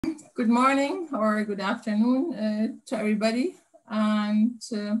Good morning or good afternoon to everybody. And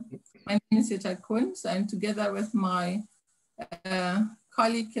my name is Jutta Kunz. I'm together with my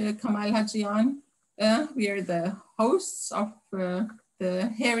colleague Kamal Hajian. We are the hosts of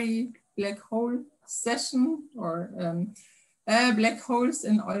the hairy black hole session, or black holes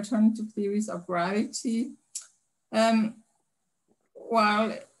in alternative theories of gravity. While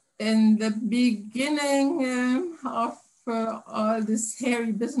in the beginning of all this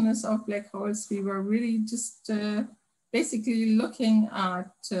hairy business of black holes, we were really just basically looking at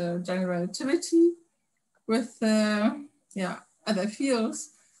general relativity with other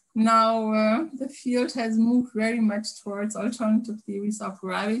fields. Now the field has moved very much towards alternative theories of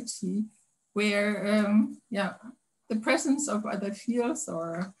gravity, where the presence of other fields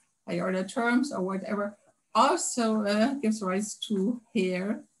or higher order terms or whatever also gives rise to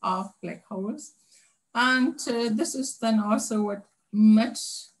hair of black holes. And this is then also what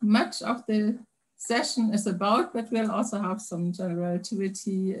much of the session is about, but we'll also have some general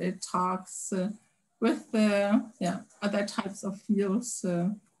relativity talks with other types of fields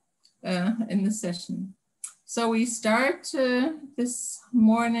in the session. So we start this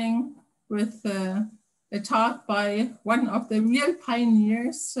morning with a talk by one of the real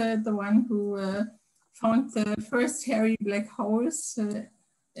pioneers, the one who found the first hairy black holes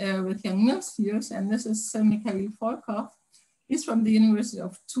with young Mills fields, and this is Mikhail Volkov. He's from the University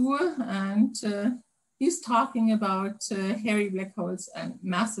of Tours, and he's talking about hairy black holes and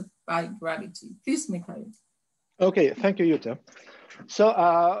massive by gravity. Please, Mikhail. Okay, thank you, Jutta. So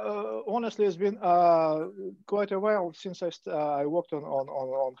honestly, it's been quite a while since I worked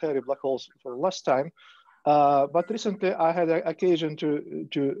on hairy black holes for the last time, but recently I had an occasion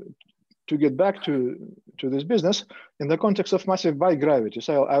to get back to this business in the context of massive by gravity.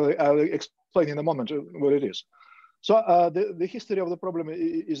 So I'll explain in a moment what it is. So the history of the problem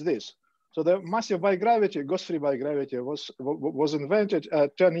is this. So the massive by gravity, ghost-free by gravity, was invented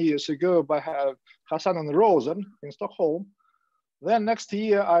 10 years ago by Hassan and Rosen in Stockholm. Then next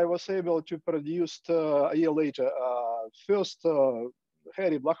year, I was able to produce a year later first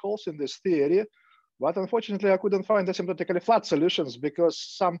hairy black holes in this theory. But unfortunately, I couldn't find asymptotically flat solutions because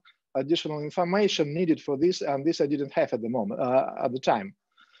some additional information needed for this, and this I didn't have at the moment, at the time.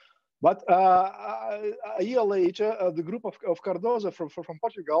 But a year later, the group of Cardoso from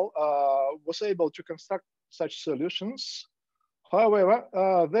Portugal was able to construct such solutions. However,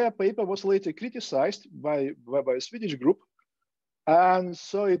 their paper was later criticized by a Swedish group, and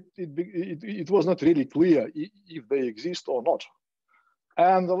so it was not really clear if they exist or not.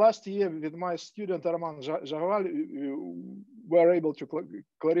 And the last year, with my student Roman Javal, we were able to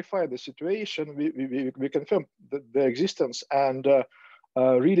clarify the situation. We confirmed the existence and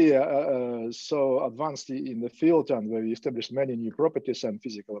really so advanced in the field, and we established many new properties and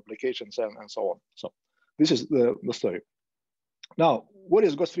physical applications and so on. So this is the story. Now, what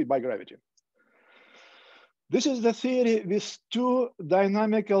is ghost-free by gravity? This is the theory with two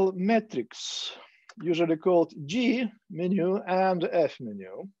dynamical metrics, usually called G menu and F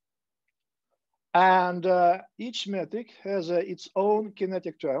menu. And each metric has its own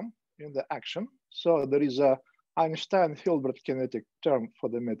kinetic term in the action. So there is a Einstein-Hilbert kinetic term for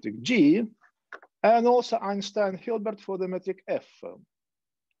the metric G, and also Einstein-Hilbert for the metric F.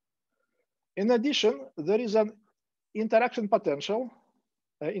 In addition, there is an interaction potential.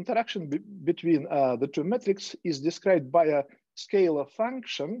 Interaction between the two metrics is described by a scalar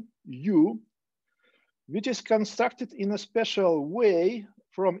function, U, which is constructed in a special way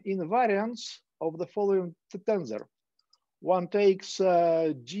from invariance of the following tensor. One takes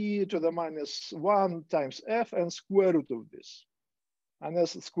G to the -1 times F and square root of this. And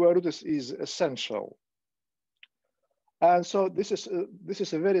as square root is essential. And so this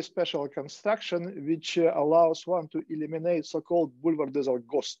is a very special construction which allows one to eliminate so-called Bulwer-Desel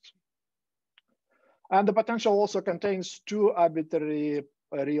ghost. And the potential also contains two arbitrary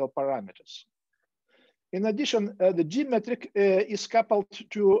real parameters. In addition, the G metric is coupled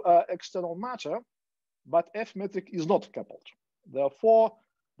to external matter, but F metric is not coupled. Therefore,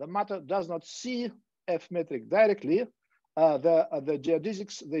 the matter does not see F metric directly. The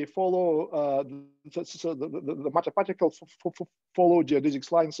geodesics, they follow, so the matter particles follow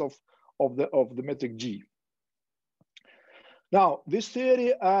geodesics lines of the metric G. Now, this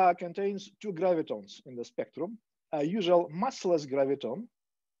theory contains two gravitons in the spectrum, a usual massless graviton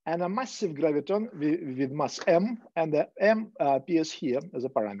and a massive graviton with mass m, and the m appears here as a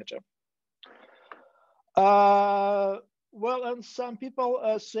parameter. Well, and some people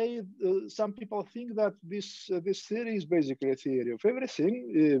some people think that this theory is basically a theory of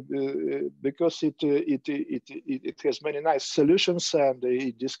everything because it has many nice solutions and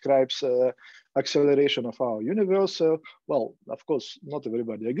it describes acceleration of our universe. Well, of course, not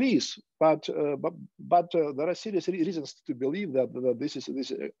everybody agrees, but there are serious reasons to believe that this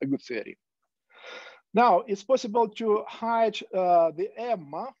is a good theory. Now, it's possible to hide the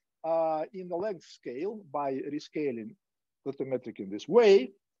M in the length scale by rescaling the metric in this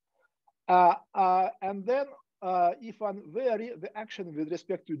way. And then if one vary the action with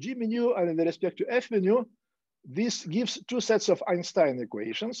respect to G menu and with respect to F menu, this gives two sets of Einstein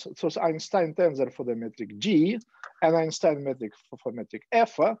equations. So it's Einstein tensor for the metric G and Einstein metric for metric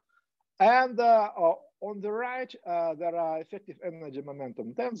F. And on the right, there are effective energy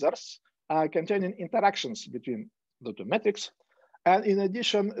momentum tensors containing interactions between the two metrics. And in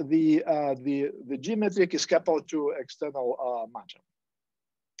addition, the G metric is coupled to external matter.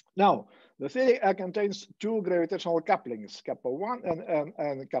 Now, the theory contains two gravitational couplings, kappa 1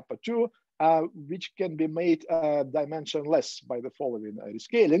 and kappa 2, which can be made dimensionless by the following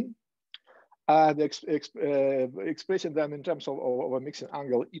rescaling, expressing them in terms of a mixing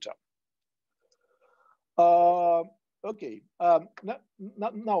angle eta. Okay,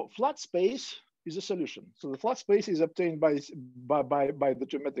 now flat space is a solution. So the flat space is obtained by the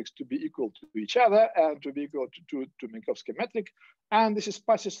two metrics to be equal to each other and to be equal to Minkowski metric, and this is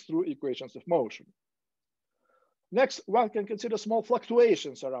passes through equations of motion. Next, one can consider small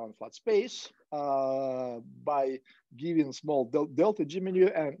fluctuations around flat space by giving small delta G menu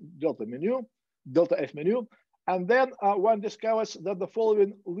and delta F menu. And then one discovers that the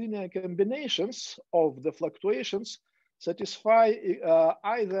following linear combinations of the fluctuations satisfy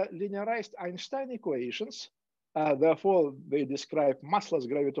either linearized Einstein equations, therefore they describe massless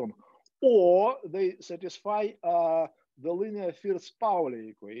graviton, or they satisfy the linear Fierz-Pauli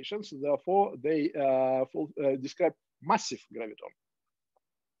equations, therefore they describe massive graviton.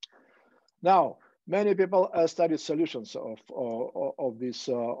 Now, many people studied solutions of these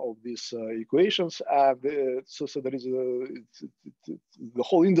equations. So there is the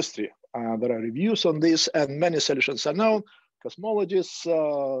whole industry. There are reviews on this, and many solutions are known: cosmologies,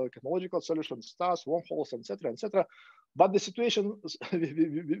 cosmological solutions, stars, wormholes, etc., etc. But the situation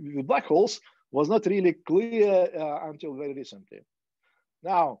with black holes was not really clear until very recently.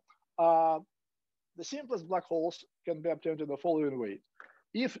 Now, the simplest black holes can be obtained in the following way.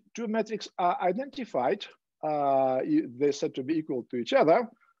 If two metrics are identified, they're said to be equal to each other,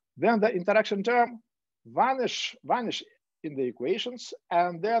 then the interaction term vanish in the equations,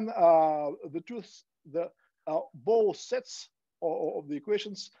 and then both sets of the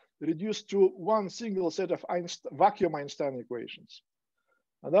equations reduce to one single set of vacuum Einstein equations.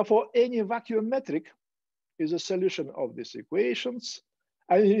 And therefore, any vacuum metric is a solution of these equations,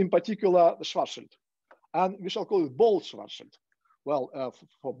 and in particular, the Schwarzschild. And we shall call it bold Schwarzschild. Well,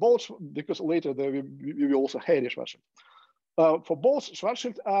 for bold, because later we will also Hairy Schwarzschild. For bold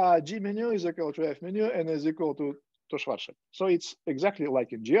Schwarzschild, G menu is equal to F menu and is equal to Schwarzschild. So it's exactly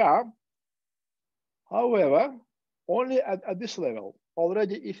like in GR. However, only at this level.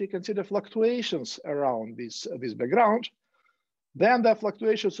 Already, if you consider fluctuations around this background, then the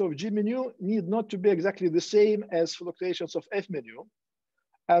fluctuations of G menu need not to be exactly the same as fluctuations of F menu.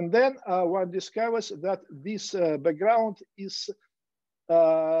 And then one discovers that this background is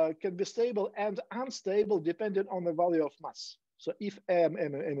can be stable and unstable depending on the value of mass. So if M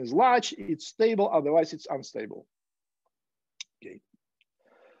is large, it's stable, otherwise it's unstable. Okay.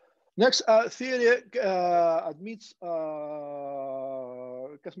 Next, theory admits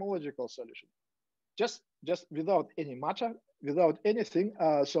cosmological solution. Just without any matter, without anything.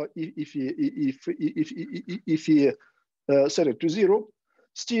 So if you set it to 0,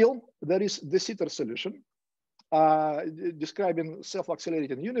 still there is the Sitter solution describing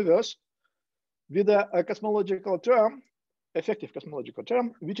self-accelerating universe with a cosmological term, effective cosmological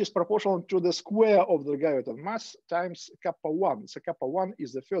term, which is proportional to the square of the graviton mass times kappa 1. So kappa 1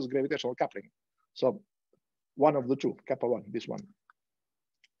 is the first gravitational coupling. So one of the two, kappa 1, this one.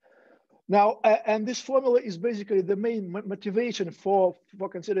 Now, and this formula is basically the main motivation for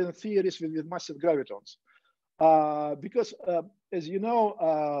considering theories with massive gravitons. Because as you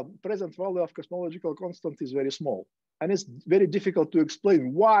know, present value of cosmological constant is very small. And it's very difficult to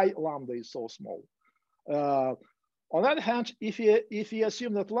explain why lambda is so small. On the other hand, if you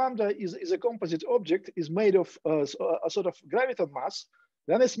assume that lambda is a composite object, is made of a sort of graviton mass,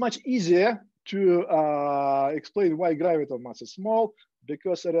 then it's much easier to explain why graviton mass is small,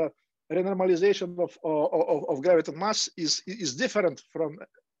 because a renormalization of graviton mass is different from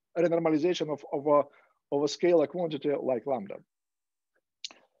a renormalization of a scalar quantity like lambda.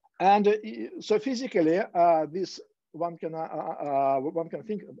 And so physically, this one can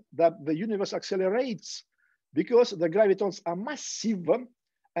think that the universe accelerates because the gravitons are massive,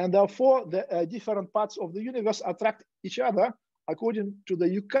 and therefore the different parts of the universe attract each other according to the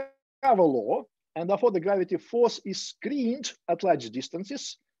Yukawa law, and therefore the gravity force is screened at large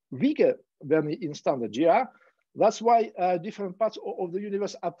distances, weaker than in standard GR. That's why different parts of the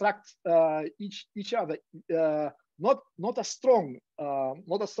universe attract each other, not as strongly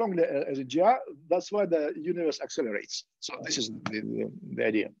as a GR. That's why the universe accelerates. So this is the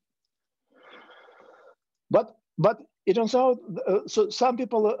idea. But it turns out, so some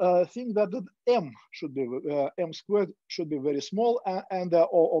people think that the m should be m squared should be very small and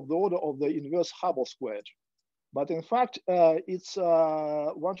of the order of the inverse Hubble squared. But in fact, it's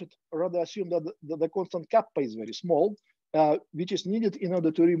one should rather assume that the constant kappa is very small, which is needed in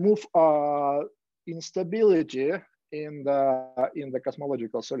order to remove instability in the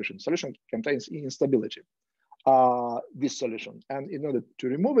cosmological solution. Solution contains instability, this solution, and in order to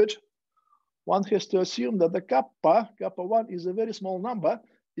remove it, one has to assume that the kappa 1 is a very small number,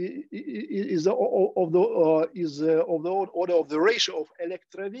 is of the order of the ratio of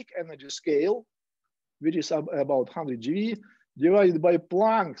electroweak energy scale, which is about 100 GeV, divided by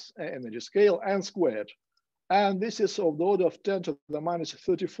Planck's energy scale and squared. And this is of the order of 10 to the minus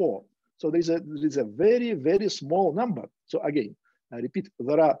 34. So there is a very, very small number. So again, I repeat,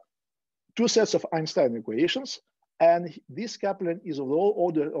 there are two sets of Einstein equations, and this coupling is of the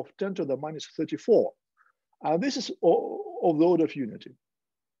order of 10 to the minus 34. And this is of the order of unity.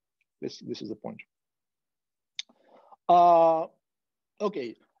 This is the point.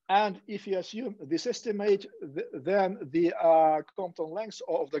 Okay. And if you assume this estimate, then the Compton length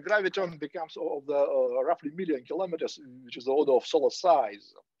of the graviton becomes of the roughly 1,000,000 kilometers, which is the order of solar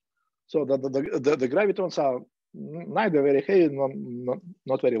size. So the gravitons are neither very heavy nor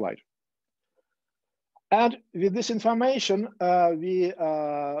not very light. And with this information,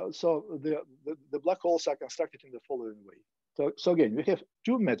 so the black holes are constructed in the following way. So again, we have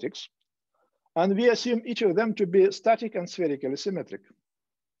two metrics, and we assume each of them to be static and spherically symmetric.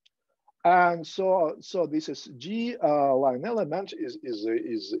 And so this is G line element is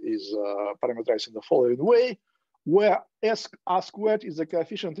parameterized in the following way, where R squared is the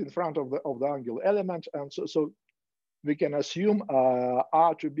coefficient in front of the angular element, and so we can assume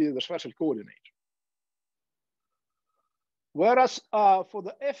R to be the Schwarzschild coordinate. Whereas for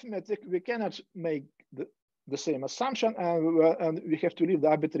the F metric, we cannot make the same assumption, and we have to leave the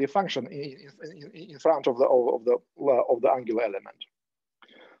arbitrary function in front of the angular element.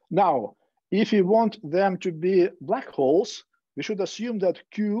 Now, if we want them to be black holes, we should assume that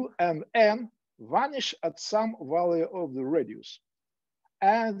Q and N vanish at some value of the radius.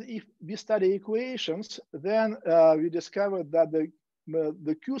 And if we study equations, then we discover that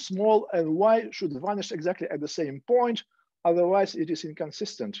the Q small and Y should vanish exactly at the same point. Otherwise, it is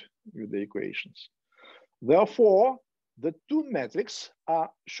inconsistent with the equations. Therefore, the two metrics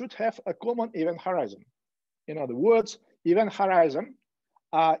should have a common event horizon. In other words, event horizon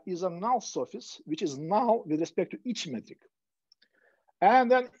is a null surface, which is null with respect to each metric.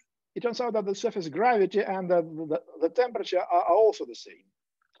 And then it turns out that the surface gravity and the temperature are also the same.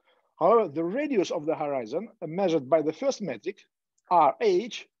 However, the radius of the horizon measured by the first metric,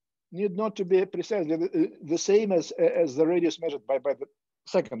 RH, need not to be precisely the same as the radius measured by the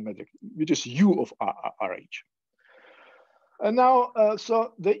second metric, which is U of RH. And now,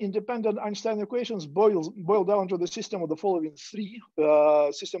 so the independent Einstein equations boil down to the system of the following three,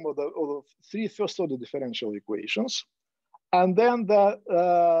 three first-order differential equations, and then the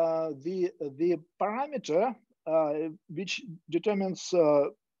parameter which determines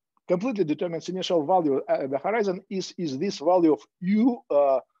completely determines initial value at the horizon is this value of U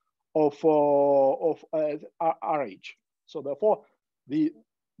of RH. So therefore, the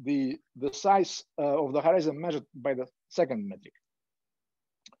size of the horizon measured by the second metric.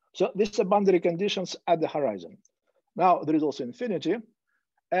 So these are boundary conditions at the horizon. Now there is also infinity.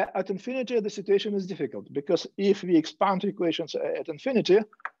 At infinity, the situation is difficult because if we expand equations at infinity,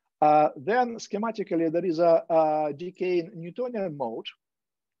 then schematically there is a decaying Newtonian mode,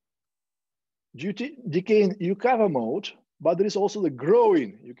 decaying Yukawa mode, but there is also the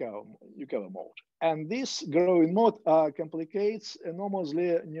growing Yukawa mode. And this growing mode complicates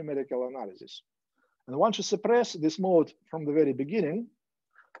enormously numerical analysis. And one should suppress this mode from the very beginning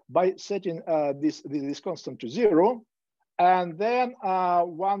by setting this constant to 0. And then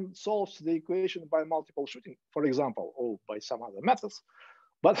one solves the equation by multiple shooting, for example, or by some other methods.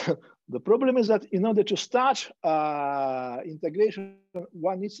 But the problem is that in order to start integration,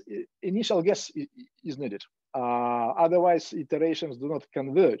 one needs initial guess is needed. Otherwise, iterations do not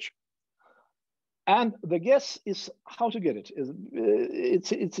converge. And the guess is how to get it.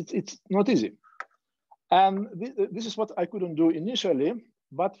 It's not easy. And this is what I couldn't do initially.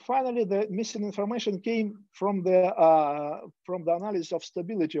 But finally, the missing information came from the analysis of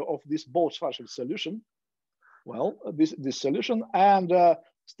stability of this Bose-Schwarzschild solution. Well, this solution and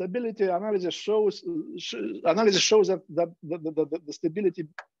stability analysis shows that the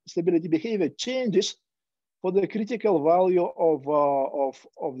stability behavior changes for the critical value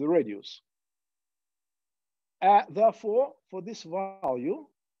of the radius. Therefore, for this value,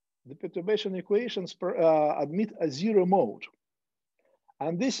 the perturbation equations admit a zero mode.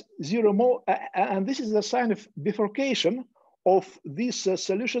 And this zero mode, and this is a sign of bifurcation of this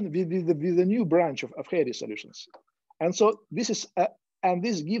solution with the new branch of Harry solutions. And so this is, and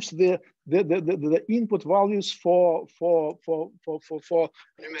this gives the input values for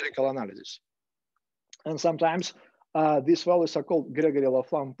numerical analysis. And sometimes these values are called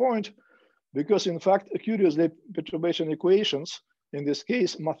Gregory-Laflamme point, because in fact, curiously, perturbation equations in this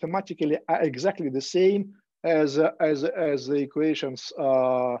case mathematically are exactly the same as the equations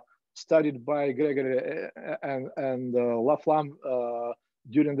studied by Gregory and Laflamme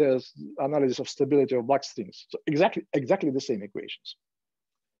during the analysis of stability of black strings. So exactly the same equations.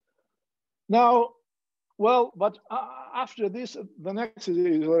 Now, well, but after this, the next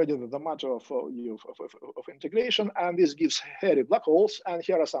is already the matter of integration, and this gives hairy black holes, and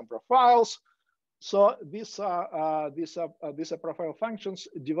here are some profiles. So these are profile functions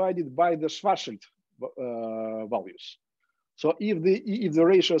divided by the Schwarzschild values. So if the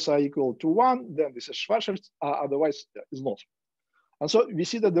ratios are equal to 1, then this is Schwarzschild, otherwise is not. And so we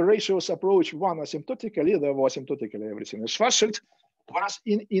see that the ratios approach 1 asymptotically, therefore asymptotically everything is Schwarzschild, whereas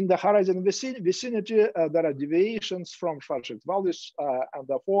in the horizon vicinity, there are deviations from Schwarzschild values, and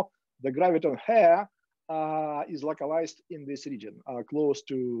therefore the graviton hair is localized in this region, close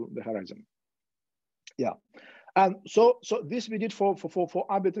to the horizon. Yeah. And so this we did for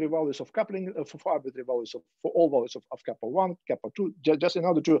arbitrary values of coupling, for arbitrary values for all values of kappa 1, kappa 2, just in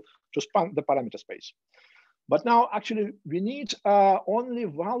order to span the parameter space. But now actually we need only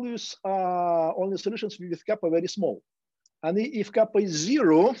values, only solutions with kappa very small. And if kappa is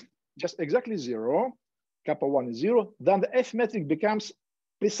 0, just exactly 0, kappa 1 is 0, then the F metric becomes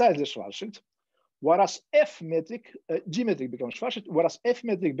precisely Schwarzschild, whereas F metric, G metric becomes Schwarzschild, whereas F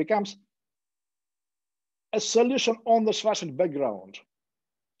metric becomes a solution on the Schwarzschild background.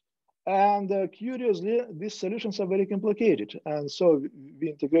 And curiously, these solutions are very complicated. And so we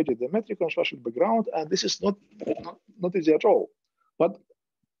integrated the metric on Schwarzschild background, and this is not easy at all. But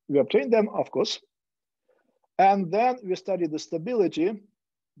we obtained them, of course. And then we studied the stability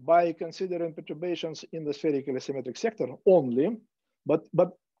by considering perturbations in the spherical symmetric sector only. But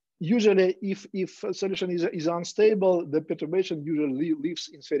usually, if a solution is unstable, the perturbation usually lives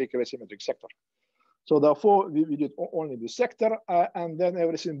in spherical symmetric sector. So therefore, we did only the sector, and then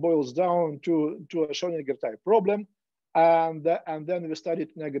everything boils down to a Schrödinger type problem. And then we studied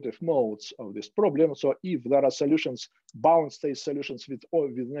negative modes of this problem. So if there are solutions, bound state solutions with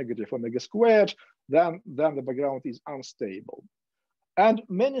negative omega squared, then the background is unstable. And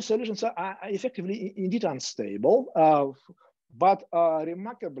many solutions are effectively indeed unstable, but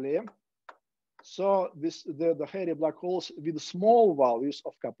remarkably, so the hairy black holes with small values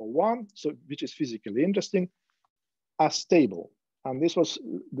of kappa 1, so which is physically interesting, are stable. And this was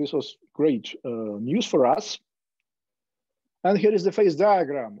great news for us. And here is the phase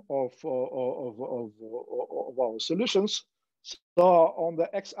diagram of our solutions. So on the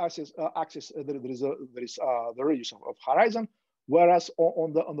x-axis there is the radius of horizon, whereas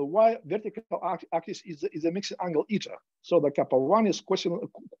on the y vertical axis is a mixed angle eta. So the kappa 1 is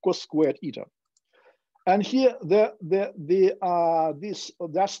cos squared eta. And here these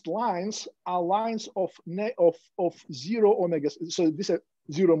dashed lines are lines of 0 omega. So these are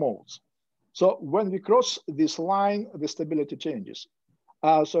 0 modes. So when we cross this line, the stability changes.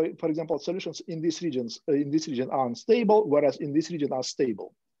 So for example, solutions in these regions are unstable, whereas in this region are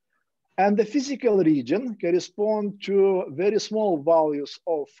stable. And the physical region corresponds to very small values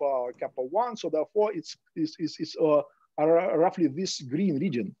of kappa 1. So therefore, it's roughly this green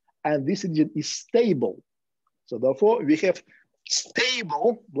region. And this region is stable. So therefore, we have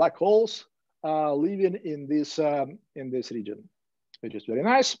stable black holes living in this region, which is very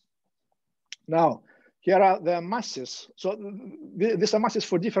nice. Now, here are the masses. So these are masses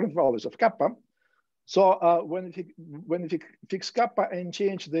for different values of kappa. So when we fix kappa and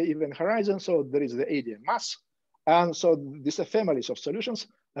change the event horizon, so there is the ADM mass. And so these are families of solutions,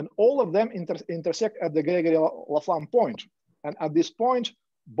 and all of them intersect at the Gregory-Laflamme point. And at this point,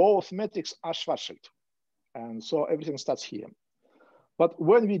 both metrics are Schwarzschild. And so everything starts here. But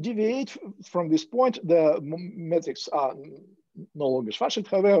when we deviate from this point, the metrics are no longer Schwarzschild.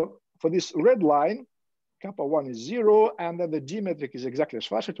 However, for this red line, kappa 1 is 0, and then the D metric is exactly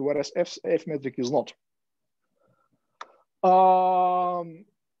Schwarzschild, whereas F metric is not.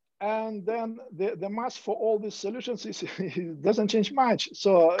 And then the mass for all these solutions it doesn't change much.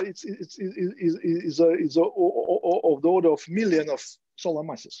 So it's of the order of million of solar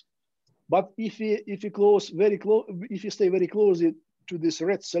masses. But if you stay very closely to this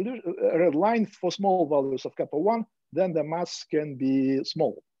red line for small values of kappa 1, then the mass can be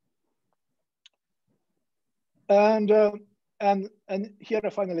small. And here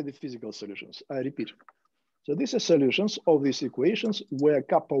are finally the physical solutions. I repeat. So these are solutions of these equations where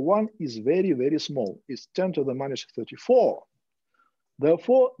kappa 1 is very, very small. It's 10 to the minus 34.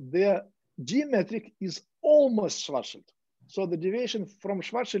 Therefore, their G metric is almost Schwarzschild. So the deviation from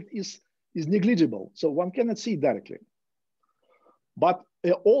Schwarzschild is negligible. So one cannot see it directly. But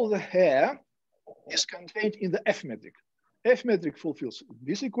all the hair is contained in the F metric. F metric fulfills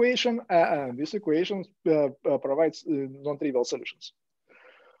this equation, and this equation provides non-trivial solutions.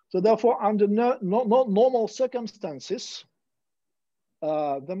 So therefore, under normal circumstances,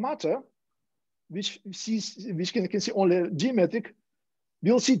 the matter, which can see only G metric,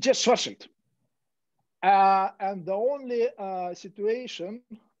 will see just Schwarzschild. And the only situation,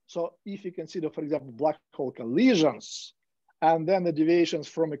 so if you consider, for example, black hole collisions, and then the deviations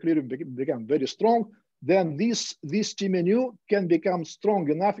from equilibrium become very strong, then this T menu can become strong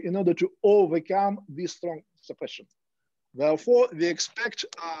enough in order to overcome this strong suppression. Therefore, we expect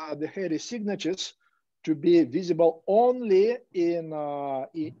the hairy signatures to be visible only in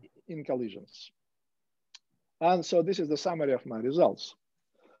collisions. And so this is the summary of my results.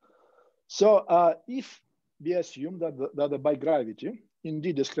 So if we assume that the bigravity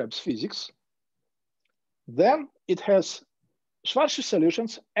indeed describes physics, then it has Schwarzschild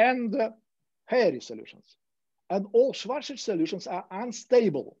solutions and hairy solutions. And all Schwarzschild solutions are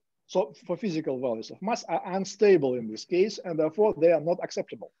unstable. So for physical values of mass are unstable in this case, and therefore they are not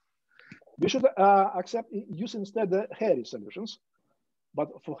acceptable. We should use instead the hairy solutions.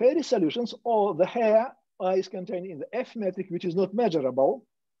 But for hairy solutions, all the hair is contained in the F metric, which is not measurable,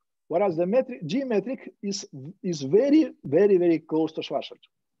 whereas the G metric is very, very, very close to Schwarzschild.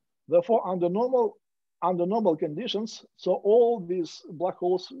 Therefore, under normal conditions, so all these black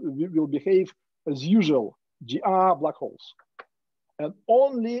holes will behave as usual, GR black holes. And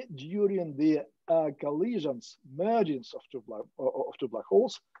only during the collisions, mergings of two black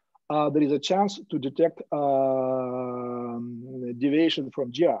holes, there is a chance to detect deviation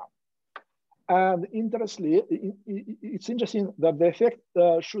from GR. And interestingly, it's interesting that the effect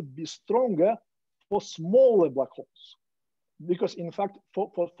should be stronger for smaller black holes, because in fact,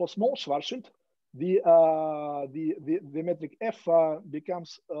 for small Schwarzschild, the metric F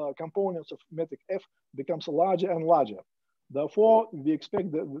becomes components of metric F becomes larger and larger. Therefore, we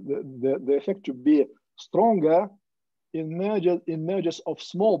expect the effect to be stronger in mergers of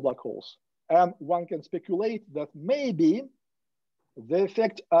small black holes. And one can speculate that maybe the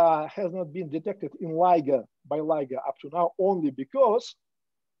effect has not been detected in by LIGO up to now, only because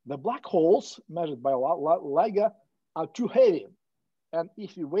the black holes measured by LIGO are too heavy. And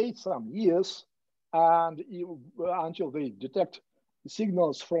if you wait some years until they detect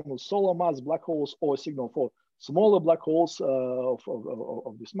signals from solar mass black holes or signal for smaller black holes of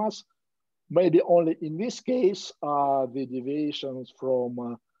this mass, maybe only in this case the deviations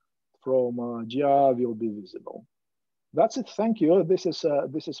from GR will be visible. That's it. Thank you. This is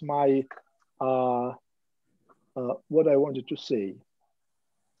my what I wanted to say.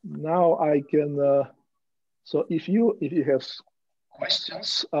 Now I can. So if you have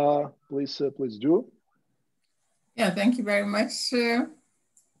questions, please do. Yeah, thank you very much. Okay.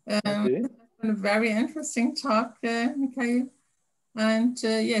 It's been a very interesting talk, Mikhail. And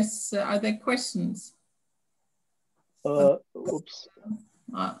yes, are there questions? Oops.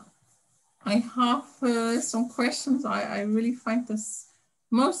 I have some questions. I really find this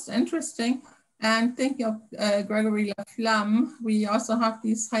most interesting. And thinking of Gregory-Laflamme, we also have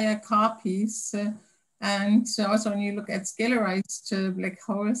these higher copies. And also when you look at scalarized black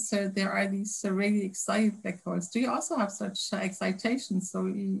holes, there are these really excited black holes. Do you also have such excitations?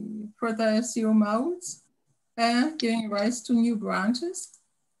 So further zero modes giving rise to new branches?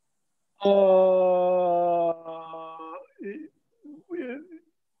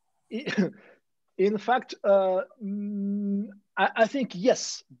 In fact, I think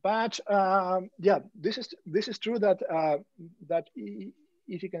yes, but yeah, this is true that that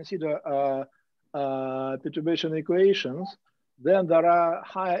if you consider perturbation equations, then there are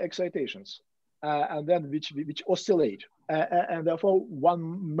higher excitations, and then which oscillate, and therefore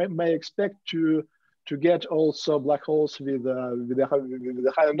one may expect to get also black holes with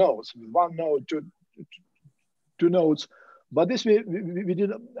the higher nodes, with one node, two nodes. But this we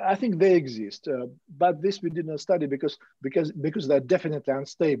did. I think they exist, but this we did not study because they're definitely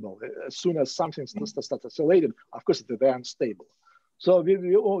unstable. As soon as something starts oscillating, of course they're unstable. So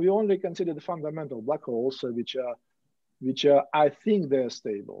we only consider the fundamental black holes, which I think they're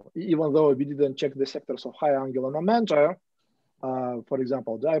stable, even though we didn't check the sectors of high angular momenta, for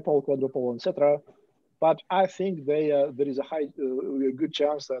example, dipole, quadrupole, etc. But I think there is a good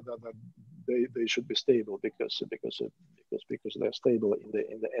chance that they should be stable because they're stable in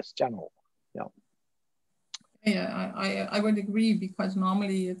the S channel. Yeah. Yeah, I would agree, because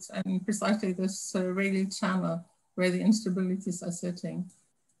normally it's in precisely this radial channel where the instabilities are sitting.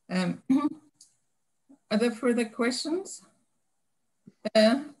 Are there further questions?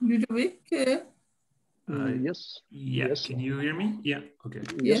 Ludovic? Yes. Yeah. Yes. Can you hear me? Yeah. Okay.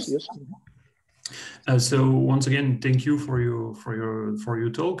 Yes. Yes. So once again, thank you for your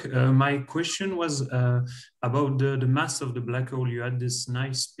talk. My question was about the mass of the black hole. You had this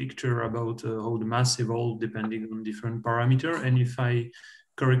nice picture about how the mass evolved depending on different parameters. And if I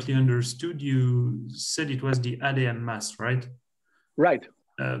correctly understood, you said it was the ADM mass, right? Right.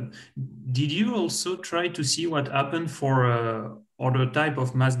 Did you also try to see what happened for other type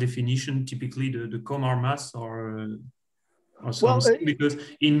of mass definition, typically the Komar mass or something? Because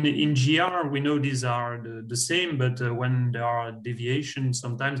in GR, we know these are the same, but when there are deviations,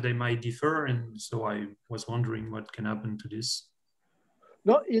 sometimes they might differ. And so I was wondering what can happen to this.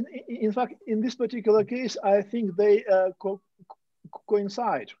 No, in fact, in this particular case, I think they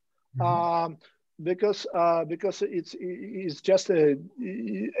coincide. Mm-hmm. Because it's just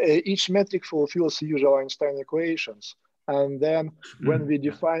each metric fulfills usual Einstein equations, and then when we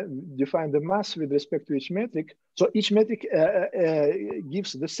define the mass with respect to each metric, so each metric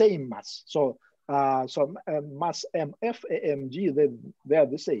gives the same mass. So mass MF, AMG, they are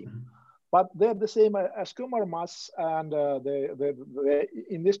the same, but they're the same as Komar mass, and they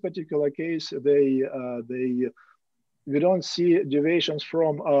in this particular case we don't see deviations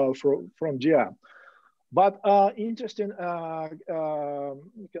from GR. But interesting,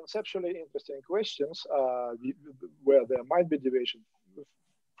 conceptually interesting questions where there might be deviation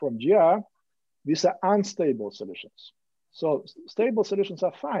from GR. These are unstable solutions. So stable solutions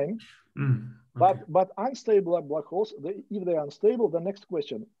are fine, okay. but unstable black holes, if they're unstable, the next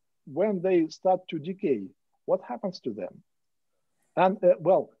question, when they start to decay, what happens to them? And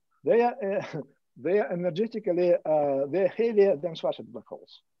well, they are energetically, they're heavier than Schwarzschild black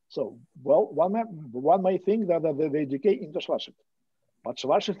holes. So, well, one may think that they decay into Schwarzschild, but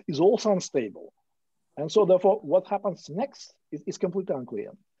Schwarzschild is also unstable. And so therefore, what happens next is completely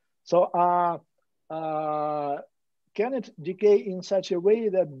unclear. So can it decay in such a way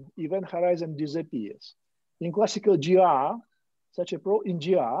that event horizon disappears? In classical GR, such a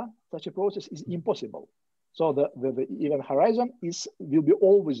process is impossible. So the event horizon will be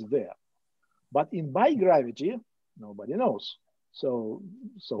always there. But in bigravity, nobody knows. So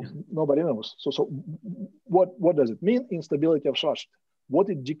nobody knows. So what does it mean? Instability of Schwarzschild, what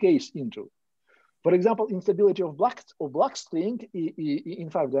it decays into. For example, instability of black string in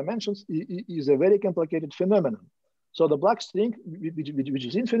 5 dimensions is a very complicated phenomenon. So the black string, which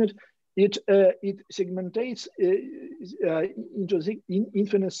is infinite, it segmentates into an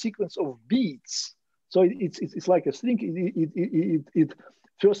infinite sequence of beats. So it's like a string.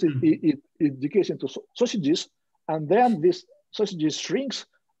 First it decays into sausages, and then this sausages shrinks,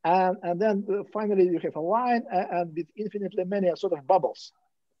 and then finally you have a line and with infinitely many sort of bubbles.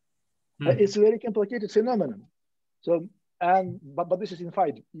 It's a very complicated phenomenon. So but this is in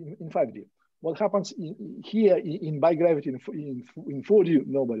 5D. What happens here in bigravity in 4D,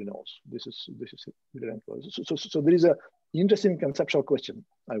 nobody knows. This is very important. So there is an interesting conceptual question,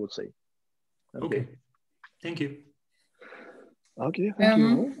 I would say. Okay. Thank you. Okay, thank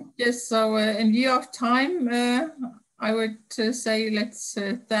you. Yes, so in view of time, I would say let's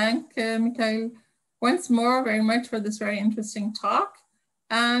thank Mikhail once more very much for this very interesting talk.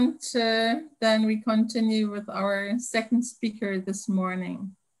 And then we continue with our second speaker this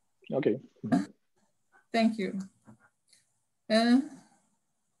morning. Okay. Thank you.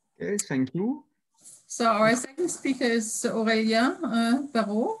 Okay, thank you. So our second speaker is Aurélien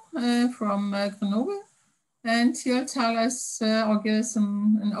Barrault from Grenoble. And he'll tell us or give us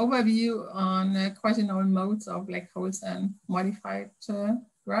an overview on quasi-known modes of black holes and modified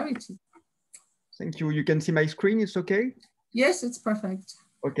gravity. Thank you. You can see my screen, it's okay? Yes, it's perfect.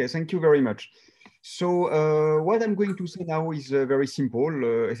 Okay, thank you very much. So what I'm going to say now is very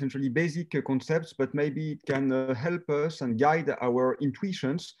simple, essentially basic concepts, but maybe it can help us and guide our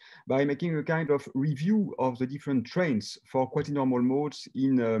intuitions by making a kind of review of the different trains for quasi-normal modes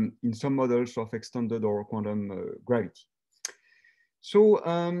in some models of extended or quantum gravity.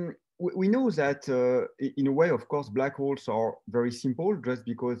 So we know that in a way, of course, black holes are very simple just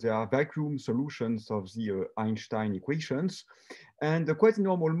because they are vacuum solutions of the Einstein equations. And the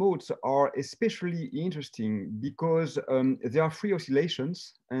quasi-normal modes are especially interesting because they are free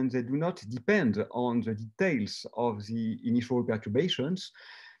oscillations and they do not depend on the details of the initial perturbations.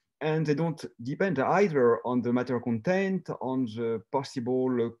 And they don't depend either on the matter content, on the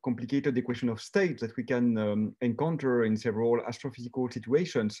possible complicated equation of state that we can encounter in several astrophysical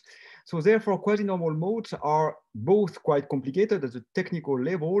situations. So therefore, quasi-normal modes are both quite complicated at the technical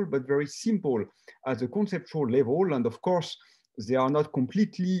level, but very simple at the conceptual level. And of course, they are not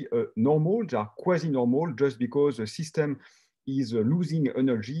completely normal, they are quasi-normal just because the system is losing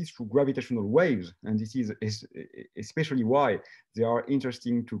energy through gravitational waves. And this is especially why they are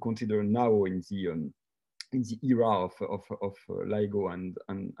interesting to consider now in the era of LIGO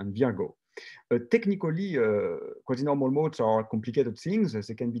and Virgo. Technically, quasi-normal modes are complicated things.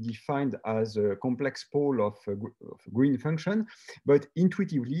 They can be defined as a complex pole of green function, but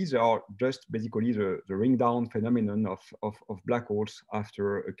intuitively, they are just basically the ring down phenomenon of black holes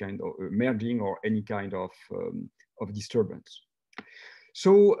after a kind of merging or any kind of disturbance.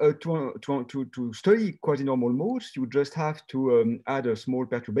 So to study quasi-normal modes, you just have to add a small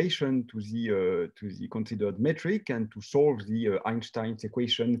perturbation to the considered metric and to solve the Einstein's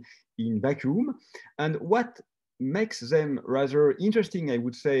equation in vacuum. And what makes them rather interesting, I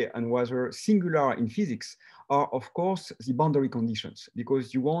would say, and rather singular in physics are, of course, the boundary conditions,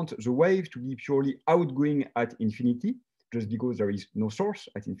 because you want the wave to be purely outgoing at infinity, just because there is no source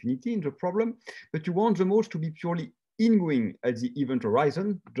at infinity in the problem, but you want the modes to be purely ingoing at the event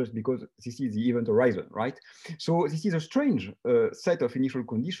horizon, just because this is the event horizon, right? So this is a strange set of initial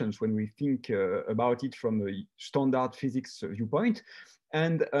conditions when we think about it from a standard physics viewpoint.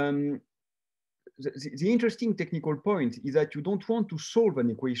 And the interesting technical point is that you don't want to solve an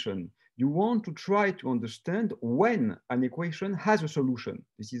equation. You want to try to understand when an equation has a solution.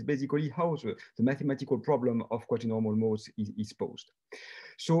 This is basically how the mathematical problem of quasi-normal modes is posed.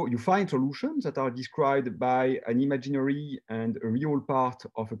 So you find solutions that are described by an imaginary and a real part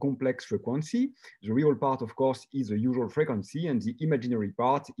of a complex frequency. The real part, of course, is the usual frequency, and the imaginary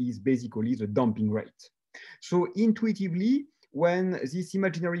part is basically the damping rate. So intuitively, when this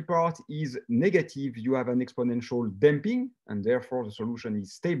imaginary part is negative, you have an exponential damping, and therefore the solution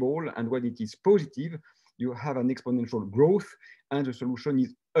is stable. And when it is positive, you have an exponential growth, and the solution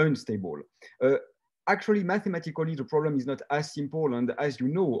is unstable. Actually, mathematically, the problem is not as simple. And as you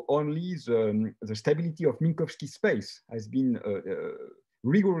know, only the stability of Minkowski space has been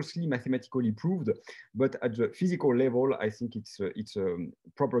rigorously mathematically proved. But at the physical level, I think it's a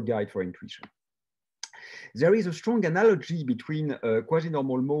proper guide for intuition. There is a strong analogy between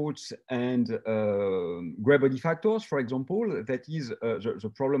quasi-normal modes and gravity factors, for example. That is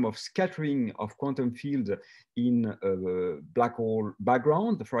the problem of scattering of quantum fields in a black hole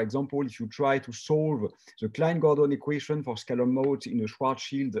background. For example, if you try to solve the Klein-Gordon equation for scalar modes in a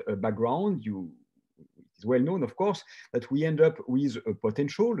Schwarzschild background, it's well known, of course, that we end up with a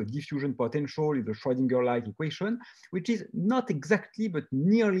potential, a diffusion potential in the Schrödinger-like equation, which is not exactly, but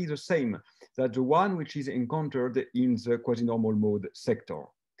nearly the same as the one which is encountered in the quasi-normal mode sector.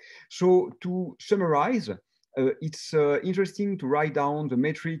 So to summarize, it's interesting to write down the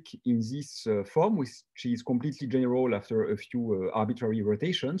metric in this form, which is completely general after a few arbitrary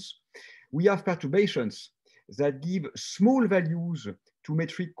rotations. We have perturbations that give small values to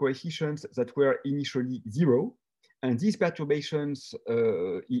metric coefficients that were initially zero. And these perturbations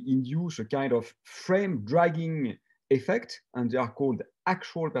induce a kind of frame dragging effect, and they are called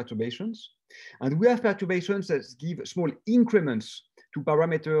actual perturbations. And we have perturbations that give small increments to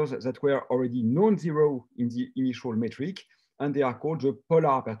parameters that were already non-zero in the initial metric, and they are called the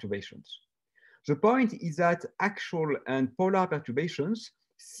polar perturbations. The point is that actual and polar perturbations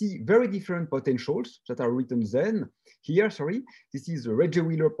see very different potentials that are written then. Here, sorry, this is the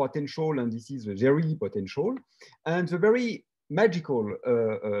Regge-Wheeler potential and this is the Zeri potential. And the very magical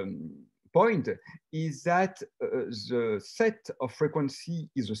point is that the set of frequency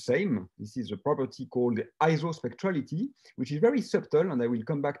is the same. This is a property called isospectrality, which is very subtle, and I will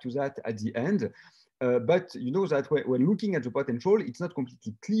come back to that at the end. But you know that when looking at the potential, it's not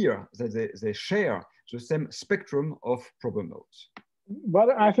completely clear that they share the same spectrum of problem modes. But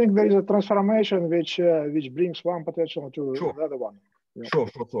I think there is a transformation which brings one potential to Sure. the other one. Yeah.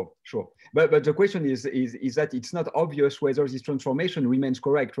 Sure. But the question is that it's not obvious whether this transformation remains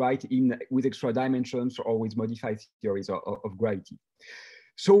correct, right, with extra dimensions or with modified theories of gravity.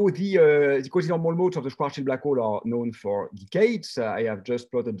 So the quasi-normal modes of the Schwarzschild black hole are known for decades. I have just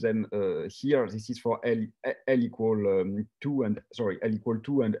plotted them here. This is for L equal 2 and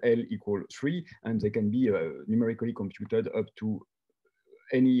L equal 3, and they can be numerically computed up to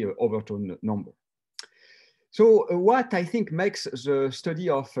any overtone number. So what I think makes the study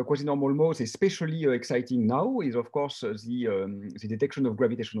of quasi-normal modes especially exciting now is, of course, the detection of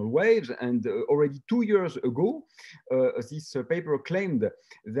gravitational waves. And already 2 years ago, this paper claimed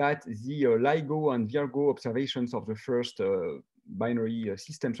that the LIGO and Virgo observations of the first binary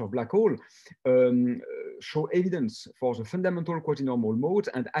systems of black hole show evidence for the fundamental quasi-normal modes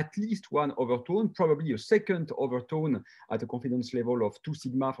and at least one overtone, probably a second overtone at a confidence level of 2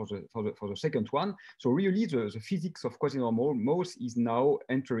 sigma for the second one. So really the physics of quasi-normal modes is now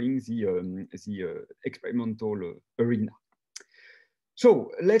entering the experimental arena. So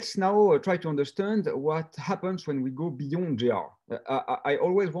let's now try to understand what happens when we go beyond JR. I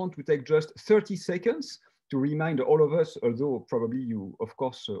always want to take just 30 seconds to remind all of us, although probably you, of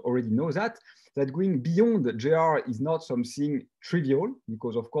course, already know that going beyond JR is not something trivial,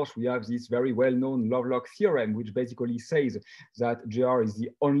 because, of course, we have this very well-known Lovelock theorem, which basically says that JR is the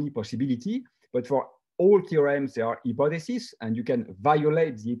only possibility. But for all theorems, there are hypotheses, and you can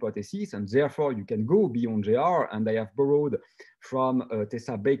violate the hypothesis, and therefore you can go beyond JR. And I have borrowed from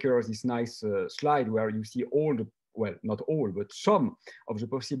Tessa Baker this nice slide where you see all the, well, not all, but some of the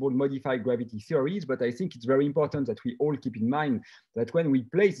possible modified gravity theories. But I think it's very important that we all keep in mind that when we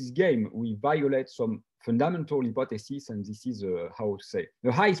play this game, we violate some fundamental hypotheses, and this is, how to say,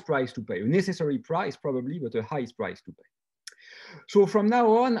 the highest price to pay, a necessary price probably, but a highest price to pay. So from now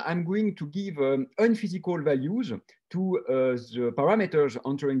on, I'm going to give unphysical values to the parameters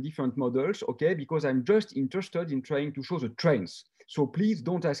entering different models, okay, because I'm just interested in trying to show the trends. So please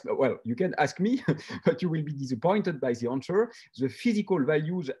don't ask, well, you can ask me, but you will be disappointed by the answer. The physical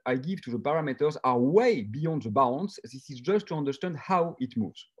values I give to the parameters are way beyond the bounds. This is just to understand how it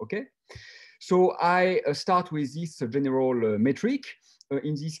moves, okay? So I start with this general metric.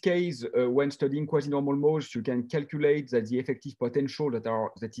 In this case, when studying quasi-normal modes, you can calculate that the effective potential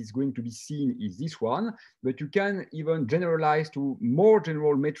that is going to be seen is this one, but you can even generalize to more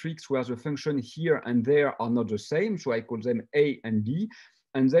general metrics where the function here and there are not the same. So I call them A and B.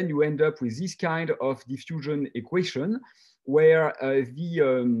 And then you end up with this kind of diffusion equation where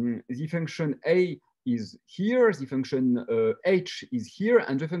the function A is here, the function h is here,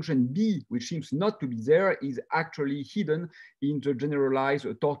 and the function b, which seems not to be there, is actually hidden in the generalized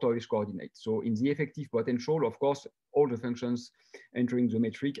tortoise coordinate. So in the effective potential, of course, all the functions entering the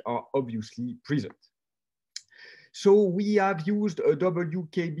metric are obviously present. So we have used a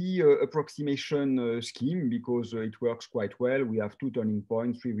WKB approximation scheme because it works quite well. We have 2 turning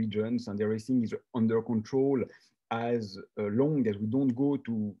points, 3 regions, and everything is under control as long as we don't go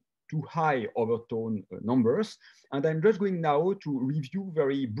to too high overtone numbers. And I'm just going now to review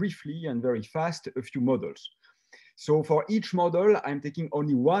very briefly and very fast a few models. So for each model, I'm taking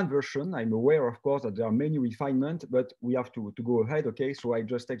only one version. I'm aware, of course, that there are many refinements, but we have to go ahead, okay? So I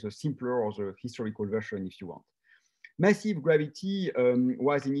just take the simpler or the historical version if you want. Massive gravity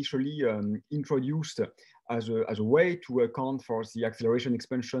was initially introduced as a way to account for the acceleration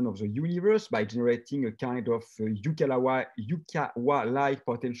expansion of the universe by generating a kind of Yukawa-like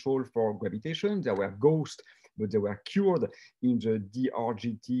potential for gravitation. There were ghosts, but they were cured in the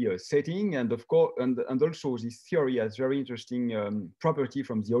DRGT setting. And of course, and also this theory has very interesting property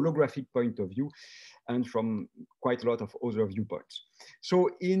from the holographic point of view and from quite a lot of other viewpoints. So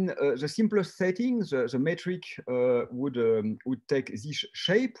in the simplest settings, the metric would take this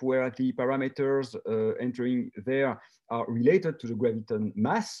shape where the parameters entering there are related to the graviton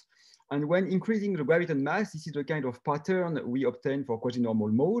mass. And when increasing the graviton mass, this is the kind of pattern we obtain for quasi-normal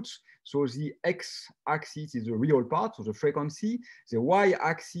modes. So the x-axis is the real part, so the frequency. The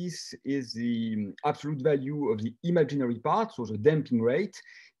y-axis is the absolute value of the imaginary part, so the damping rate.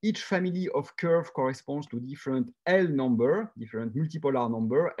 Each family of curve corresponds to different L number, different multipolar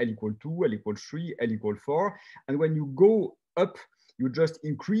number, L equal 2, L equal 3, L equal 4. And when you go up, you just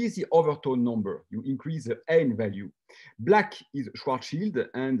increase the overtone number. You increase the N value. Black is Schwarzschild,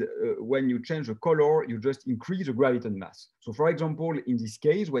 and when you change the color, you just increase the graviton mass. So for example, in this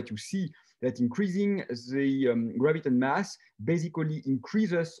case, what you see that increasing the graviton mass basically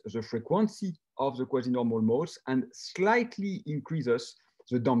increases the frequency of the quasi-normal modes and slightly increases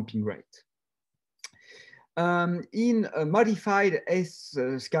the damping rate. In a modified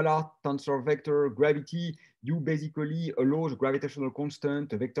scalar tensor vector gravity, you basically allow the gravitational constant,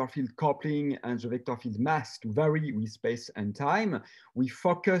 the vector field coupling, and the vector field mass to vary with space and time. We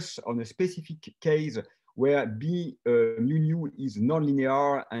focus on a specific case where B mu nu is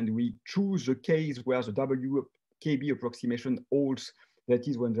nonlinear, and we choose the case where the WKB approximation holds, that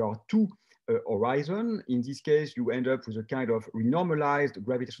is when there are two horizon. In this case, you end up with a kind of renormalized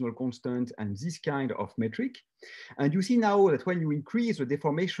gravitational constant and this kind of metric. And you see now that when you increase the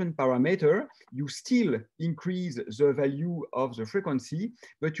deformation parameter, you still increase the value of the frequency,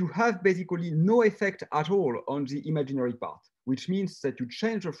 but you have basically no effect at all on the imaginary part, which means that you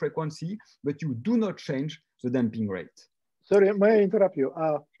change the frequency, but you do not change the damping rate. Sorry, may I interrupt you?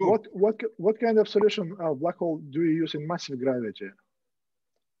 Sure. What kind of solution black hole do you use in massive gravity?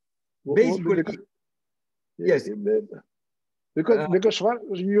 Basically, yes. Because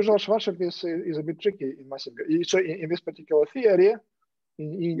usual Schwarzschild is a bit tricky in massive. So in this particular theory,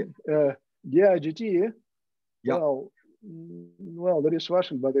 in DIGT, yeah. Well, there is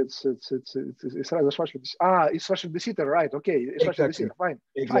Schwarzschild, but it's rather Schwarzschild. It's Schwarzschild de Sitter, right? Okay, it's Schwarzschild de Sitter. Fine,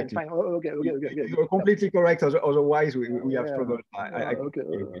 exactly. Fine. Okay. You're completely correct. Otherwise, we have struggled.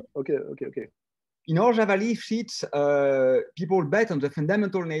 Okay. In our Java leaf sheets, people bet on the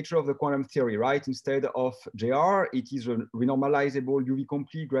fundamental nature of the quantum theory, right? Instead of JR, it is a renormalizable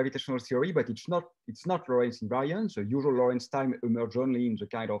UV-complete gravitational theory, but it's not Lorentz invariant. The usual Lorentz time emerge only in the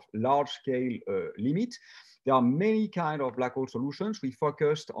kind of large-scale limit. There are many kind of black hole solutions. We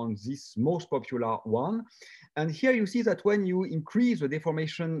focused on this most popular one. And here you see that when you increase the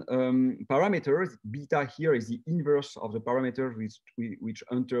deformation parameters, beta here is the inverse of the parameter which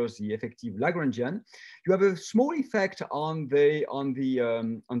enters the effective Lagrangian, you have a small effect on the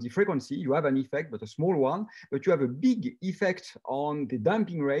frequency. You have an effect, but a small one, but you have a big effect on the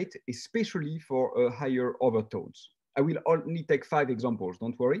damping rate, especially for higher overtones. I will only take 5 examples,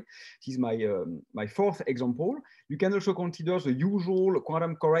 don't worry. This is my fourth example. You can also consider the usual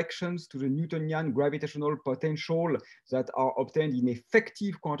quantum corrections to the Newtonian gravitational potential that are obtained in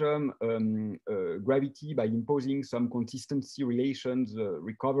effective quantum gravity by imposing some consistency relations,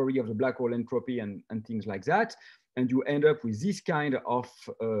 recovery of the black hole entropy and things like that. And you end up with this kind of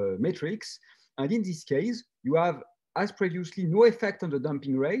matrix. And in this case, you have, as previously, no effect on the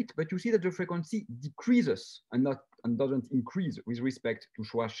damping rate, but you see that the frequency decreases and doesn't increase with respect to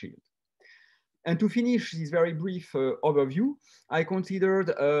Schwarzschild. And to finish this very brief overview, I considered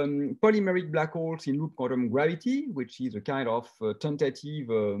polymeric black holes in loop quantum gravity, which is a kind of tentative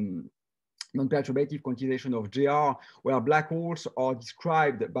non-perturbative quantization of JR, where black holes are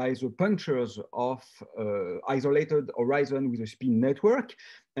described by the punctures of isolated horizon with a spin network.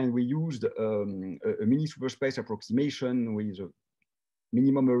 And we used a mini superspace approximation with a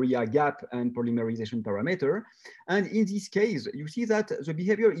minimum area gap and polymerization parameter. And in this case, you see that the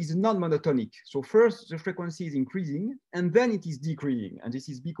behavior is non-monotonic. So first, the frequency is increasing, and then it is decreasing. And this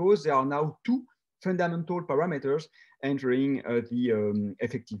is because there are now 2 fundamental parameters entering the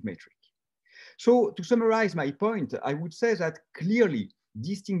effective metric. So to summarize my point, I would say that clearly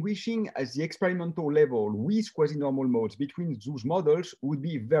distinguishing at the experimental level with quasi-normal modes between those models would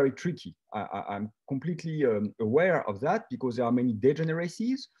be very tricky. I'm completely aware of that because there are many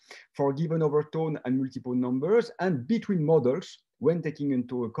degeneracies for given overtone and multiple numbers, and between models when taking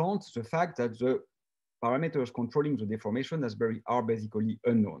into account the fact that the parameters controlling the deformation are basically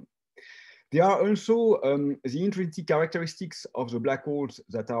unknown. There are also the intrinsic characteristics of the black holes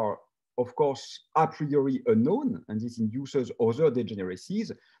that are, of course, a priori unknown, and this induces other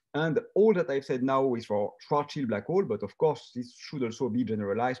degeneracies. And all that I've said now is for Schwarzschild black hole, but of course, this should also be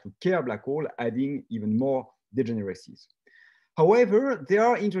generalized to Kerr black hole, adding even more degeneracies. However, there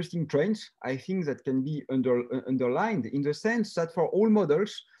are interesting trends, I think, that can be underlined in the sense that for all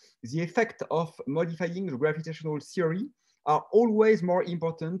models, the effect of modifying the gravitational theory are always more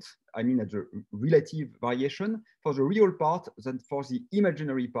important, I mean at the relative variation, for the real part than for the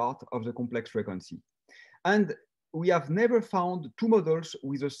imaginary part of the complex frequency. And we have never found 2 models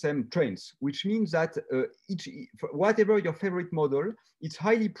with the same trends, which means that whatever your favorite model, it's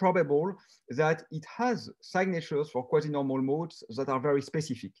highly probable that it has signatures for quasi-normal modes that are very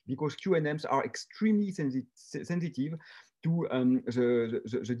specific, because QNMs are extremely sensitive to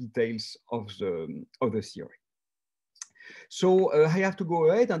the details of the theory. So I have to go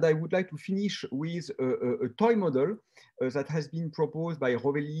ahead, and I would like to finish with a toy model that has been proposed by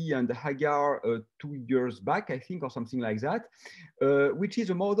Rovelli and Hagar 2 years back, I think, or something like that, which is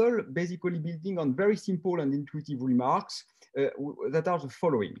a model basically building on very simple and intuitive remarks that are the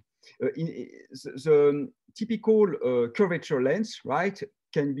following. The typical curvature length, right,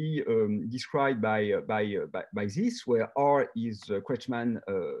 can be described by this, where R is Kretschmann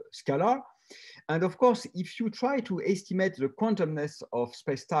scalar. And of course, if you try to estimate the quantumness of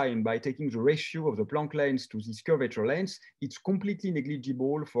space-time by taking the ratio of the Planck length to this curvature length, it's completely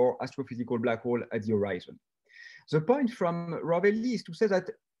negligible for astrophysical black hole at the horizon. The point from Rovelli is to say that,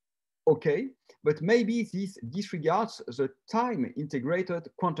 okay, but maybe this disregards the time-integrated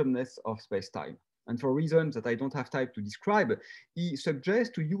quantumness of space-time. And for reasons that I don't have time to describe, he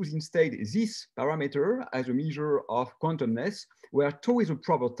suggests to use instead this parameter as a measure of quantumness, where tau is a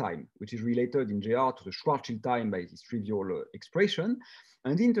proper time, which is related in JR to the Schwarzschild time by this trivial expression.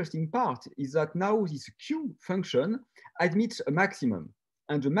 And the interesting part is that now this Q function admits a maximum.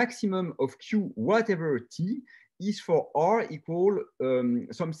 And the maximum of Q, whatever t, is for R equal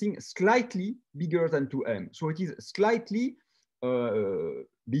something slightly bigger than 2m. So it is slightly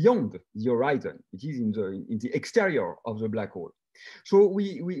beyond the horizon. It is in the exterior of the black hole. So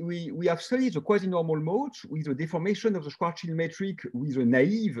we have studied the quasi-normal modes with the deformation of the Schwarzschild metric with a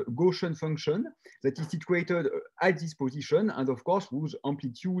naive Gaussian function that is situated at this position, and of course whose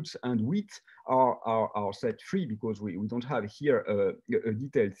amplitudes and width are set free, because we don't have here a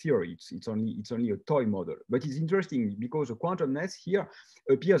detailed theory. It's only a toy model. But it's interesting because the quantumness here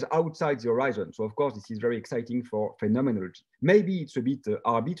appears outside the horizon. So of course this is very exciting for phenomenology. Maybe it's a bit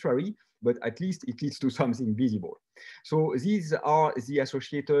arbitrary, but at least it leads to something visible. So these are the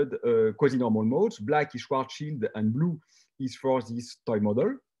associated quasi-normal modes. Black is Schwarzschild and blue is for this toy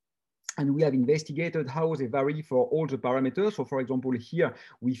model. And we have investigated how they vary for all the parameters. So for example, here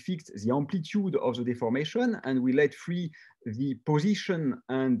we fixed the amplitude of the deformation and we let free the position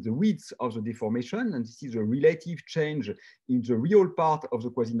and the width of the deformation. And this is a relative change in the real part of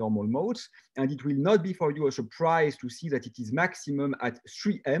the quasi-normal modes. And it will not be for you a surprise to see that it is maximum at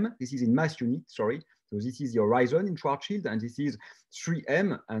 3m. This is in mass unit, sorry. So this is the horizon in Schwarzschild, and this is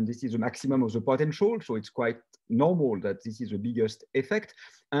 3m, and this is the maximum of the potential. So it's quite normal that this is the biggest effect.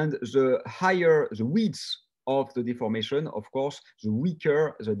 And the higher the width of the deformation, of course, the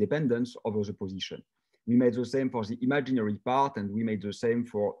weaker the dependence over the position. We made the same for the imaginary part, and we made the same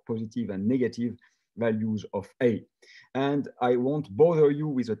for positive and negative values of A. And I won't bother you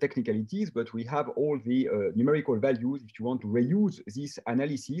with the technicalities, but we have all the numerical values if you want to reuse this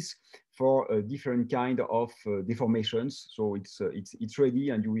analysis for different kind of deformations. So it's ready,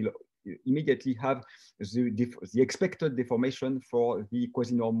 and you will immediately have the expected deformation for the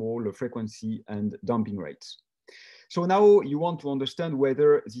quasi-normal frequency and damping rates. So now you want to understand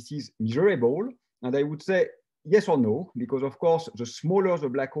whether this is measurable, and I would say yes or no, because of course, the smaller the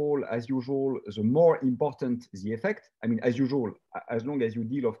black hole, as usual, the more important the effect. I mean, as usual, as long as you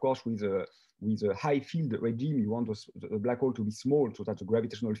deal, of course, with a high field regime, you want the black hole to be small so that the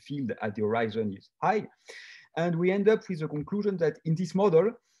gravitational field at the horizon is high. And we end up with the conclusion that in this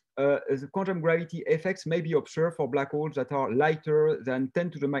model, the quantum gravity effects may be observed for black holes that are lighter than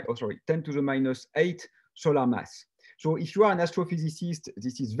 10 to the minus 8 solar mass. So if you are an astrophysicist,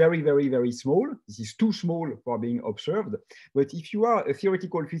 this is very, very, very small. This is too small for being observed. But if you are a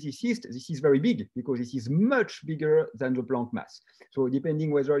theoretical physicist, this is very big because this is much bigger than the Planck mass. So depending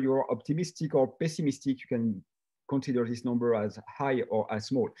whether you're optimistic or pessimistic, you can consider this number as high or as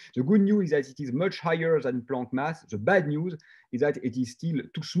small. The good news is that it is much higher than Planck mass. The bad news is that it is still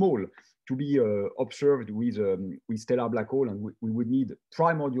too small to be observed with stellar black hole, and we would need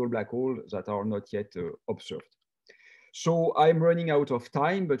primordial black holes that are not yet observed. So I'm running out of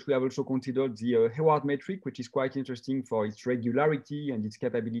time, but we have also considered the Hayward metric, which is quite interesting for its regularity and its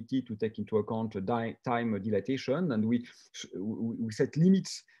capability to take into account time dilatation. And we set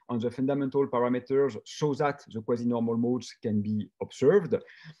limits on the fundamental parameters so that the quasi-normal modes can be observed.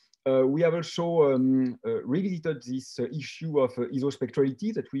 We have also revisited this issue of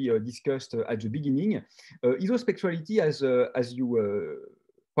isospectrality that we discussed at the beginning. Isospectrality, as you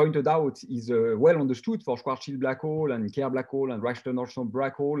pointed out, is well understood for Schwarzschild black hole and Kerr black hole and Reichstern-Nordström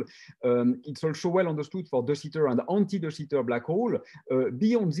black hole. It's also well understood for de Sitter and anti-de Sitter black hole.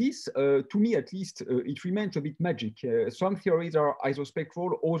 Beyond this, to me at least, it remains a bit magic. Some theories are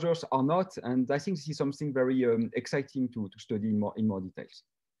isospectral, others are not, and I think this is something very exciting to study in more details.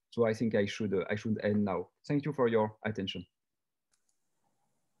 So I think I should end now. Thank you for your attention.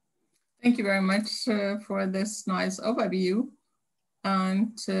 Thank you very much for this nice overview.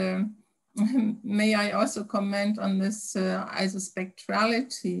 And may I also comment on this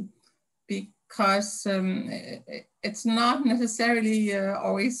isospectrality, because it's not necessarily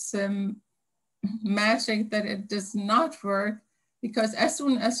always magic that it does not work, because as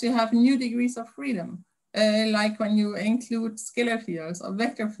soon as you have new degrees of freedom, like when you include scalar fields or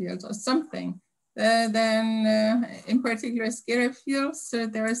vector fields or something, then in particular scalar fields,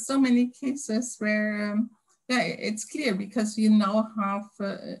 there are so many cases where yeah, it's clear because you now have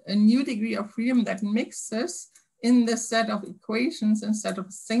a new degree of freedom that mixes in the set of equations. Instead of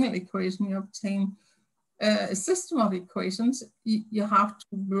a single equation, you obtain a system of equations. You have to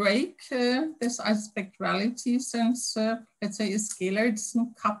break this isospectrality since, let's say, a scalar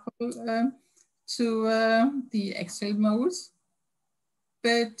doesn't couple to the axial mode,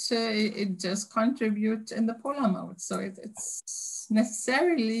 but it just contributes in the polar mode. So it's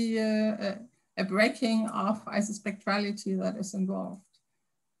necessarily a breaking of isospectrality that is involved.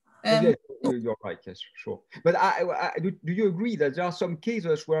 Yes, you're right, yes, sure. But do you agree that there are some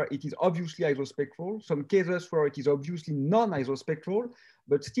cases where it is obviously isospectral, some cases where it is obviously non-isospectral,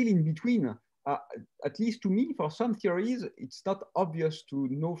 but still in between? At least to me, for some theories, it's not obvious to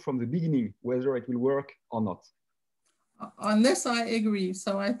know from the beginning whether it will work or not. On this, I agree.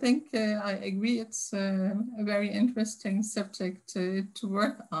 So I think I agree it's a very interesting subject to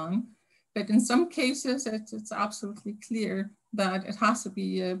work on. But in some cases, it's absolutely clear that it has to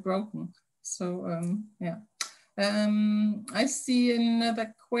be broken. So yeah. I see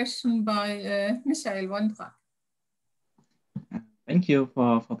another question by Michael Wondrak. Thank you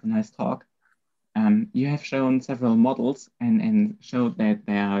for the nice talk. You have shown several models and showed that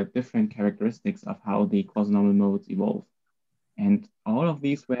there are different characteristics of how the quasi-normal modes evolve. And all of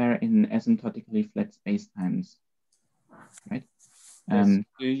these were in asymptotically flat spacetimes, right? Yes.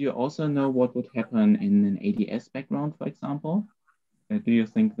 Do you also know what would happen in an ADS background, for example? Do you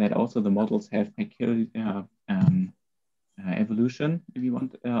think that also the models have peculiar evolution, if you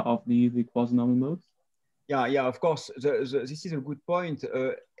want, of the quasi-normal modes? Yeah, of course. This is a good point.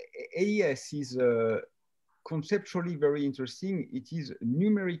 AES is conceptually very interesting. It is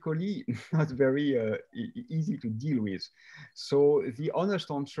numerically not very easy to deal with. So the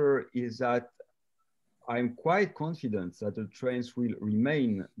honest answer is that I'm quite confident that the trains will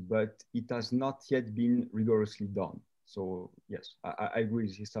remain, but it has not yet been rigorously done. So yes, I agree.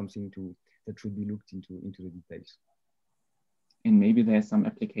 This is something that should be looked into the details. And maybe there's some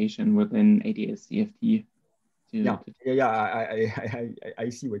application within ADS CFT. I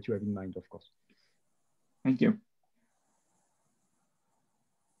see what you have in mind, of course. Thank you.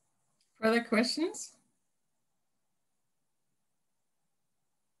 Further questions?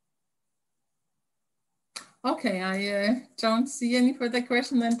 Okay, I don't see any further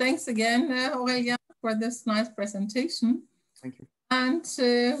questions. And thanks again, Aurélien, for this nice presentation. Thank you. And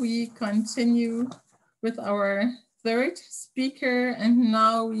we continue with our third speaker. And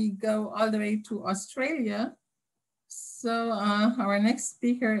now we go all the way to Australia. So our next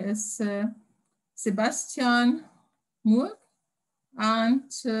speaker is Sebastian Moore.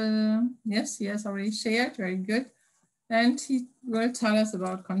 And yes, he has already shared, very good. And he will tell us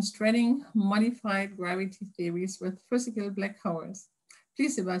about constraining modified gravity theories with physical black holes.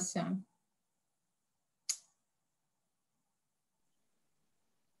 Please, Sebastian.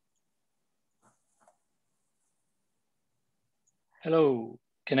 Hello,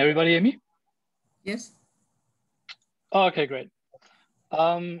 can everybody hear me? Yes. Oh, okay, great.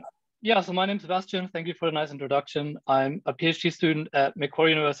 Yeah, so my name's Sebastian. Thank you for the nice introduction. I'm a PhD student at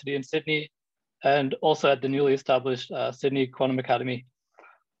Macquarie University in Sydney and also at the newly established Sydney Quantum Academy.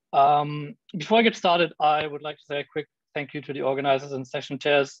 Before I get started, I would like to say a quick thank you to the organizers and session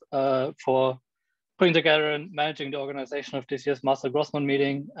chairs for putting together and managing the organization of this year's Master Grossman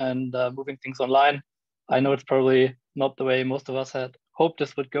meeting and moving things online. I know it's probably not the way most of us had hoped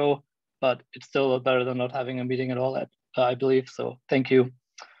this would go, but it's still better than not having a meeting at all, I believe, so thank you.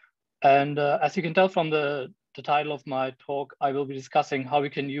 And as you can tell from the title of my talk, I will be discussing how we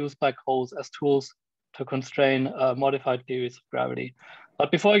can use black holes as tools to constrain modified theories of gravity. But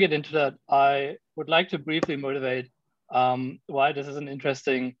before I get into that, I would like to briefly motivate why this is an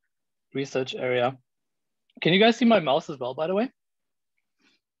interesting research area. Can you guys see my mouse as well, by the way?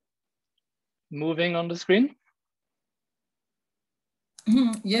 Moving on the screen?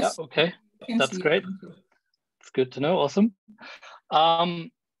 Yes. Yeah, okay, that's great. It's good to know, awesome.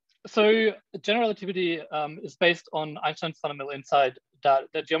 So general relativity is based on Einstein's fundamental insight that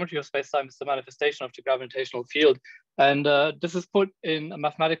the geometry of spacetime is the manifestation of the gravitational field. And this is put in a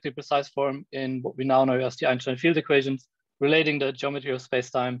mathematically precise form in what we now know as the Einstein field equations, relating the geometry of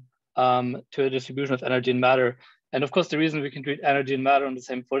spacetime to a distribution of energy and matter. And of course, the reason we can treat energy and matter on the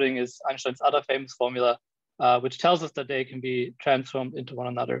same footing is Einstein's other famous formula, which tells us that they can be transformed into one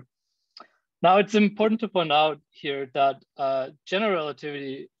another. Now, it's important to point out here that general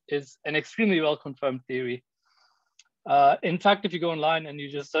relativity is an extremely well-confirmed theory. In fact, if you go online and you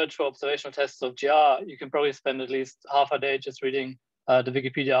just search for observational tests of GR, you can probably spend at least half a day just reading the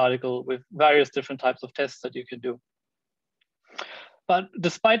Wikipedia article with various different types of tests that you can do. But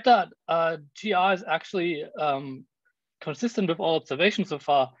despite that, GR is actually consistent with all observations so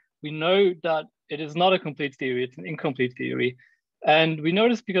far. We know that it is not a complete theory, it's an incomplete theory. And we know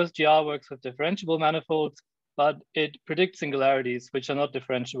this because GR works with differentiable manifolds, but it predicts singularities, which are not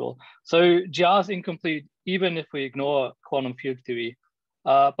differentiable. So GR is incomplete, even if we ignore quantum field theory.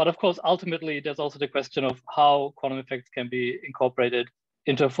 But of course, ultimately, there's also the question of how quantum effects can be incorporated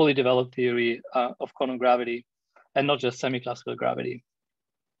into a fully developed theory of quantum gravity, and not just semi-classical gravity.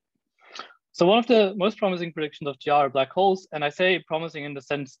 So one of the most promising predictions of GR are black holes, and I say promising in the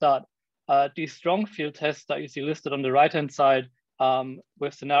sense that these strong field tests that you see listed on the right-hand side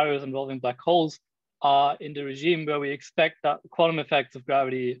with scenarios involving black holes are in the regime where we expect that quantum effects of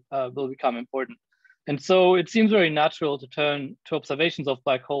gravity will become important. And so it seems very natural to turn to observations of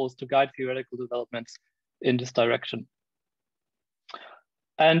black holes to guide theoretical developments in this direction.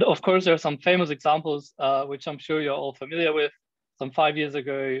 And of course, there are some famous examples, which I'm sure you're all familiar with. Some 5 years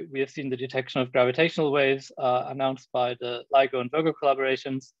ago, we have seen the detection of gravitational waves announced by the LIGO and Virgo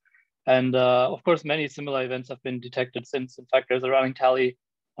collaborations. And of course, many similar events have been detected since. In fact, there's a running tally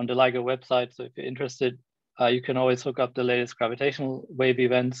on the LIGO website. So if you're interested, you can always look up the latest gravitational wave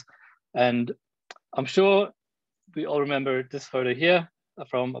events. And I'm sure we all remember this photo here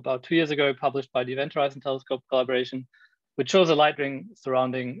from about 2 years ago, published by the Event Horizon Telescope collaboration, which shows a light ring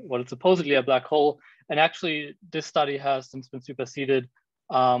surrounding what is supposedly a black hole. And actually, this study has since been superseded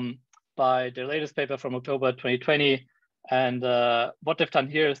by their latest paper from October 2020. And what they've done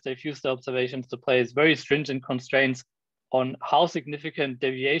here is they've used the observations to place very stringent constraints on how significant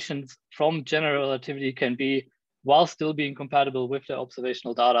deviations from general relativity can be while still being compatible with the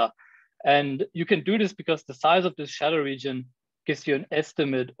observational data. And you can do this because the size of this shadow region gives you an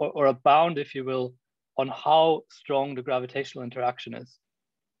estimate or a bound, if you will, on how strong the gravitational interaction is.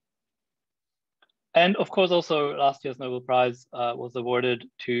 And of course, also last year's Nobel Prize was awarded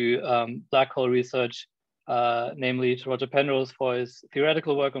to black hole research, namely to Roger Penrose for his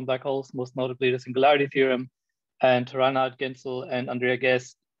theoretical work on black holes, most notably the singularity theorem, and to Reinhard Genzel and Andrea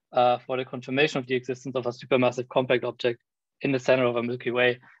Ghez for the confirmation of the existence of a supermassive compact object in the center of a Milky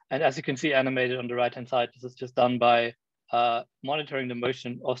Way. And as you can see animated on the right-hand side, this is just done by monitoring the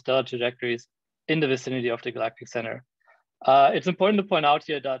motion of stellar trajectories in the vicinity of the galactic center. It's important to point out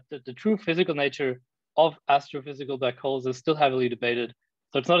here that the true physical nature of astrophysical black holes is still heavily debated.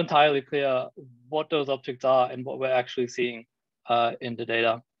 So it's not entirely clear what those objects are and what we're actually seeing in the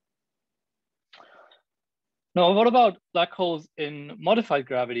data. Now, what about black holes in modified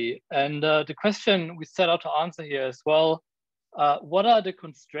gravity? And the question we set out to answer here as well, what are the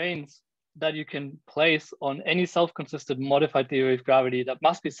constraints that you can place on any self-consistent modified theory of gravity that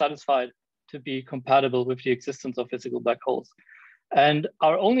must be satisfied to be compatible with the existence of physical black holes? And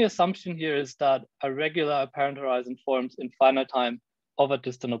our only assumption here is that a regular apparent horizon forms in finite time of a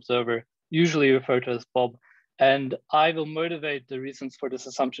distant observer, usually referred to as Bob. And I will motivate the reasons for this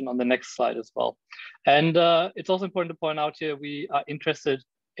assumption on the next slide as well. And it's also important to point out here, we are interested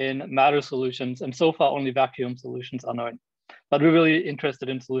in matter solutions, and so far only vacuum solutions are known. But we're really interested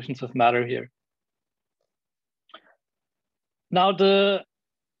in solutions with matter here. Now,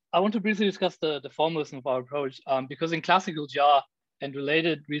 I want to briefly discuss the formalism of our approach, because in classical GR and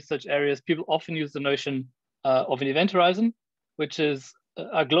related research areas, people often use the notion of an event horizon, which is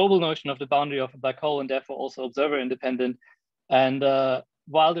a global notion of the boundary of a black hole and therefore also observer independent. And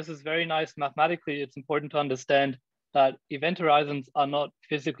while this is very nice mathematically, it's important to understand that event horizons are not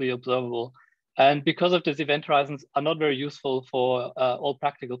physically observable. And because of this, event horizons are not very useful for all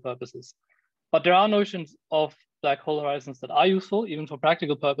practical purposes. But there are notions of black hole horizons that are useful, even for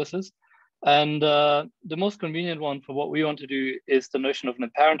practical purposes. And the most convenient one for what we want to do is the notion of an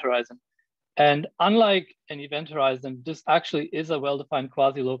apparent horizon. And unlike an event horizon, this actually is a well-defined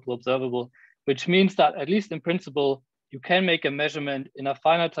quasi-local observable, which means that at least in principle, you can make a measurement in a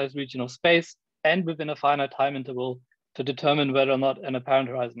finite-sized region of space and within a finite time interval to determine whether or not an apparent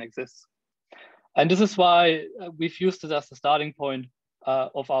horizon exists. And this is why we've used this as the starting point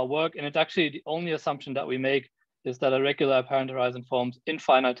of our work. And it's actually the only assumption that we make is that a regular apparent horizon forms in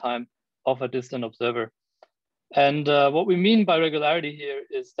finite time of a distant observer. And what we mean by regularity here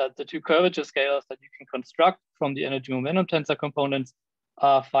is that the two curvature scalars that you can construct from the energy momentum tensor components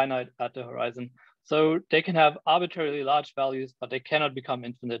are finite at the horizon. So they can have arbitrarily large values, but they cannot become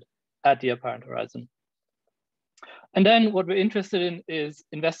infinite at the apparent horizon. And then what we're interested in is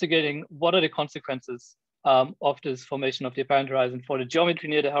investigating what are the consequences of this formation of the apparent horizon for the geometry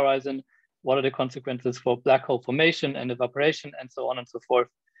near the horizon, what are the consequences for black hole formation and evaporation, and so on and so forth.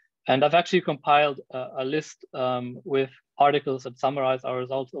 And I've actually compiled a list with articles that summarize our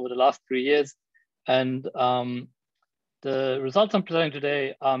results over the last 3 years. And the results I'm presenting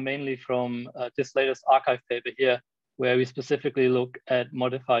today are mainly from this latest archive paper here, where we specifically look at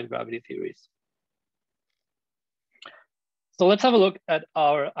modified gravity theories. So let's have a look at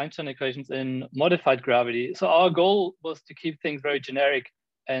our Einstein equations in modified gravity. So our goal was to keep things very generic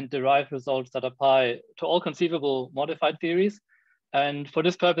and derive results that apply to all conceivable modified theories. And for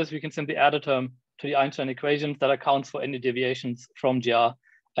this purpose, we can simply add a term to the Einstein equations that accounts for any deviations from GR.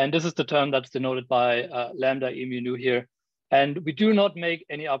 And this is the term that's denoted by lambda e mu nu here. And we do not make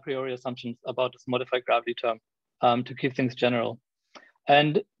any a priori assumptions about this modified gravity term to keep things general.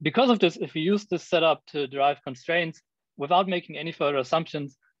 And because of this, if we use this setup to derive constraints without making any further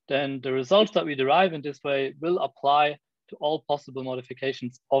assumptions, then the results that we derive in this way will apply to all possible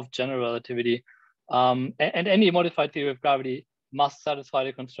modifications of general relativity. And any modified theory of gravity must satisfy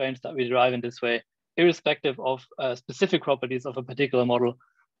the constraints that we derive in this way, irrespective of specific properties of a particular model.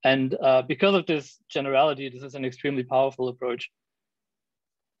 And because of this generality, this is an extremely powerful approach.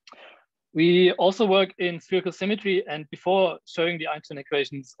 We also work in spherical symmetry. And before showing the Einstein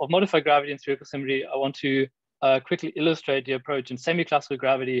equations of modified gravity and spherical symmetry, I want to quickly illustrate the approach in semi-classical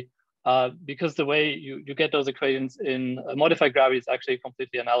gravity, because the way you get those equations in modified gravity is actually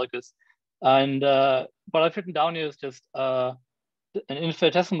completely analogous. And what I've written down here is just an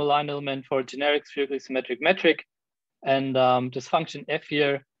infinitesimal line element for a generic spherically symmetric metric. And this function f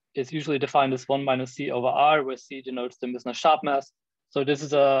here is usually defined as 1 minus c over r, where c denotes the Misner sharp mass. So this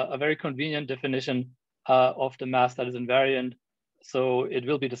is a very convenient definition of the mass that is invariant. So it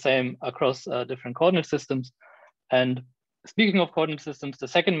will be the same across different coordinate systems. And speaking of coordinate systems, the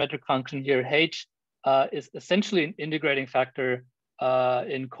second metric function here, h, is essentially an integrating factor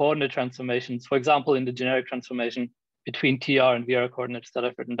in coordinate transformations. For example, in the generic transformation between TR and VR coordinates that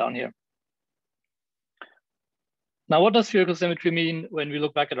I've written down here. Now, what does spherical symmetry mean when we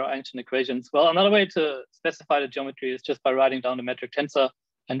look back at our Einstein equations? Well, another way to specify the geometry is just by writing down the metric tensor.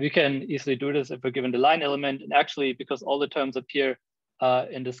 And we can easily do this if we're given the line element. And actually, because all the terms appear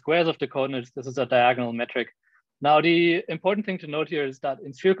in the squares of the coordinates, this is a diagonal metric. Now, the important thing to note here is that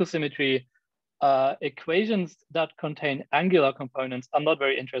in spherical symmetry, equations that contain angular components are not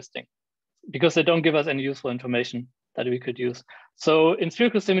very interesting because they don't give us any useful information that we could use. So in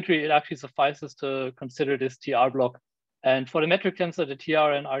spherical symmetry, it actually suffices to consider this TR block. And for the metric tensor, the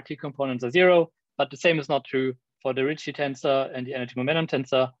TR and RT components are 0, but the same is not true for the Ricci tensor and the energy momentum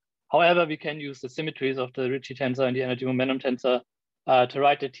tensor. However, we can use the symmetries of the Ricci tensor and the energy momentum tensor to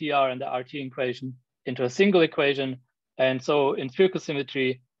write the TR and the RT equation into a single equation. And so in spherical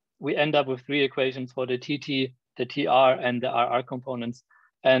symmetry, we end up with 3 equations for the TT, the TR, and the RR components.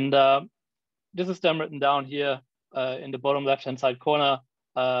 And this is then written down here in the bottom left-hand side corner.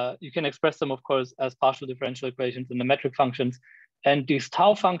 You can express them, of course, as partial differential equations in the metric functions. And these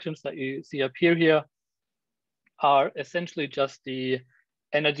tau functions that you see appear here are essentially just the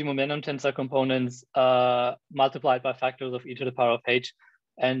energy momentum tensor components multiplied by factors of e to the power of h.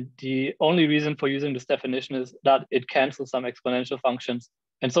 And the only reason for using this definition is that it cancels some exponential functions.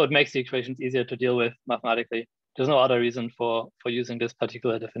 And so it makes the equations easier to deal with mathematically. There's no other reason for using this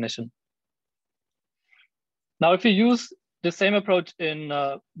particular definition. Now, if we use the same approach in,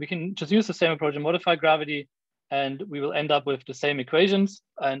 we can just use the same approach in modified gravity, and we will end up with the same equations.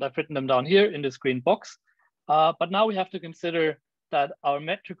 And I've written them down here in this green box. But now we have to consider that our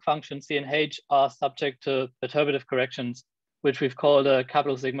metric functions C and H are subject to perturbative corrections, which we've called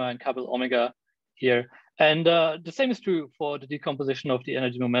capital sigma and capital omega here. And the same is true for the decomposition of the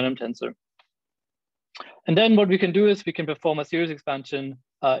energy momentum tensor. And then what we can do is we can perform a series expansion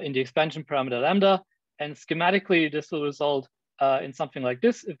in the expansion parameter lambda. And schematically, this will result in something like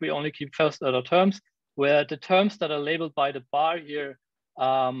this if we only keep first order terms, where the terms that are labeled by the bar here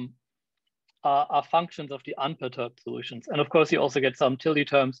are functions of the unperturbed solutions. And of course, you also get some tilde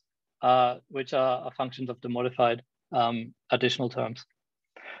terms, which are functions of the modified additional terms.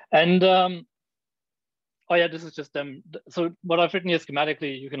 And oh yeah, this is just them. So what I've written here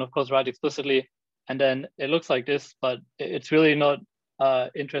schematically, you can of course write explicitly, and then it looks like this, but it's really not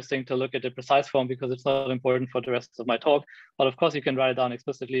interesting to look at the precise form because it's not important for the rest of my talk. But of course, you can write it down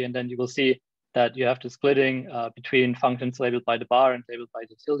explicitly, and then you will see that you have the splitting between functions labeled by the bar and labeled by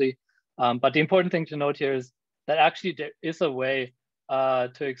the tilde. But the important thing to note here is that actually there is a way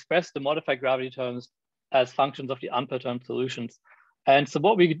to express the modified gravity terms as functions of the unperturbed solutions. And so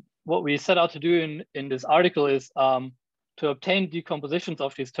what we set out to do in this article is to obtain decompositions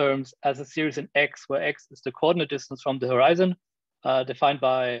of these terms as a series in X, where X is the coordinate distance from the horizon. defined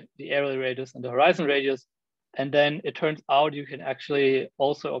by the aerial radius and the horizon radius. And then it turns out you can actually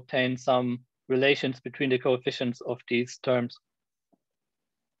also obtain some relations between the coefficients of these terms.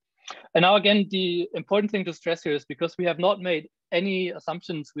 And now again, the important thing to stress here is because we have not made any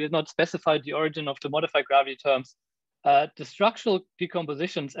assumptions, we have not specified the origin of the modified gravity terms, the structural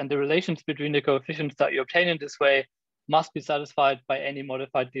decompositions and the relations between the coefficients that you obtain in this way must be satisfied by any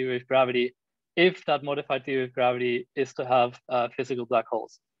modified theory of gravity, if that modified theory of gravity is to have physical black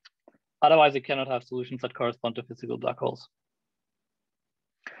holes. Otherwise, it cannot have solutions that correspond to physical black holes.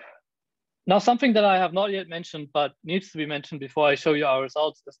 Now, something that I have not yet mentioned, but needs to be mentioned before I show you our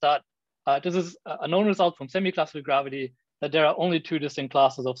results, is that this is a known result from semi-classical gravity, that there are only two distinct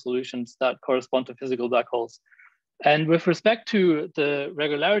classes of solutions that correspond to physical black holes. And with respect to the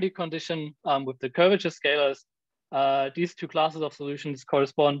regularity condition with the curvature scalars, these two classes of solutions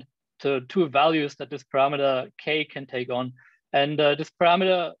correspond to two values that this parameter K can take on. And this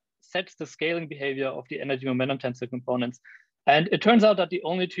parameter sets the scaling behavior of the energy momentum tensor components. And it turns out that the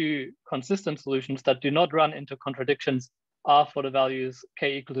only two consistent solutions that do not run into contradictions are for the values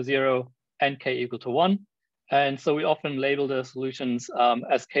K equal to 0 and K equal to 1. And so we often label the solutions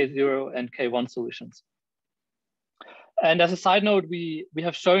as K0 and K1 solutions. And as a side note, we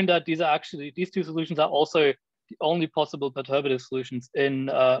have shown that these two solutions are also the only possible perturbative solutions in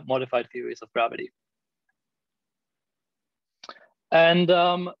modified theories of gravity. And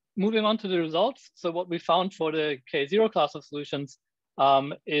moving on to the results. So what we found for the K0 class of solutions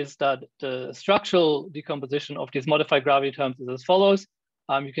is that the structural decomposition of these modified gravity terms is as follows.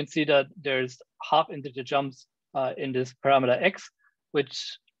 You can see that there's half integer jumps in this parameter X,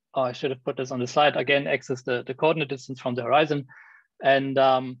 which I should have put this on the slide. Again, X is the coordinate distance from the horizon. And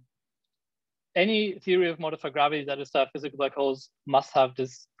any theory of modified gravity that is to have physical black holes must have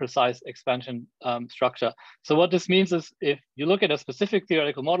this precise expansion structure. So what this means is if you look at a specific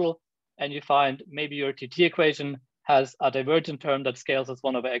theoretical model and you find maybe your TT equation has a divergent term that scales as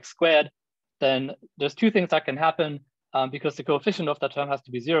 1 over x squared, then there's two things that can happen because the coefficient of that term has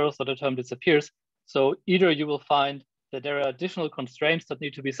to be 0, so the term disappears. So either you will find that there are additional constraints that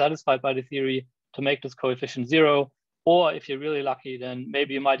need to be satisfied by the theory to make this coefficient 0, or if you're really lucky, then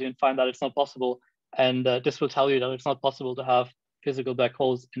maybe you might even find that it's not possible. And this will tell you that it's not possible to have physical black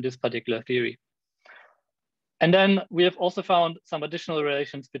holes in this particular theory. And then we have also found some additional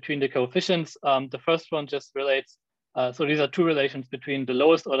relations between the coefficients. The first one just relates, so these are two relations between the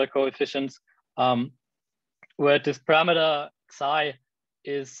lowest order coefficients, where this parameter psi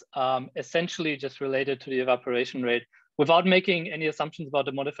is essentially just related to the evaporation rate. Without making any assumptions about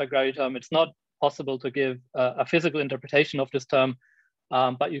the modified gravity term, it's not possible to give a physical interpretation of this term,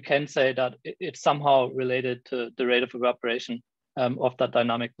 but you can say that it's somehow related to the rate of evaporation of that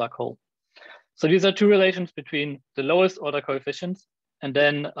dynamic black hole. So these are two relations between the lowest order coefficients. And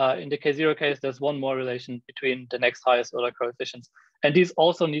then in the K0 case, there's one more relation between the next highest order coefficients. And these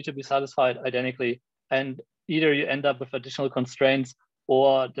also need to be satisfied identically. And either you end up with additional constraints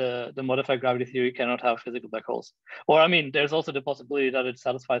or the modified gravity theory cannot have physical black holes. Or I mean, there's also the possibility that it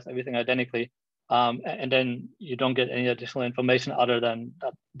satisfies everything identically. And then you don't get any additional information other than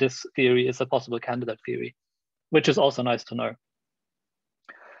that this theory is a possible candidate theory, which is also nice to know.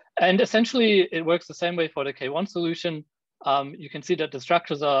 And essentially, it works the same way for the K1 solution. You can see that the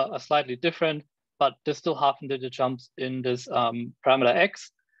structures are slightly different, but there's still half integer jumps in this parameter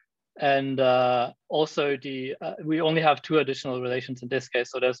X. And also we only have two additional relations in this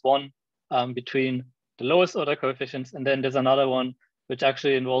case. So there's one between the lowest order coefficients, and then there's another one which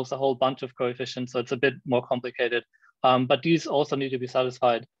actually involves a whole bunch of coefficients. So it's a bit more complicated, but these also need to be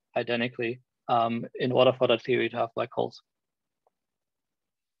satisfied identically in order for that theory to have black holes.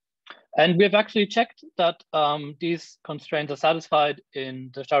 And we have actually checked that these constraints are satisfied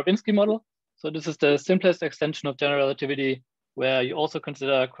in the Starobinsky model. So this is the simplest extension of general relativity, where you also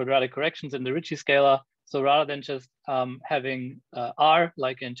consider quadratic corrections in the Ricci scalar. So rather than just having R,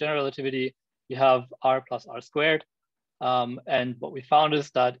 like in general relativity, you have R plus R squared. And what we found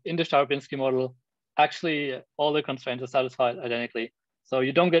is that in the Starobinsky model, actually all the constraints are satisfied identically. So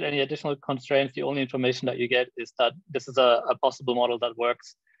you don't get any additional constraints. The only information that you get is that this is a possible model that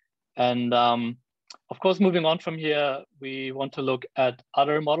works. And of course, moving on from here, we want to look at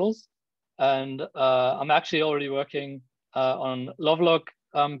other models. And I'm actually already working on Lovelock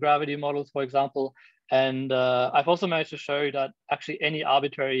gravity models, for example. And I've also managed to show you that actually any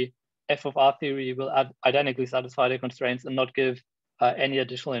arbitrary f of r theory will identically satisfy the constraints and not give any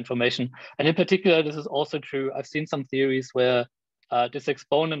additional information. And in particular, this is also true. I've seen some theories where this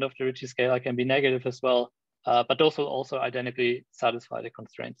exponent of the Ricci scalar can be negative as well, but those will also identically satisfy the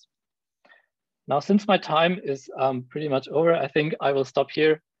constraints. Now, since my time is pretty much over, I think I will stop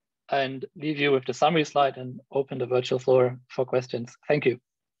here and leave you with the summary slide and open the virtual floor for questions. Thank you.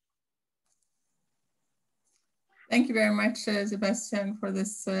 Thank you very much, Sebastian, for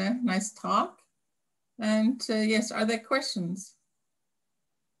this nice talk. And yes, are there questions?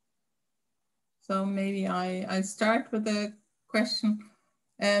 So maybe I start with a question.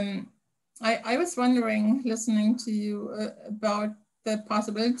 I was wondering, listening to you, about the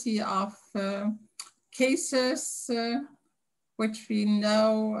possibility of cases which we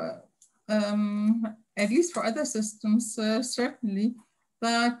know, at least for other systems, certainly,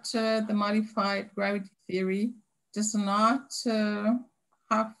 that the modified gravity theory does not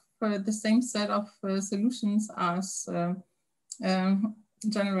have the same set of solutions as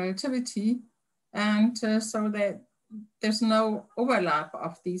general relativity. And so that there's no overlap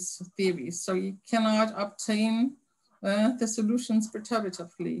of these theories. So you cannot obtain the solutions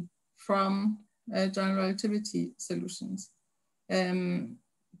perturbatively from general relativity solutions.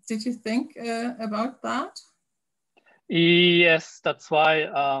 Did you think about that? Yes, that's why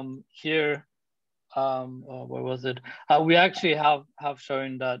here, where was it? We actually have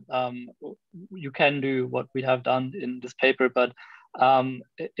shown that you can do what we have done in this paper, but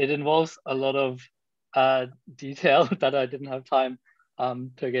it involves a lot of detail that I didn't have time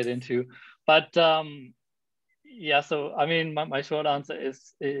to get into. But yeah, so I mean, my short answer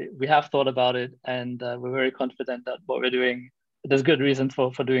is we have thought about it, and we're very confident that what we're doing, there's good reasons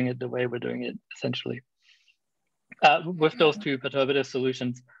for doing it the way we're doing it, essentially. With those two perturbative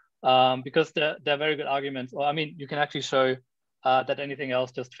solutions, because they're very good arguments. Or I mean, you can actually show that anything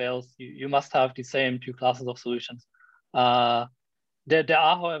else just fails. You must have the same two classes of solutions. There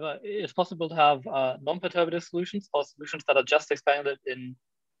are, however, it's possible to have non-perturbative solutions or solutions that are just expanded in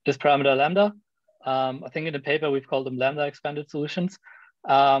this parameter lambda. I think in the paper we've called them lambda expanded solutions.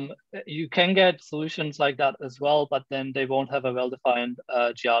 You can get solutions like that as well, but then they won't have a well-defined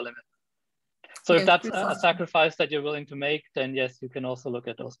GR limit. So if that's a sacrifice that you're willing to make, then yes, you can also look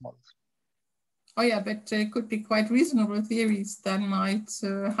at those models. Oh yeah, but it could be quite reasonable theories that might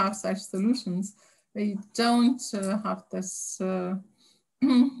have such solutions. They don't have this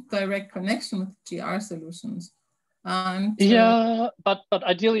direct connection with GR solutions. And yeah, but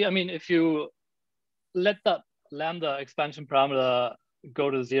ideally, I mean, if you let that lambda expansion parameter go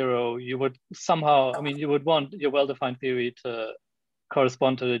to 0, you would somehow, I mean, you would want your well-defined theory to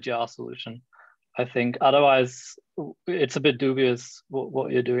correspond to the GR solution, I think. Otherwise, it's a bit dubious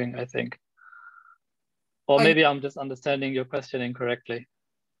what you're doing, I think. Or maybe I'm just understanding your question incorrectly.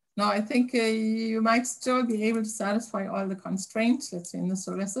 No, I think you might still be able to satisfy all the constraints, let's say in the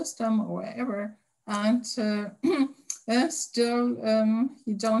solar system or wherever, and still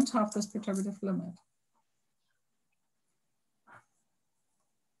you don't have this perturbative limit.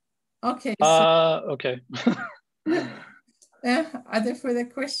 Okay. So, okay. Are there further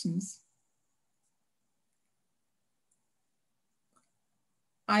questions?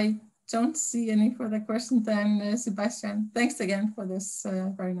 I don't see any further questions then, Sebastian. Thanks again for this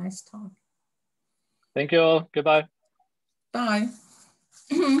very nice talk. Thank you all. Goodbye. Bye.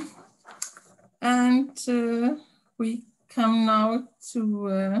 And we come now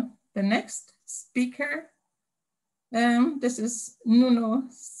to the next speaker. This is Nuno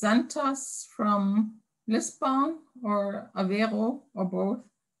Santos from Lisbon or Aveiro or both.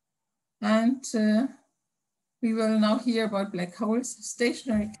 And we will now hear about black holes,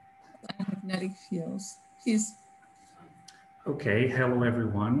 stationary and magnetic fields. Please. Okay, hello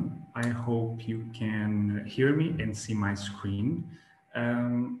everyone. I hope you can hear me and see my screen.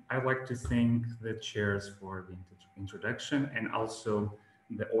 I'd like to thank the chairs for the introduction and also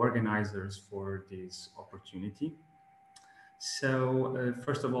the organizers for this opportunity. So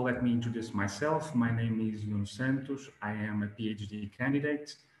first of all, let me introduce myself. My name is Nuno Santos. I am a PhD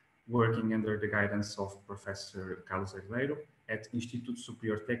candidate working under the guidance of Professor Carlos Aveiro at Instituto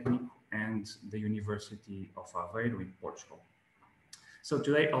Superior Técnico and the University of Aveiro in Portugal. So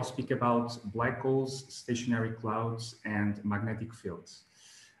today I'll speak about black holes, stationary clouds, and magnetic fields.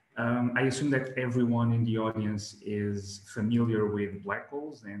 I assume that everyone in the audience is familiar with black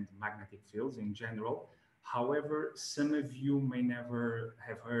holes and magnetic fields in general. However, some of you may never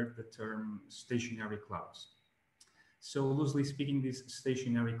have heard the term stationary clouds. So loosely speaking, these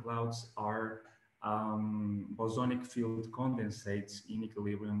stationary clouds are bosonic field condensates in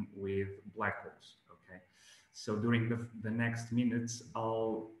equilibrium with black holes. Okay, so during the next minutes,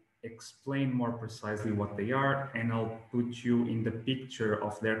 I'll explain more precisely what they are, and I'll put you in the picture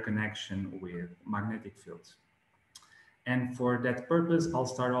of their connection with magnetic fields. And for that purpose, I'll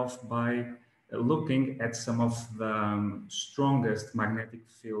start off by looking at some of the strongest magnetic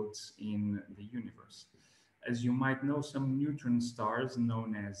fields in the universe. As you might know, some neutron stars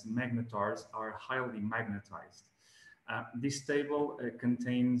known as magnetars are highly magnetized. This table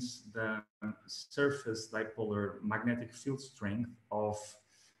contains the surface dipolar magnetic field strength of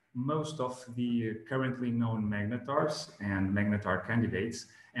most of the currently known magnetars and magnetar candidates.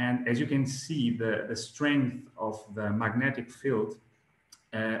 And as you can see, the strength of the magnetic field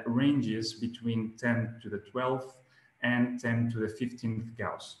ranges between 10 to the 12th and 10 to the 15th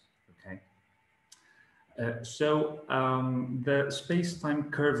Gauss. Okay. The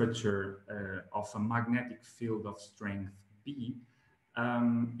space-time curvature of a magnetic field of strength B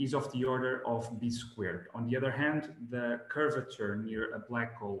is of the order of B squared. On the other hand, the curvature near a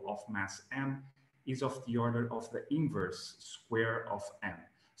black hole of mass m is of the order of the inverse square of m.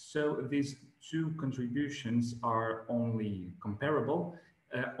 So these two contributions are only comparable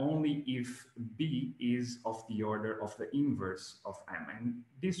only if B is of the order of the inverse of m. And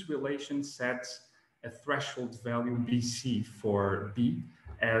this relation sets a threshold value BC for B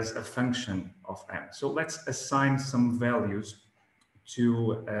as a function of m. So let's assign some values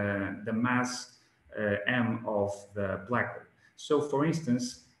to the mass m of the black hole. So for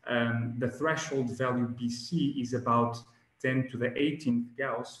instance, the threshold value BC is about 10 to the 18th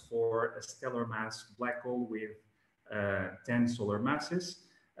Gauss for a stellar mass black hole with 10 solar masses.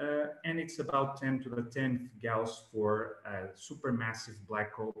 And it's about 10 to the 10th Gauss for a supermassive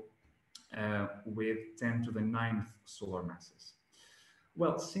black hole with 10 to the 9th solar masses.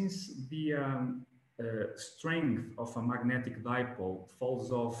 Well, since the strength of a magnetic dipole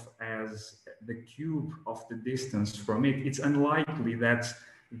falls off as the cube of the distance from it, it's unlikely that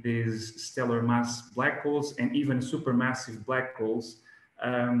these stellar mass black holes and even supermassive black holes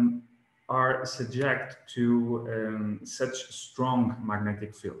are subject to such strong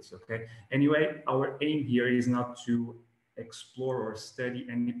magnetic fields, okay? Anyway, our aim here is not to explore or study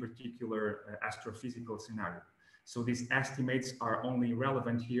any particular astrophysical scenario. So these estimates are only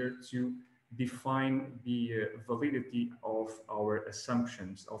relevant here to define the validity of our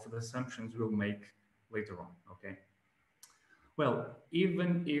assumptions, of the assumptions we'll make later on, okay? Well,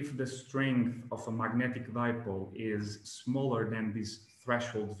 even if the strength of a magnetic dipole is smaller than this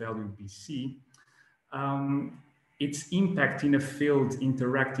threshold value BC, its impact in a field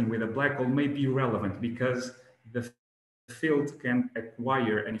interacting with a black hole may be relevant because the field can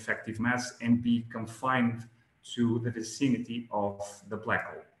acquire an effective mass and be confined to the vicinity of the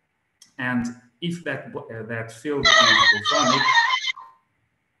black hole. And if that field is bosonic,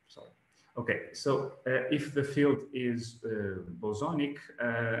 okay, so if the field is bosonic,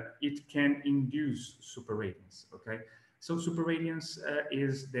 it can induce superradiance, okay? So superradiance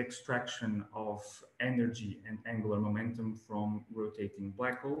is the extraction of energy and angular momentum from rotating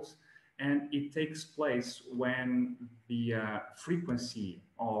black holes, and it takes place when the frequency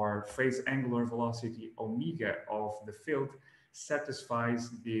or phase angular velocity omega of the field satisfies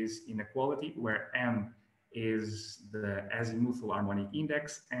this inequality where m is the azimuthal harmonic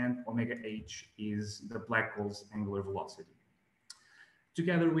index and omega h is the black hole's angular velocity.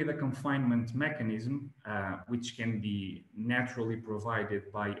 Together with a confinement mechanism, which can be naturally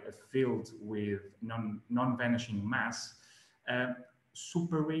provided by a field with non-vanishing mass,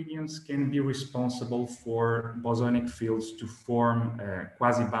 superradiance can be responsible for bosonic fields to form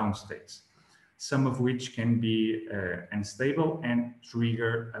quasi-bound states, some of which can be unstable and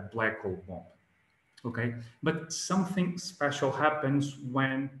trigger a black hole bomb. Okay, but something special happens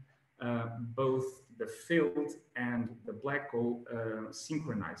when both the field and the black hole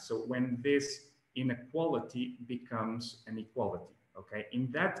synchronize. So when this inequality becomes an equality, okay?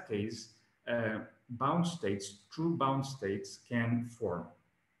 In that case, bound states, true bound states can form.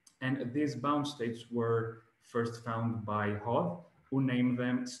 And these bound states were first found by Hod, who named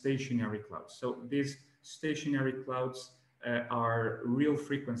them stationary clouds. So these stationary clouds are real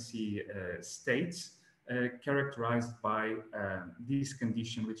frequency states characterized by this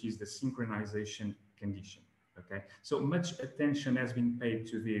condition, which is the synchronization condition. Okay, so much attention has been paid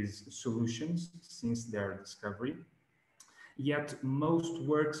to these solutions since their discovery. Yet most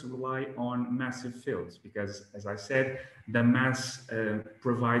works rely on massive fields because, as I said, the mass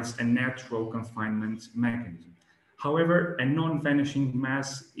provides a natural confinement mechanism. However, a non-vanishing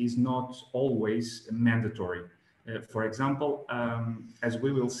mass is not always mandatory. For example, as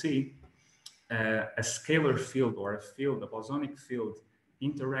we will see, a scalar field or a field, a bosonic field,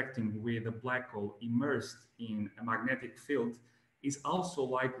 interacting with a black hole immersed in a magnetic field is also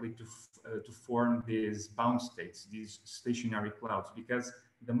likely to form these bound states, these stationary clouds, because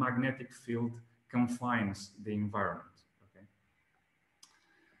the magnetic field confines the environment. Okay?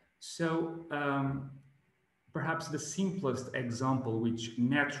 So perhaps the simplest example which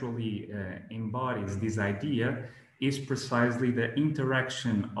naturally embodies this idea is precisely the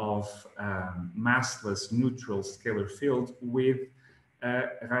interaction of massless neutral scalar field with a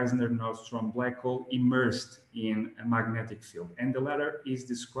Reisner-Nordstrom black hole immersed in a magnetic field. And the latter is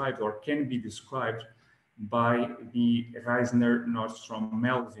described or can be described by the Reisner-Nordstrom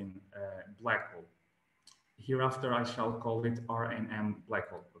Melvin black hole. Hereafter, I shall call it RNM black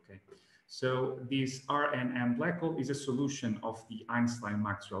hole, okay? So this RNM black hole is a solution of the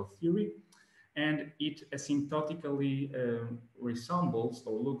Einstein-Maxwell theory, and it asymptotically resembles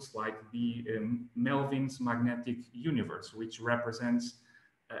or looks like the Melvin's magnetic universe, which represents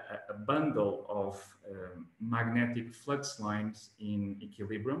a bundle of magnetic flux lines in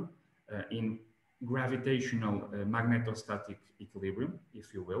equilibrium, in gravitational magnetostatic equilibrium,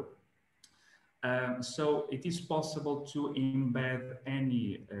 if you will. So it is possible to embed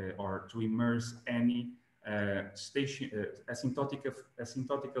any or to immerse any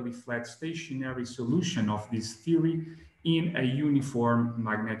asymptotically flat stationary solution of this theory in a uniform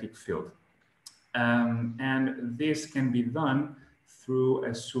magnetic field. And this can be done through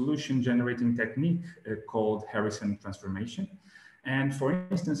a solution generating technique called Harrison transformation. And for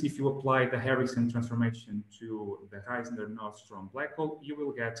instance, if you apply the Harrison transformation to the Reisner-Nordstrom black hole, you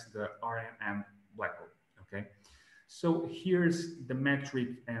will get the RNM black hole, okay? So here's the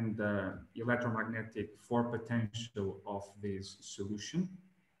metric and the electromagnetic for potential of this solution.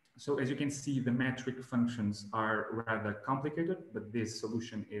 So as you can see, the metric functions are rather complicated, but this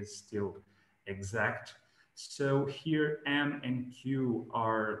solution is still exact. So here M and Q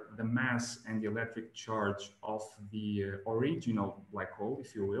are the mass and the electric charge of the original black hole,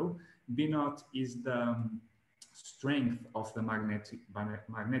 if you will. B naught is the strength of the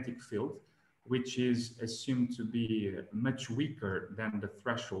magnetic field, which is assumed to be much weaker than the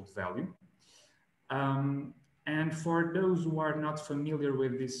threshold value. And for those who are not familiar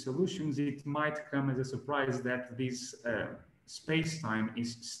with these solutions, it might come as a surprise that this space-time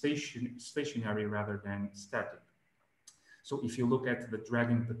is stationary rather than static. So if you look at the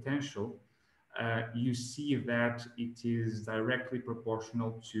dragging potential, you see that it is directly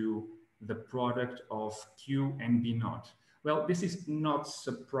proportional to the product of Q and B naught. Well, this is not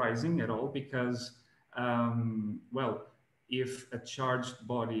surprising at all because, well, if a charged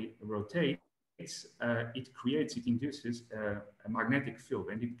body rotates, it induces a magnetic field,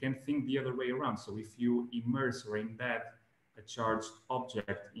 and it can think the other way around. So if you immerse or embed a charged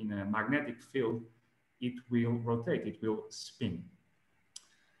object in a magnetic field, it will rotate, it will spin.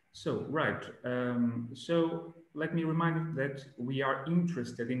 So, right, so let me remind you that we are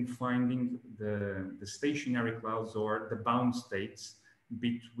interested in finding the stationary clouds or the bound states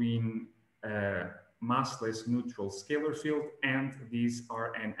between massless neutral scalar field and these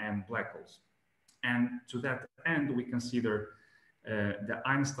RNM black holes. And to that end, we consider the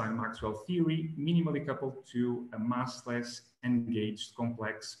Einstein-Maxwell theory minimally coupled to a massless engaged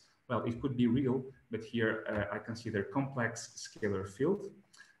complex. Well, it could be real, but here I consider complex scalar field.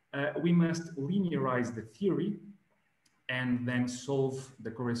 We must linearize the theory and then solve the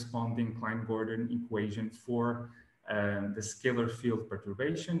corresponding Klein-Gordon equation for the scalar field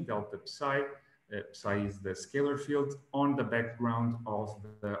perturbation, delta psi. Psi is the scalar field on the background of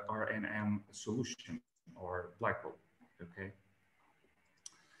the RNM solution or black hole, okay?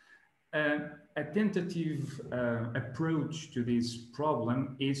 A tentative approach to this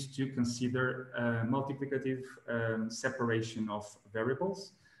problem is to consider multiplicative separation of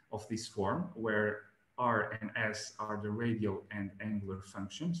variables of this form, where R and S are the radial and angular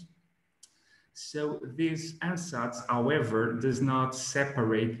functions. So this ansatz, however, does not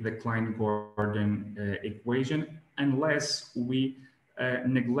separate the Klein-Gordon equation unless we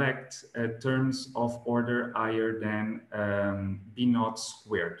neglect terms of order higher than B naught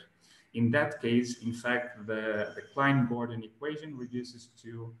squared. In that case, in fact, the Klein-Gordon equation reduces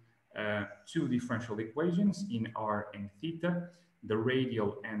to two differential equations in R and theta, the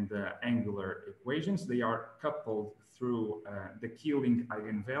radial and the angular equations. They are coupled through the Keeling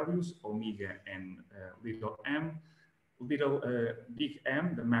eigenvalues, omega and little m, big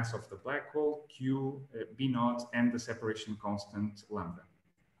M, the mass of the black hole, Q, B naught, and the separation constant lambda.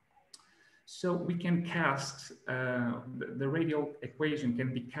 So we can cast, the radial equation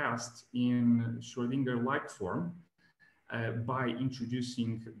can be cast in Schrödinger-like form by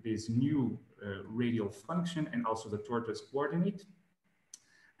introducing this new radial function and also the tortoise coordinate.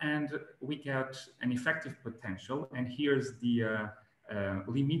 And we get an effective potential. And here's the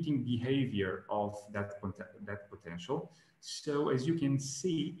limiting behavior of that potential. So as you can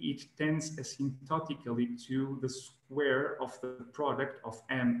see, it tends asymptotically to the square of the product of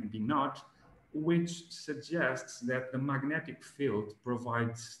M B naught, which suggests that the magnetic field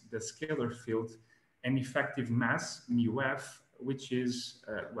provides the scalar field an effective mass, mu f, which is,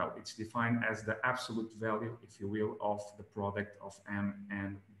 well, it's defined as the absolute value, if you will, of the product of M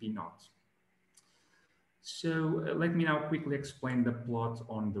and B naught. So let me now quickly explain the plot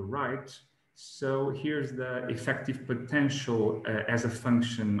on the right. So here's the effective potential as a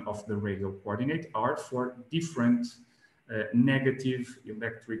function of the radial coordinate r for different negative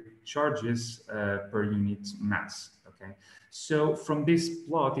electric charges per unit mass. Okay, so from this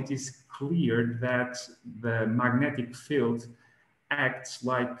plot, it is clear that the magnetic field acts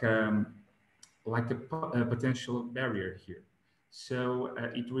like a potential barrier here. So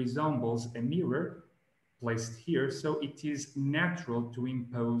it resembles a mirror placed here. So it is natural to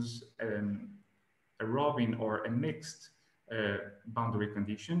impose a Robin or a mixed boundary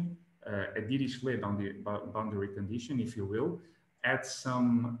condition, a Dirichlet boundary condition, if you will, at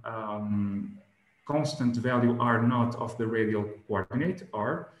some constant value R naught of the radial coordinate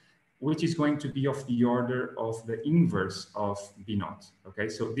R, which is going to be of the order of the inverse of B naught. Okay,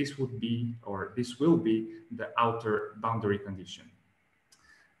 so this would be, or this will be, the outer boundary condition.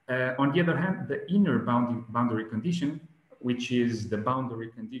 On the other hand, the inner boundary condition, which is the boundary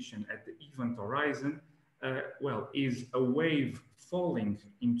condition at the event horizon, well, is a wave falling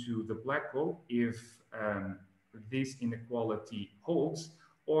into the black hole if this inequality holds,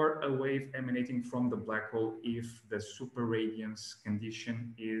 or a wave emanating from the black hole if the superradiance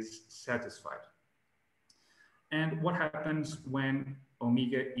condition is satisfied. And what happens when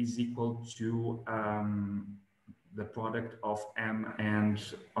omega is equal to the product of M and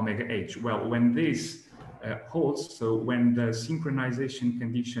omega H? Well, when this holds, so when the synchronization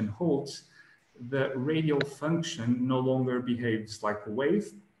condition holds, the radial function no longer behaves like a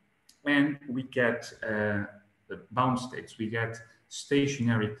wave, and we get the bound states, we get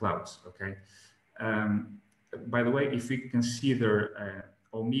stationary clouds, okay? By the way, if we consider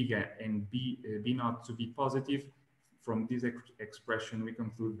omega and B naught to be positive, from this expression, we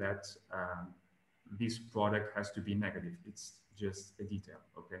conclude that this product has to be negative. It's just a detail,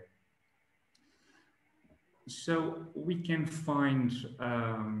 okay? So we can find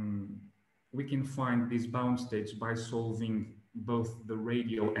these bound states by solving both the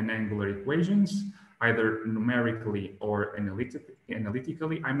radial and angular equations, either numerically or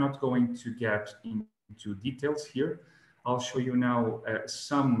analytically. I'm not going to get into details here. I'll show you now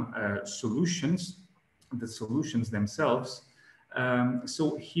some solutions, the solutions themselves.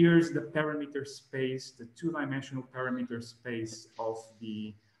 So here's the parameter space, the two-dimensional parameter space of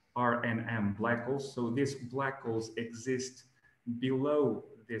the R and M black holes. So these black holes exist below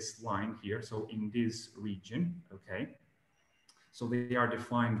this line here, so in this region, okay? So they are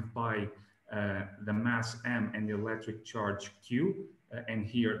defined by the mass M and the electric charge Q, and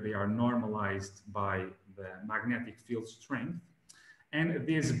here they are normalized by the magnetic field strength. And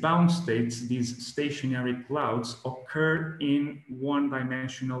these bound states, these stationary clouds, occur in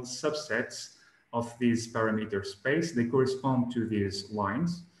one-dimensional subsets of this parameter space. They correspond to these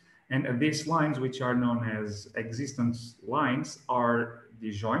lines. And these lines, which are known as existence lines, are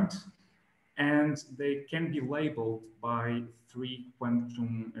disjoint, and they can be labeled by three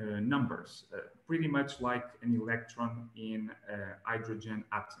quantum numbers, pretty much like an electron in a hydrogen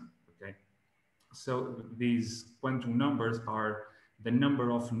atom, okay? So these quantum numbers are the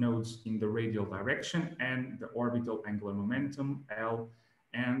number of nodes in the radial direction and the orbital angular momentum, L,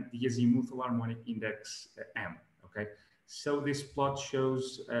 and the azimuthal harmonic index, M, okay? So this plot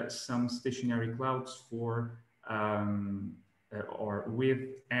shows some stationary clouds for, or with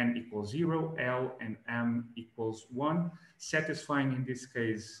n equals 0, L and M equals 1, satisfying in this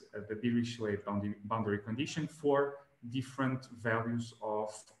case the Dirichlet boundary condition for different values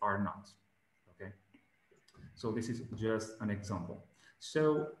of R naught, okay? So this is just an example.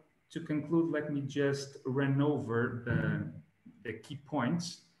 So to conclude, let me just run over the key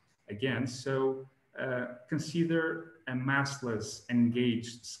points again. So consider a massless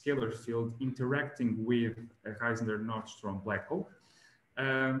engaged scalar field interacting with a Reisner-Nordstrom black hole.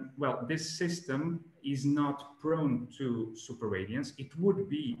 Well, this system is not prone to superradiance. It would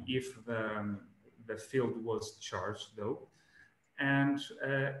be if the field was charged, though. And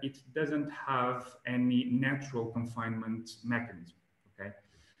it doesn't have any natural confinement mechanism, okay?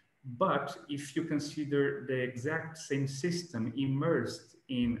 But if you consider the exact same system immersed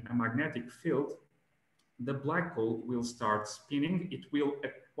in a magnetic field, the black hole will start spinning. It will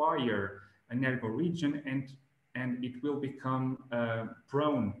acquire an ergo region, and and it will become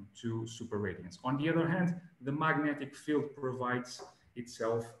prone to superradiance. On the other hand, the magnetic field provides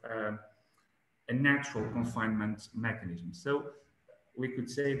itself a natural confinement mechanism. So we could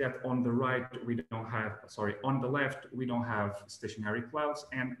say that on the right, we don't have, sorry, on the left, we don't have stationary clouds,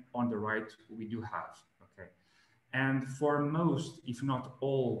 and on the right, we do have, okay? And for most, if not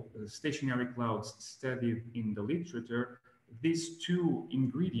all, stationary clouds studied in the literature, these two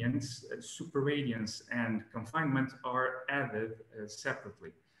ingredients, superradiance and confinement, are added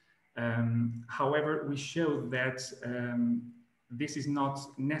separately. However, we show that this is not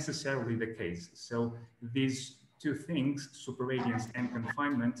necessarily the case. So these two things, superradiance and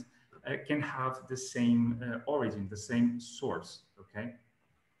confinement, can have the same origin, the same source, okay?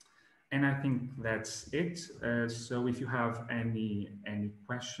 And I think that's it. So if you have any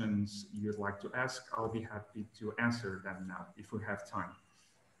questions you'd like to ask, I'll be happy to answer them now, if we have time.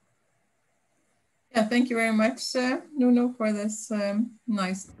 Yeah, thank you very much, Nuno, for this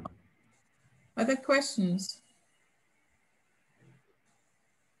nice talk. Other questions?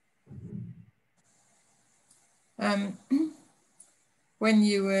 When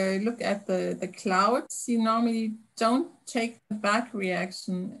you look at the clouds, you normally don't take the back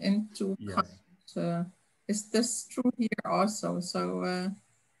reaction into account. Is this true here also? So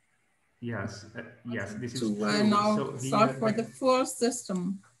yes, this is true. true. Now So solve for the full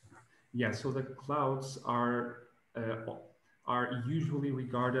system. Yeah, so the clouds are usually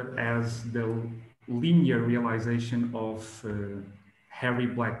regarded as the linear realization of hairy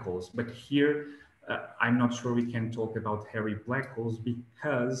black holes. But here, I'm not sure we can talk about hairy black holes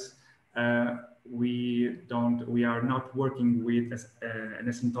because we are not working with an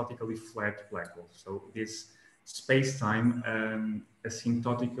asymptotically flat black hole. So this space-time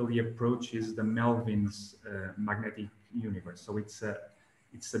asymptotically approaches the Melvin's magnetic universe. So it's a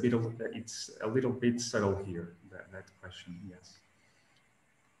little bit subtle here, that question, yes.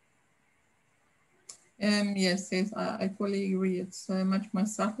 Yes, I fully agree. It's much more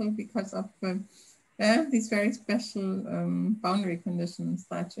subtle because of these very special boundary conditions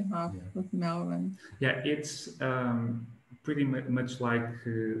that you have with Melvin. Yeah, it's pretty much like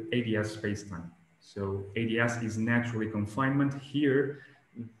ADS spacetime. So ADS is naturally confinement. Here,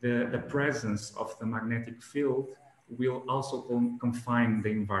 the presence of the magnetic field will also confine the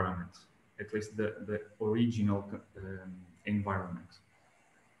environment, at least the original environment.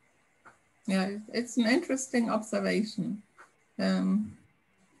 Yeah, it's an interesting observation.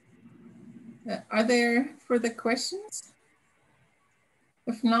 Are there further questions?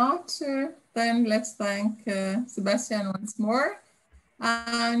 If not, then let's thank Sebastian once more.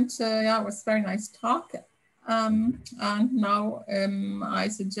 And yeah, it was a very nice talk. And now I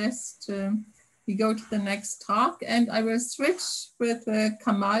suggest we go to the next talk, and I will switch with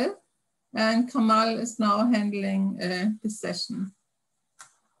Kamal, and Kamal is now handling this session.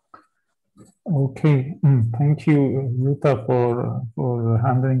 Okay, thank you, Jutta, for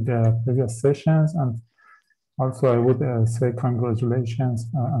handling the previous sessions, and also I would say congratulations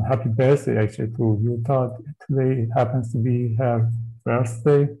and happy birthday actually to Jutta. Today it happens to be her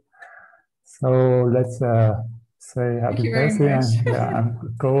birthday, so let's say happy birthday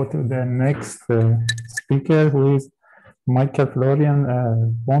and go to the next speaker, who is Michael Florian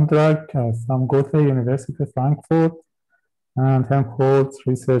Bondrag from Goethe University Frankfurt and Helmholtz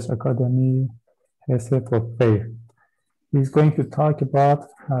Research Academy, Hesse for FAIR. He's going to talk about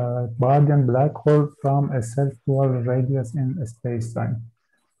Bardian black hole from a self-dual radius in space-time.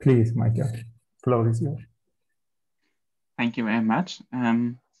 Please, Michael, floor is yours. Thank you very much.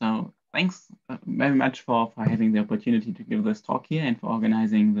 So thanks very much for having the opportunity to give this talk here and for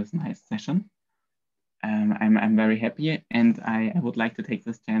organizing this nice session. I'm very happy, and I would like to take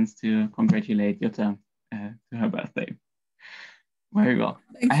this chance to congratulate Jutta to her birthday. Very well.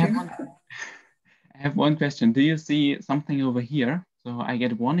 I have one question. Do you see something over here? So I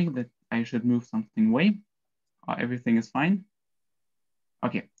get a warning that I should move something away, or everything is fine?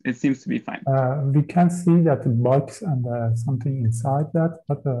 Okay, it seems to be fine. We can see that the box and something inside that,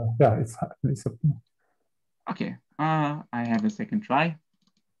 but yeah, it's okay. I have a second try.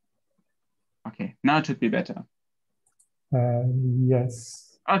 Okay, now it should be better.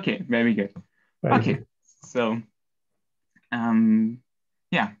 Yes. Okay, very good. Okay, so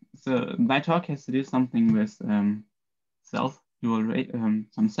yeah, so my talk has to do something with some self-dual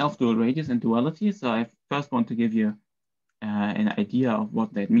radius and duality. So I first want to give you an idea of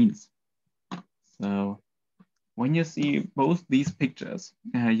what that means. So when you see both these pictures,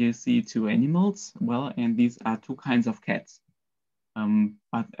 you see two animals, well, and these are two kinds of cats.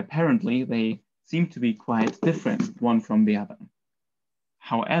 But apparently they seem to be quite different one from the other.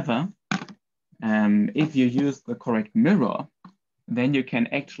 However, if you use the correct mirror, then you can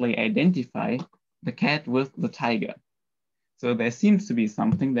actually identify the cat with the tiger. So there seems to be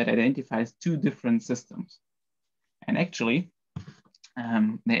something that identifies two different systems. And actually,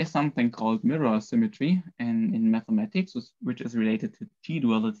 there is something called mirror symmetry in mathematics, which is related to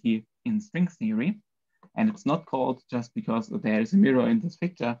T-duality in string theory. And it's not called just because there is a mirror in this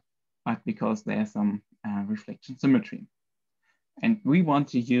picture, but because there's some reflection symmetry. And we want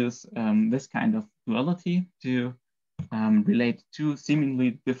to use this kind of duality to relate two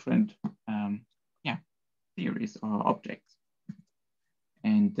seemingly different theories or objects.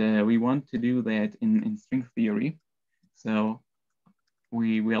 And we want to do that in string theory. So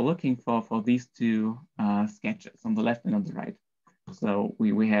we are looking for these two sketches on the left and on the right. So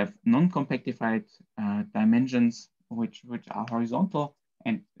we have non-compactified dimensions which are horizontal.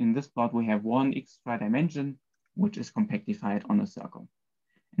 And in this plot, we have one extra dimension which is compactified on a circle.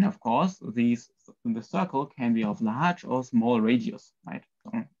 And of course, the circle can be of large or small radius, right?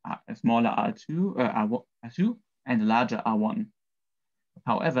 So a smaller R2 and a larger R1.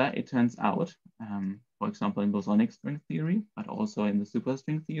 However, it turns out, for example, in bosonic string theory, but also in the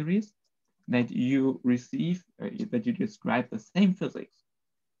superstring theories, that you describe the same physics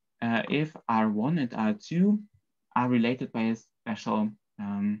if R1 and R2 are related by a special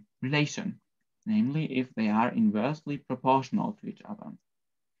relation, namely if they are inversely proportional to each other.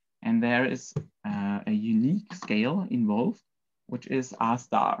 And there is a unique scale involved, which is R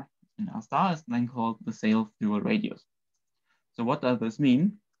star. And R star is then called the self-dual radius. So what does this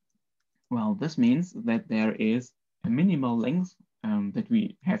mean? Well, this means that there is a minimal length that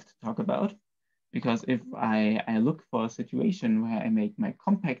we have to talk about, because if I look for a situation where I make my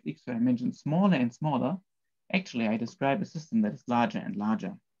compact extra dimension smaller and smaller, actually I describe a system that is larger and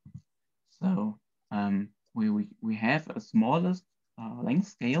larger. So we have a smallest length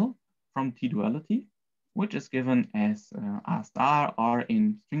scale from T-duality, which is given as R star, or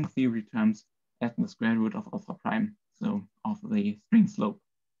in string theory terms, as the square root of alpha prime, so of the string slope.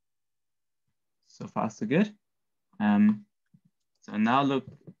 So far, so good. So now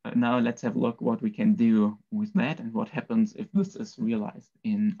let's have a look what we can do with that and what happens if this is realized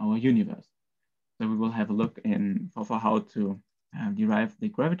in our universe. So we will have a look for how to derive the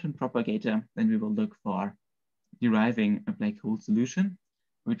graviton propagator. Then we will look for deriving a black hole solution,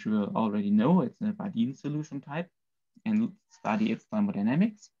 which we will already know. It's a Bardeen solution type, and study its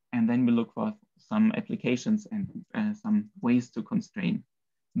thermodynamics. And then we look for some applications and some ways to constrain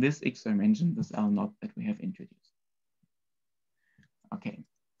this X dimension, this L naught that we have introduced. Okay,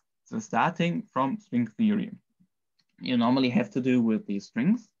 so starting from string theory, you normally have to do with these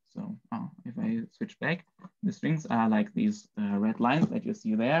strings. So if I switch back, the strings are like these red lines that you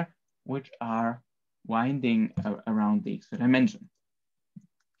see there, which are winding around the extra dimension.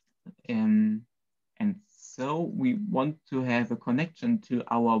 And so we want to have a connection to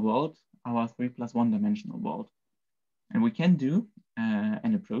our world, our 3+1 dimensional world. And we can do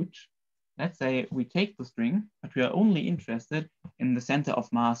an approach. Let's say we take the string, but we are only interested in the center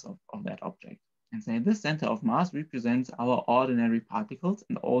of mass of that object. And say this center of mass represents our ordinary particles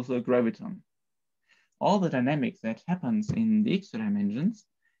and also a graviton. All the dynamics that happens in the extra dimensions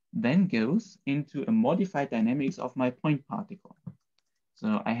then goes into a modified dynamics of my point particle.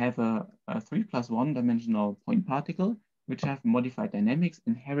 So I have a 3+1 dimensional point particle, which have modified dynamics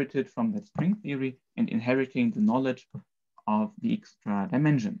inherited from that string theory and inheriting the knowledge of the extra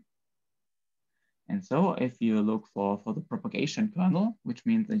dimension. And so if you look for the propagation kernel, which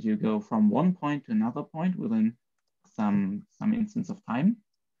means that you go from one point to another point within some instance of time,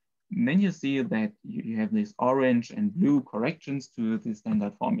 then you see that you have these orange and blue corrections to the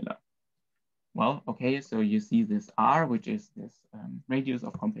standard formula. Well, okay, so you see this R, which is this radius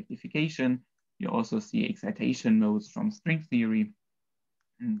of compactification. You also see excitation modes from string theory.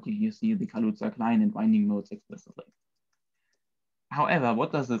 And you see the Kaluza-Klein and winding modes explicitly. However,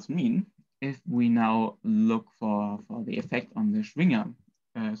 what does this mean if we now look for the effect on the Schwinger,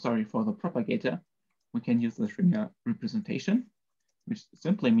 for the propagator? We can use the Schwinger representation, which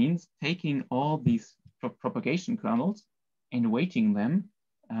simply means taking all these propagation kernels and weighting them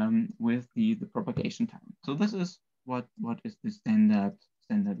with the propagation time. So this is what is the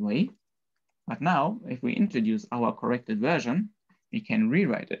standard way. But now, if we introduce our corrected version, we can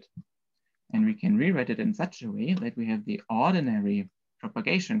rewrite it. And we can rewrite it in such a way that we have the ordinary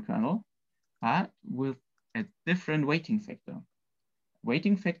propagation kernel, but with a different weighting factor.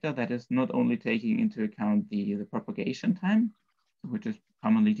 Weighting factor that is not only taking into account the propagation time, which is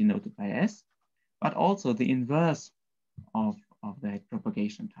commonly denoted by S, but also the inverse of that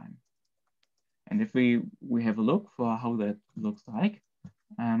propagation time. And if we have a look for how that looks like,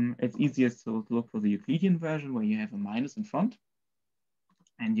 It's easiest to look for the Euclidean version where you have a minus in front.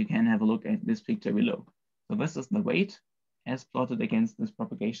 And you can have a look at this picture below. So this is the weight as plotted against this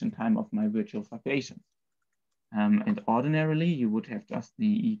propagation time of my virtual fluctuations. And ordinarily, you would have just the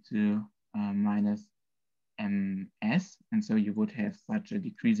e to minus ms, and so you would have such a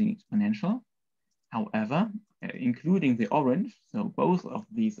decreasing exponential. However, including the orange, so both of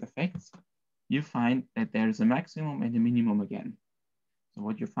these effects, you find that there is a maximum and a minimum again. So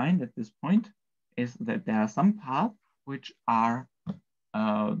what you find at this point is that there are some paths which are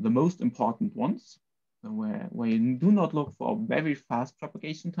the most important ones, so where you do not look for very fast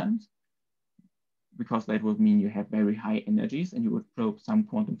propagation times, because that would mean you have very high energies and you would probe some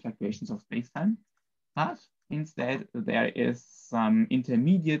quantum fluctuations of space-time. But instead, there is some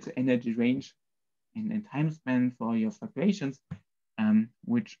intermediate energy range and time span for your fluctuations,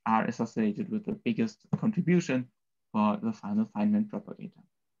 which are associated with the biggest contribution for the final Feynman propagator.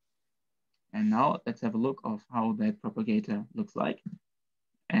 And now let's have a look of how that propagator looks like,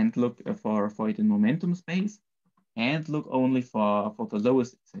 and look for it in momentum space, and look only for the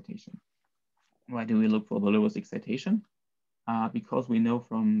lowest excitation. Why do we look for the lowest excitation? Because we know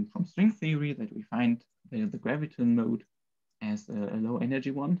from string theory that we find the graviton mode as a low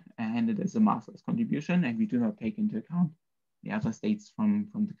energy one, and it is a massless contribution, and we do not take into account the other states from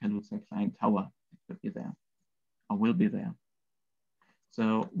the Kaluza-Klein tower that could be there, or will be there.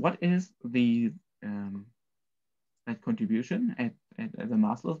 So what is the that contribution at the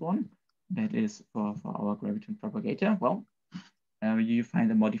massless one that is for our graviton propagator? Well, you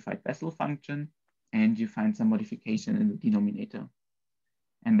find a modified Bessel function, and you find some modification in the denominator.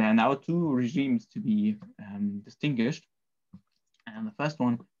 And there are now two regimes to be distinguished. And the first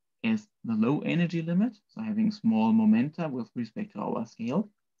one is the low energy limit, so having small momenta with respect to our scale.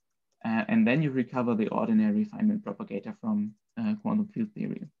 And then you recover the ordinary Feynman propagator from quantum field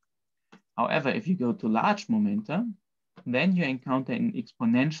theory. However, if you go to large momenta, then you encounter an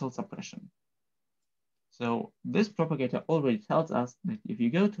exponential suppression. So this propagator already tells us that if you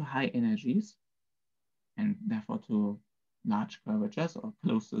go to high energies, and therefore to large curvatures or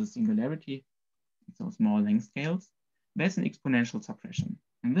close to the singularity, so small length scales, there's an exponential suppression.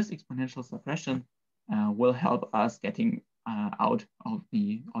 And this exponential suppression will help us getting out of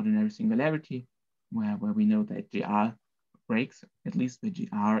the ordinary singularity, where we know that GR breaks, at least the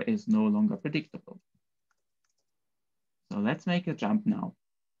GR is no longer predictable. So let's make a jump now.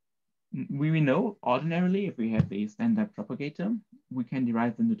 We know ordinarily, if we have the standard propagator, we can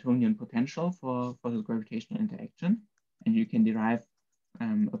derive the Newtonian potential for the gravitational interaction, and you can derive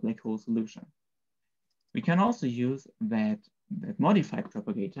a black hole solution. We can also use that modified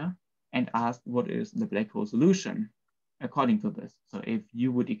propagator and ask what is the black hole solution according to this. So if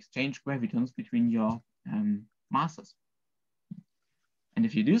you would exchange gravitons between your masses. And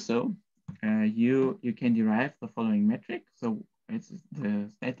if you do so, you can derive the following metric. So it's the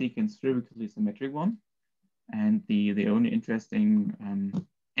static and spherically symmetric one. And the only interesting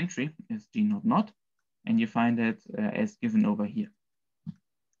entry is G0, and you find it as given over here.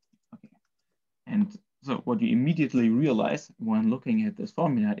 Okay. And so what you immediately realize when looking at this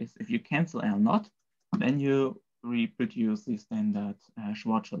formula is if you cancel L0, then you reproduce the standard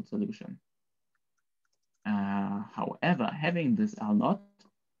Schwarzschild solution. However, having this L0,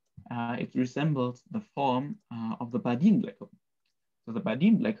 it resembles the form of the Bardeen black hole. So the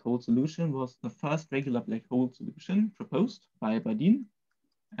Bardeen black hole solution was the first regular black hole solution proposed by Bardeen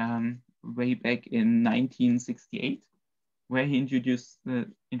way back in 1968, where he introduced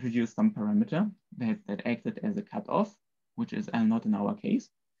some parameter that acted as a cutoff, which is L0 in our case.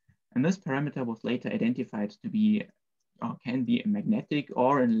 And this parameter was later identified to be, or can be, a magnetic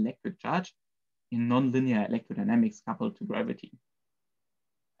or an electric charge in nonlinear electrodynamics coupled to gravity.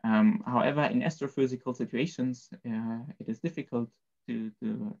 However, in astrophysical situations, it is difficult to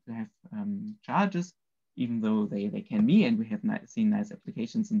have charges, even though they can be, and we have seen nice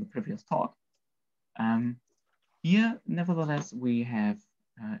applications in the previous talk. Here, nevertheless, we have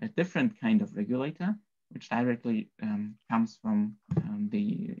a different kind of regulator, which directly comes from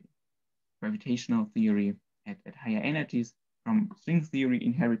the gravitational theory at higher energies, from string theory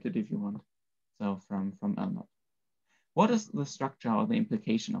inherited, if you want, so from L0. What is the structure or the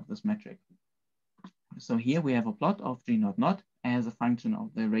implication of this metric? So here we have a plot of G0 as a function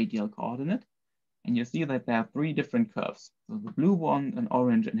of the radial coordinate, and you see that there are three different curves. So the blue one, an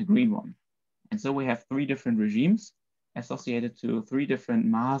orange, and a green one. And so we have three different regimes associated to three different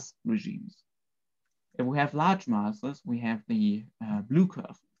mass regimes. If we have large masses, we have the blue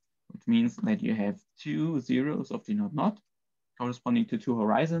curve, which means that you have two zeros of G0 corresponding to two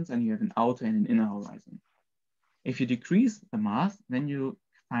horizons, and you have an outer and an inner horizon. If you decrease the mass, then you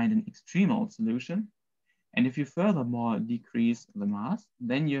find an extremal solution. And if you furthermore decrease the mass,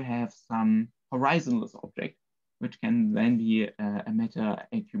 then you have some horizonless object, which can then be a matter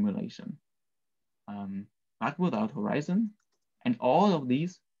accumulation, but without horizon, and all of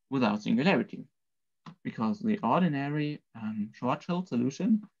these without singularity, because the ordinary Schwarzschild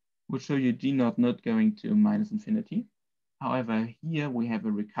solution would show you G naught not going to minus infinity. However, here we have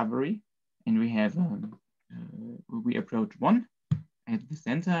a recovery, and we have we approach 1 at the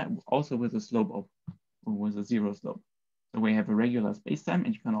center, also with a slope of, or with a 0 slope. So we have a regular spacetime,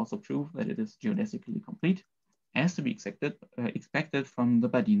 and you can also prove that it is geodesically complete, as to be expected from the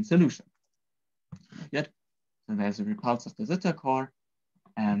Badin solution. Good. So there's a repulse of the zeta core,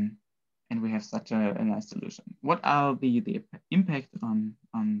 and we have such a nice solution. What are the impact on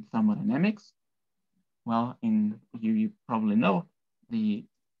thermodynamics? Well, you probably know the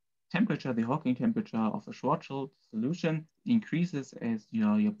temperature, the Hawking temperature of a Schwarzschild solution increases as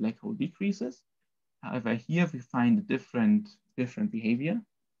your black hole decreases. However, here we find a different behavior.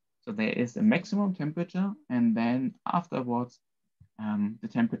 So there is a maximum temperature, and then afterwards, the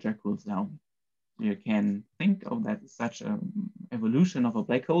temperature cools down. So you can think of that as such an evolution of a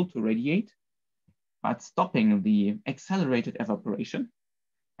black hole to radiate, but stopping the accelerated evaporation,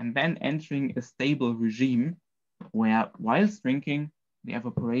 and then entering a stable regime where, whilst drinking, the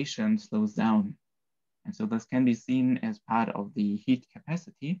evaporation slows down. And so this can be seen as part of the heat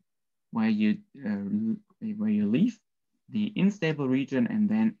capacity, where you leave the unstable region and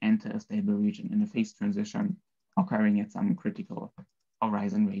then enter a stable region in a phase transition occurring at some critical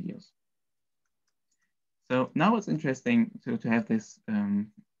horizon radius. So now it's interesting to have this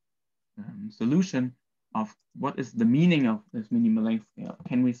solution of what is the meaning of this minimal length scale.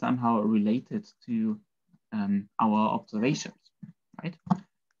 Can we somehow relate it to our observations, right?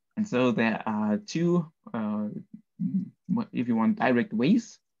 And so there are two, if you want, direct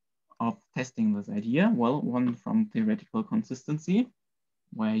ways of testing this idea. Well, one from theoretical consistency,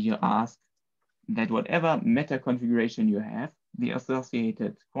 where you ask that whatever meta configuration you have, the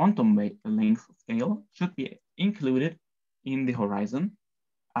associated quantum length scale should be included in the horizon.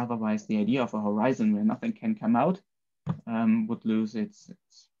 Otherwise, the idea of a horizon where nothing can come out would lose its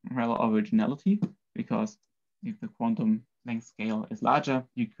real originality, because if the quantum length scale is larger,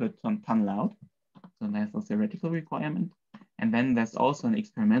 you could tunnel out. So there's a theoretical requirement. And then there's also an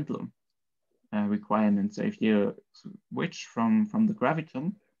experimental requirement. So if you switch from the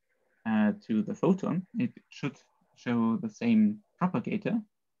graviton to the photon, it should show the same propagator.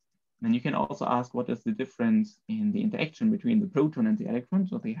 Then you can also ask what is the difference in the interaction between the proton and the electron,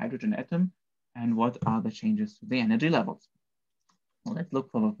 so the hydrogen atom, and what are the changes to the energy levels. Well, let's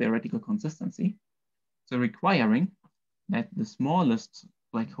look for the theoretical consistency. So requiring that the smallest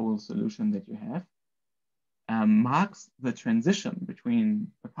black hole solution that you have marks the transition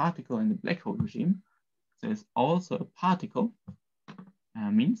between a particle and the black hole regime. So it's also a particle,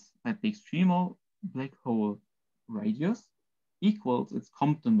 means that the extremal black hole radius equals its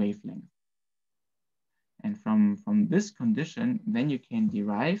Compton wavelength. And from this condition, then you can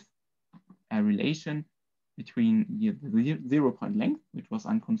derive a relation between the 0 point length, which was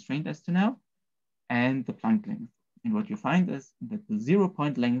unconstrained as to now, and the Planck length. And what you find is that the 0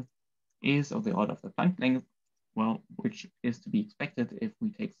 point length is of the order of the Planck length, well, which is to be expected if we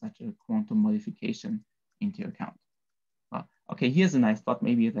take such a quantum modification into account. Well, okay, here's a nice plot.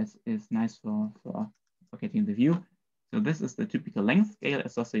 Maybe that is nice for getting the view. So this is the typical length scale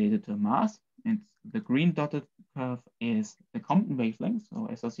associated to a mass, and the green dotted curve is the Compton wavelength, so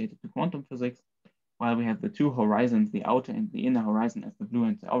associated to quantum physics, while we have the two horizons, the outer and the inner horizon, as the blue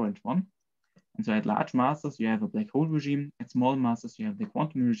and the orange one. And so at large masses, you have a black hole regime. At small masses, you have the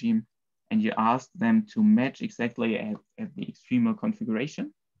quantum regime, and you ask them to match exactly at the extremal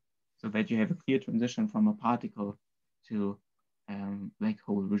configuration, so that you have a clear transition from a particle to black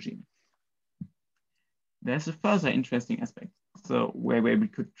hole regime. There's a further interesting aspect, so where we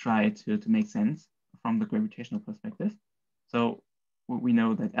could try to make sense from the gravitational perspective. So we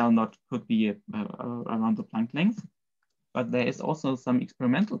know that L naught could be around the Planck length, but there is also some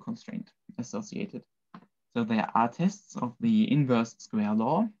experimental constraint associated. So there are tests of the inverse square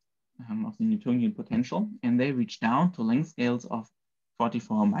law of the Newtonian potential, and they reach down to length scales of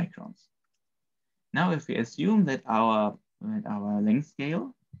 44 microns. Now, if we assume that our length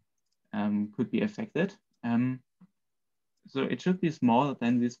scale could be affected, so it should be smaller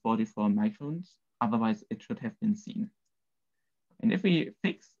than these 44 microns, otherwise it should have been seen. And if we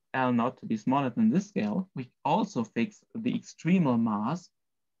fix L naught to be smaller than this scale, we also fix the extremal mass,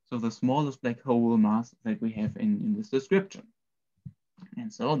 so the smallest black hole mass that we have in this description.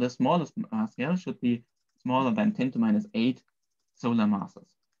 And so the smallest mass scale should be smaller than 10⁻⁸ solar masses.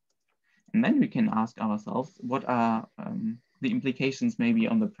 And then we can ask ourselves, what are the implications maybe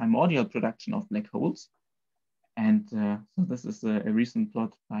on the primordial production of black holes? And so this is a recent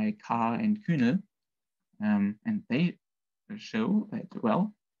plot by Carr and Kühnel. And they show that,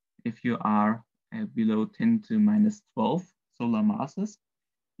 well, if you are below 10 to minus 12 solar masses,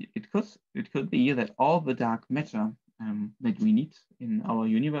 it could be that all the dark matter that we need in our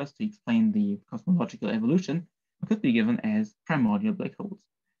universe to explain the cosmological evolution could be given as primordial black holes.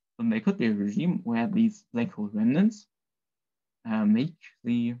 So there could be a regime where these black hole remnants make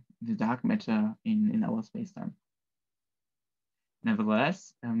the dark matter in our spacetime.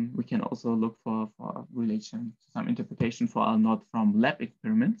 Nevertheless, we can also look for relation, some interpretation for our not from lab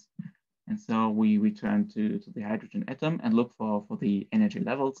experiments. And so we return to the hydrogen atom and look for the energy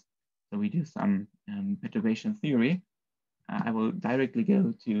levels. So we do some perturbation theory. I will directly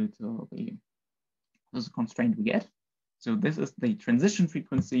go to this constraint we get. So this is the transition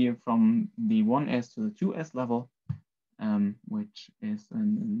frequency from the 1s to the 2s level, which is a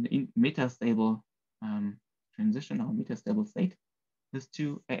metastable transition or metastable state, this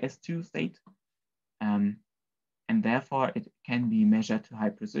S2 state. And therefore it can be measured to high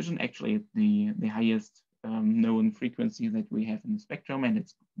precision. Actually, the highest known frequency that we have in the spectrum, and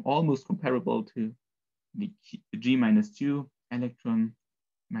it's almost comparable to the G-2 electron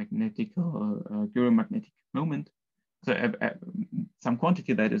gyromagnetic moment. So some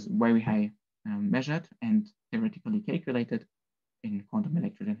quantity that is very high measured and theoretically calculated in quantum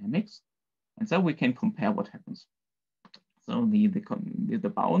electrodynamics. And so we can compare what happens. So the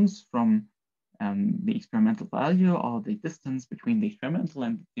bounds from the experimental value or the distance between the experimental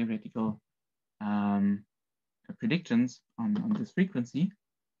and theoretical predictions on this frequency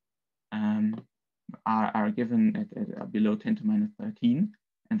are given at below 10 to minus 13.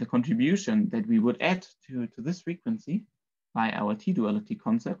 And the contribution that we would add to this frequency by our T-duality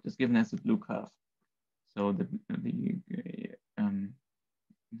concept is given as a blue curve. So the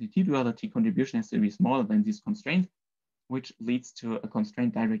T-duality contribution has to be smaller than these constraints, which leads to a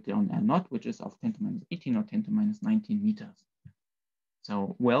constraint directly on L0, which is of 10 to minus 18 or 10 to minus 19 meters.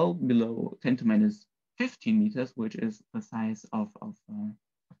 So well below 10 to minus 15 meters, which is the size of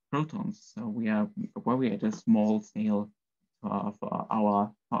protons. So we are at a small scale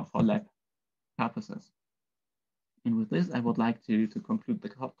for lab purposes. And with this, I would like to conclude the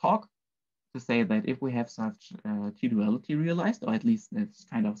talk to say that if we have such T-duality realized, or at least this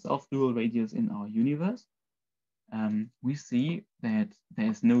kind of self-dual radius in our universe, we see that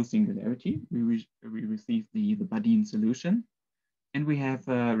there's no singularity. We receive the Badin solution, and we have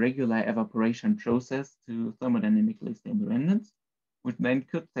a regular evaporation process to thermodynamically stable remnants, which then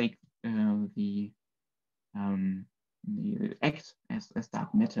could take the act as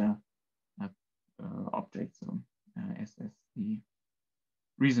dark matter objects, so as the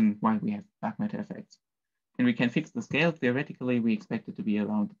reason why we have dark matter effects. And we can fix the scale. Theoretically, we expect it to be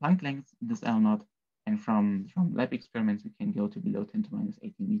around the Planck length, this L0. And from lab experiments, we can go to below 10 to minus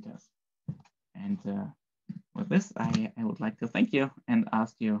 18 meters. And with this, I would like to thank you and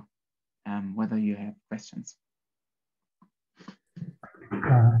ask you whether you have questions.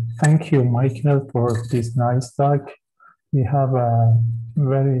 Thank you, Michael, for this nice talk. We have a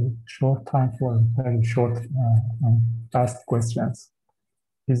very short time for very short and fast questions.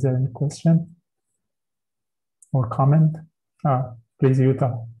 Is there any question or comment? Please,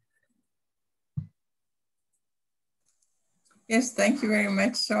 Yuta. Yes, thank you very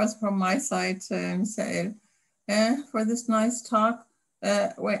much. Also from my side, Misael, for this nice talk.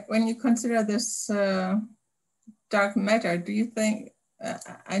 When you consider this dark matter, do you think,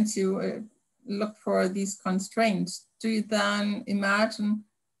 and you look for these constraints, do you then imagine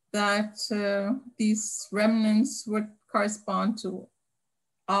that these remnants would correspond to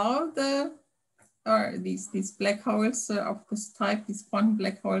all the, or these black holes of this type, these quantum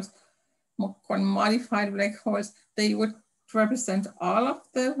black holes, quantum modified black holes, they would represent all of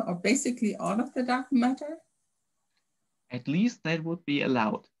the, or basically all of the dark matter? At least that would be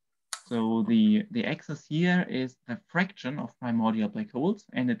allowed. So the axis here is the fraction of primordial black holes,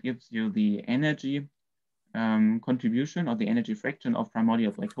 and it gives you the energy contribution or the energy fraction of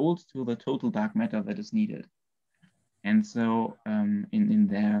primordial black holes to the total dark matter that is needed. And so in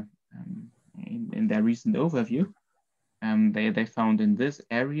their recent overview, they found in this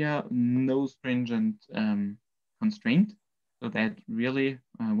area no stringent constraint, so that really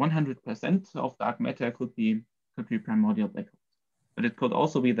 100% of dark matter could be primordial black holes. But it could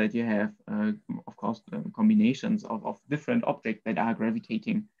also be that you have, of course, combinations of different objects that are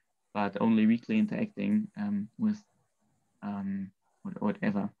gravitating, but only weakly interacting with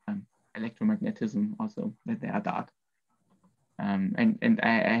whatever electromagnetism, also that they are dark. And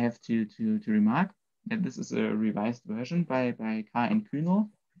I have to remark that this is a revised version by Carr and Kühnel.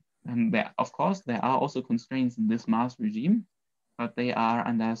 Of course, there are also constraints in this mass regime, but they are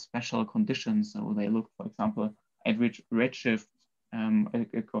under special conditions. So they look, for example, at which redshift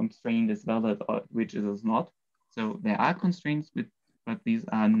a constraint is valid or which it is not. So there are constraints, but these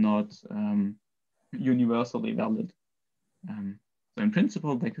are not universally valid. So in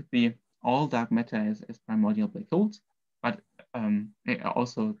principle, there could be all dark matter as primordial black holes, but they are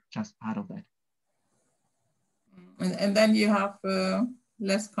also just part of that. And then you have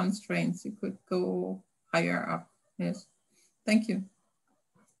less constraints. You could go higher up. Yes. Thank you.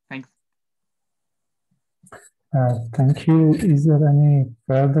 Thanks. Thank you. Is there any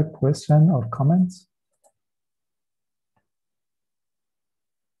further question or comments?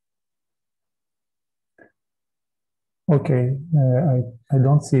 Okay, I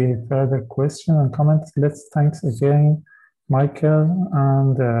don't see further question and comments. Let's thanks again, Michael,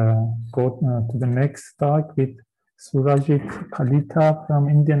 and go to the next talk with Surajit Kalita from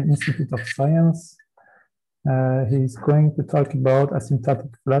Indian Institute of Science. He's going to talk about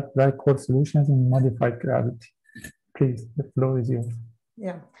asymptotic flat black hole solutions in modified gravity. Please, the floor is yours.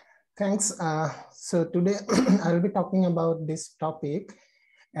 Yeah, thanks. So today I'll be talking about this topic.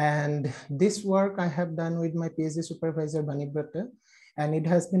 And this work I have done with my PhD supervisor, Banibrata, and it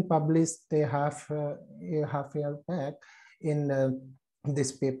has been published a half year back in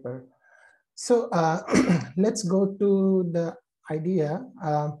this paper. So let's go to the idea.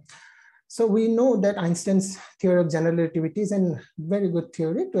 So we know that Einstein's theory of general relativity is a very good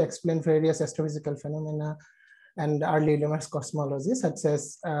theory to explain various astrophysical phenomena and early luminous cosmology, such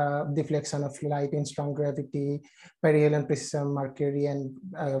as deflection of light in strong gravity, perihelion precession of Mercury, and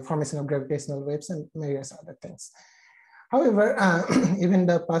formation of gravitational waves, and various other things. However, even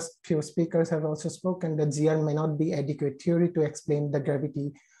the past few speakers have also spoken that GR may not be adequate theory to explain the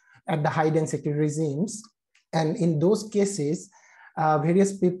gravity at the high density regimes. And in those cases,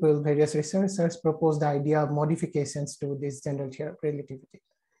 various people, various researchers proposed the idea of modifications to this general theory of relativity.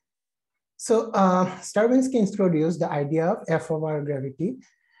 So Stravinsky introduced the idea of F over gravity,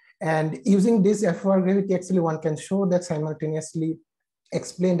 and using this F over gravity, actually one can show that simultaneously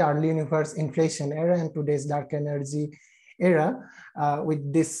explain the early universe inflation era and today's dark energy era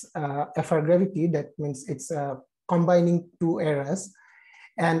with this F over gravity. That means it's combining two eras.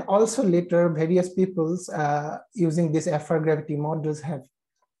 And also later, various peoples using these F over gravity models have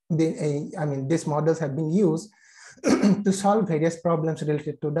been, these models have been used to solve various problems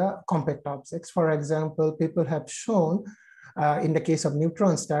related to the compact objects. For example, people have shown in the case of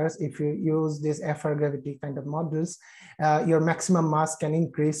neutron stars, if you use these FR gravity kind of models, your maximum mass can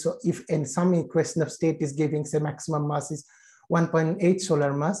increase. So if in some equation of state is giving, say, maximum mass is 1.8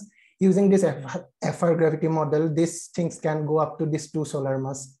 solar mass, using this FR gravity model, these things can go up to this 2 solar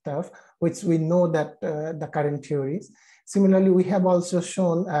mass stuff, which we know that the current theories. Similarly, we have also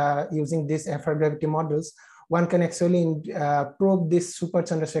shown using these FR gravity models, one can actually probe these super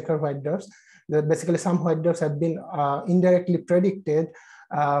Chandrasekhar white dwarfs. Basically, some white dwarfs have been indirectly predicted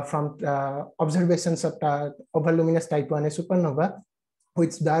from observations of overluminous type 1a supernova,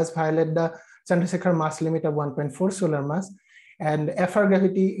 which does violate the Chandrasekhar mass limit of 1.4 solar mass. And FR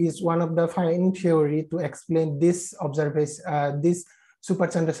gravity is one of the fine theory to explain this observation, this super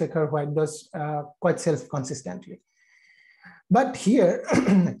Chandrasekhar white dwarfs quite self-consistently. But here,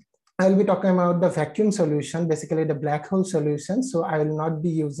 I'll be talking about the vacuum solution, basically the black hole solution. So I will not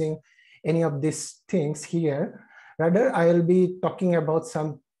be using any of these things here. Rather, I will be talking about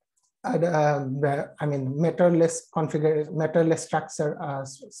some matterless configuration, matterless structure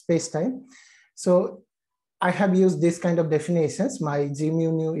space-time. So I have used this kind of definitions. My G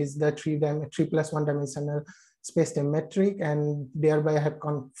mu nu is the 3 plus 1 dimensional space-time metric, and thereby I have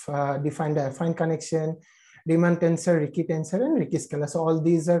defined the affine connection, Riemann tensor, Ricci tensor, and Ricci scalar. So all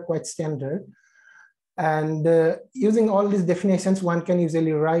these are quite standard. And using all these definitions, one can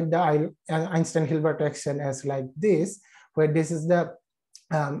usually write the Einstein-Hilbert action as like this, where this is the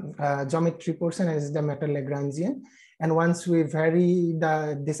geometry portion and this is the matter Lagrangian. And once we vary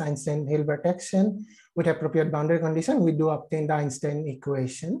this Einstein-Hilbert action with appropriate boundary condition, we do obtain the Einstein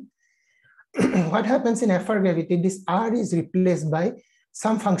equation. What happens in FR gravity, this R is replaced by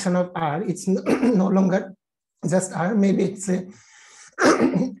some function of R. It's no longer just R, maybe it's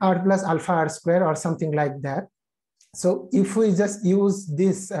R plus alpha R square or something like that. So if we just use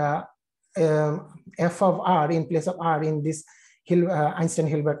this F of R in place of R in this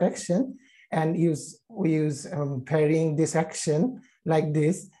Einstein-Hilbert action, and we use varying this action like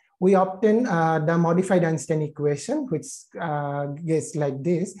this, we obtain the modified Einstein equation, which gets like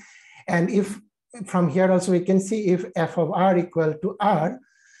this. And if from here also we can see if f of r equal to r,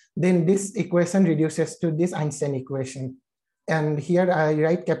 then this equation reduces to this Einstein equation. And here I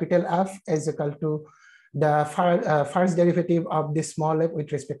write capital F is equal to the first derivative of this small f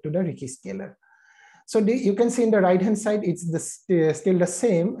with respect to the Ricci scalar. So you can see in the right-hand side, it's still the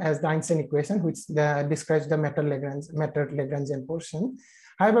same as the Einstein equation, which describes the Matter-Lagrangian portion.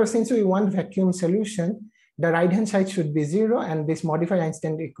 However, since we want vacuum solution, the right-hand side should be 0, and this modified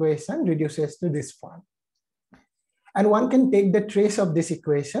Einstein equation reduces to this form. And one can take the trace of this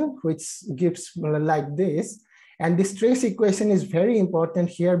equation, which gives like this. And this trace equation is very important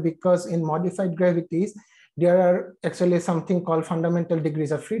here because in modified gravities, there are actually something called fundamental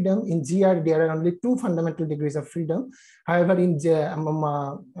degrees of freedom. In GR, there are only 2 fundamental degrees of freedom. However, in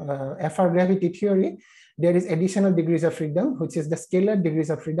FR gravity theory, there is additional degrees of freedom, which is the scalar degrees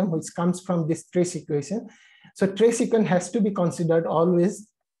of freedom, which comes from this trace equation. So trace equation has to be considered always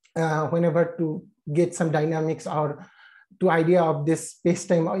whenever to get some dynamics or to idea of this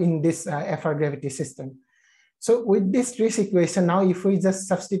spacetime in this FR gravity system. So with this trace equation, now if we just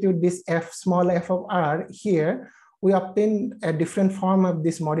substitute this small f of r here, we obtain a different form of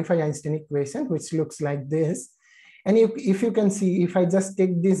this modified Einstein equation, which looks like this. And if you can see, if I just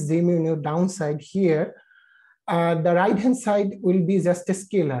take this z mu nu downside here, the right-hand side will be just a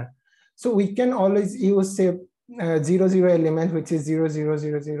scalar. So we can always use, say, 0, 0 element, which is 0, 0,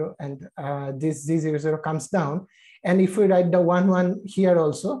 0, 0, and this z0, 0 comes down. And if we write the 1, 1 here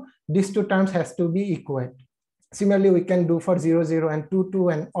also, these 2 terms has to be equal. Similarly, we can do for 0, 0 and 2, 2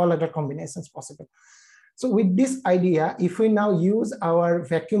 and all other combinations possible. So with this idea, if we now use our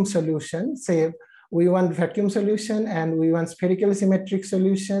vacuum solution, say we want vacuum solution and we want spherical symmetric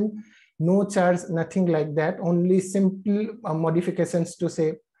solution, no charge, nothing like that, only simple modifications to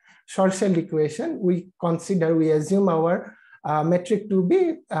say Schwarzschild equation, we assume our metric to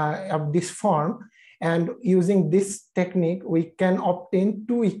be of this form. And using this technique, we can obtain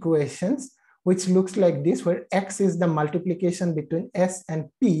 2 equations which looks like this, where x is the multiplication between s and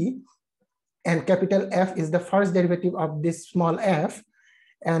p, and capital F is the first derivative of this small f,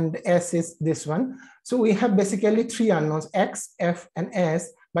 and s is this one. So we have basically 3 unknowns, x, f, and s,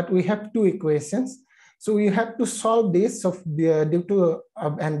 but we have 2 equations. So we have to solve this due to,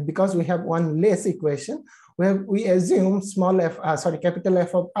 and because we have one less equation, we assume capital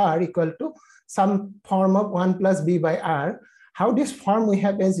F of r equal to some form of 1 plus b by r. How this form we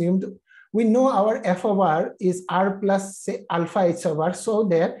have assumed? We know our f of r is r plus say alpha h of r, so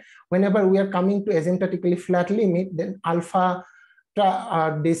that whenever we are coming to asymptotically flat limit, then alpha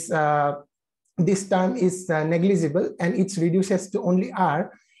this term is negligible and it reduces to only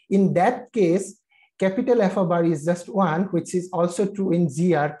r. In that case, capital F of r is just 1, which is also true in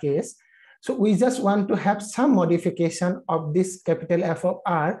GR case. So we just want to have some modification of this capital F of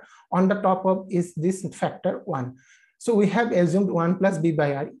r on the top of is this factor 1. So we have assumed 1 plus b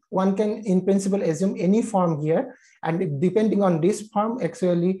by r. One can in principle assume any form here, and depending on this form,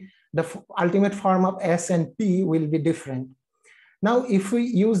 actually the ultimate form of s and p will be different. Now, if we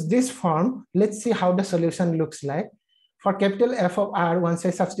use this form, let's see how the solution looks like. For capital F of r, once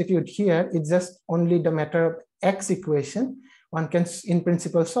I substitute here, it's just only the matter of x equation. One can in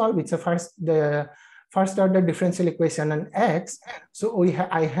principle solve. It's the first order differential equation on x. So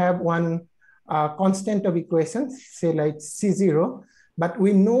I have one constant of equations, say like C0, but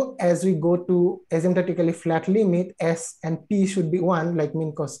we know as we go to asymptotically flat limit, S and P should be 1 like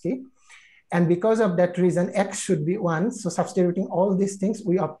Minkowski. And because of that reason, X should be 1. So substituting all these things,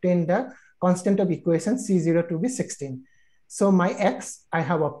 we obtain the constant of equation C0 to be 16. So my X I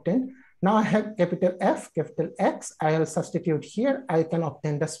have obtained. Now I have capital F, capital X. I will substitute here. I can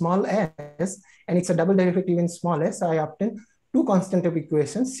obtain the small s, and it's a double derivative in small s. So I obtain 2 constant of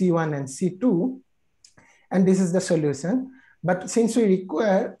equations, C1 and C2, and this is the solution. But since we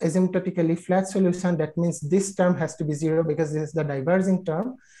require asymptotically flat solution, that means this term has to be 0 because this is the diverging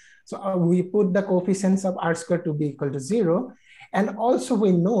term. So we put the coefficients of r squared to be equal to 0. And also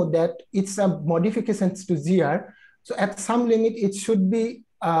we know that it's a modifications to GR. So at some limit, it should be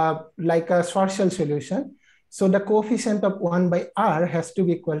like a Schwarzschild solution. So the coefficient of 1 by r has to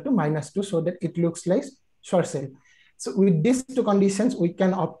be equal to -2 so that it looks like Schwarzschild. So with these 2 conditions, we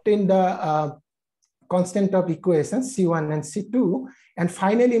can obtain the constant of equations C1 and C2. And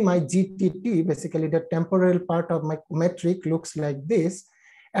finally, my GTT, basically the temporal part of my metric, looks like this.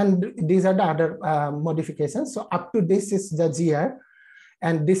 And these are the other modifications. So up to this is the GR,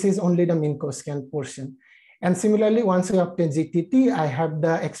 and this is only the Minkowskian portion. And similarly, once we obtain GTT, I have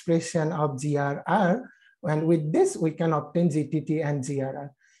the expression of GRR. And with this, we can obtain GTT and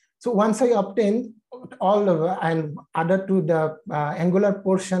GRR. So once I obtain all of and other to the angular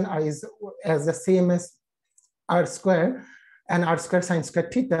portion is as the same as r square and r square sine square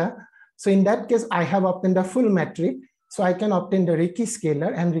theta. So in that case, I have obtained the full metric. So I can obtain the Ricci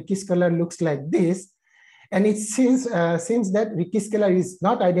scalar, and Ricci scalar looks like this. And it seems that Ricci scalar is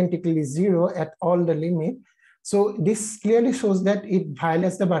not identically zero at all the limit. So this clearly shows that it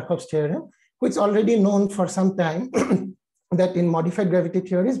violates the Markov's theorem, which is already known for some time that in modified gravity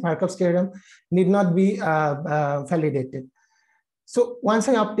theories, Markov's theorem need not be validated. So once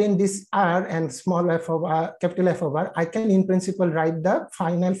I obtain this R and small f of R, capital F of R, I can in principle write the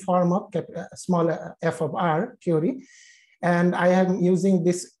final form of small f of R theory. And I am using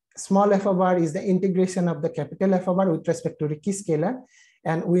this small f of R is the integration of the capital F of R with respect to Ricci scalar.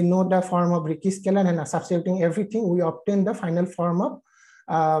 And we know the form of Ricci scalar, and substituting everything, we obtain the final form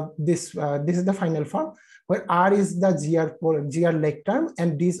of this is the final form, where R is the GR leg term,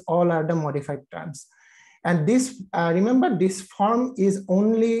 and these all are the modified terms. And this, remember, this form is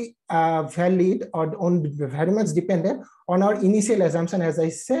only valid or very much dependent on our initial assumption. As I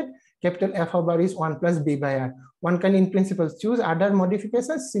said, capital F of R is 1 plus B by R. One can in principle choose other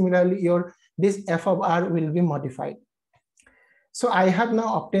modifications. Similarly, this F of R will be modified. So I have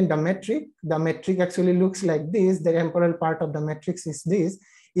now obtained the metric. The metric actually looks like this. The temporal part of the matrix is this.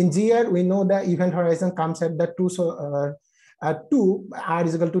 In GR, we know the event horizon comes at the 2, so 2, R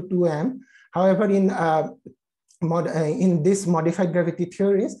is equal to 2m. However, in this modified gravity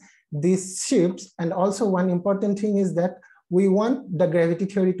theories, this shifts. And also one important thing is that we want the gravity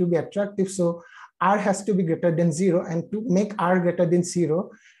theory to be attractive. So R has to be greater than 0. And to make R greater than 0,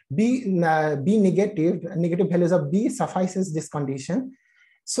 B negative values of B suffices this condition.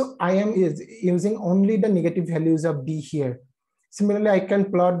 So I am using only the negative values of B here. Similarly, I can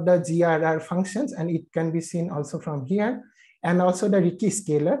plot the GRR functions, and it can be seen also from here. And also the Ricci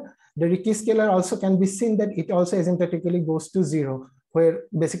scalar. The Ricci scalar also can be seen that it also asymptotically goes to 0, where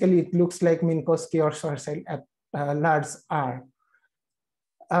basically it looks like Minkowski or Schwarzschild at large R.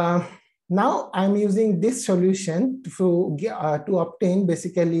 Now I'm using this solution to obtain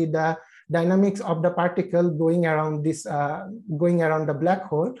basically the dynamics of the particle going around this, going around the black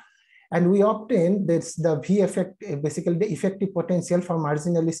hole. And we obtain this, the V effect, basically the effective potential for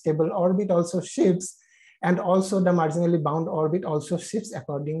marginally stable orbit also shifts, and also the marginally bound orbit also shifts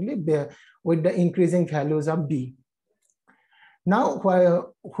accordingly with the increasing values of B. Now,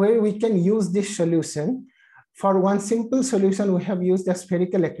 where we can use this solution, for one simple solution, we have used a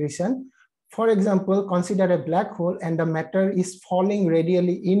spherical accretion. For example, consider a black hole and the matter is falling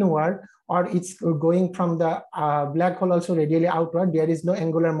radially inward, or it's going from the black hole also radially outward. There is no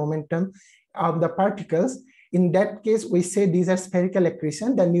angular momentum of the particles. In that case, we say these are spherical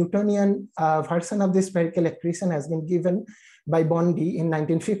accretion. The Newtonian version of this spherical accretion has been given by Bondi in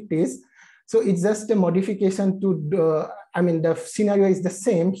 1950s. So it's just a modification to the scenario is the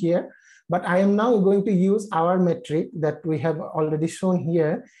same here, but I am now going to use our metric that we have already shown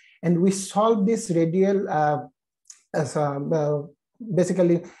here. And we solve this radial,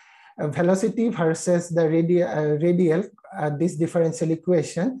 basically velocity versus the radial, this differential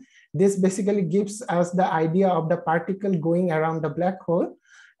equation. This basically gives us the idea of the particle going around the black hole.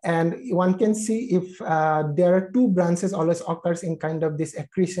 And one can see if there are two branches always occurs in kind of this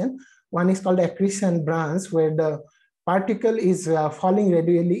accretion. One is called accretion branch, where the particle is falling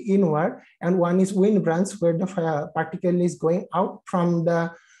radially inward, and one is wind branch, where the particle is going out from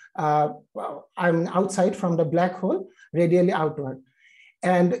the outside from the black hole radially outward.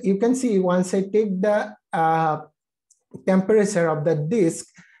 And you can see once I take the temperature of the disk,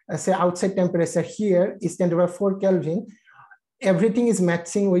 say outside temperature here is 10⁴ Kelvin, everything is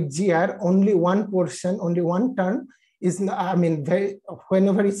matching with GR. Only one portion, only one term is,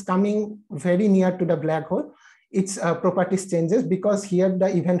 whenever it's coming very near to the black hole, its properties changes, because here the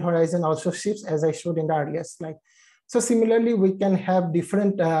event horizon also shifts, as I showed in the earlier slide. So similarly, we can have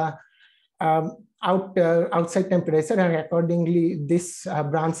different outside temperature, and accordingly, this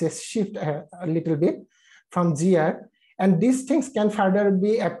branches shift a little bit from GR. And these things can further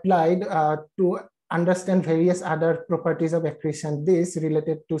be applied to understand various other properties of accretion, this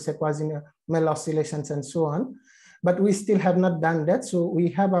related to say quasi-Mel oscillations and so on. But we still have not done that. So we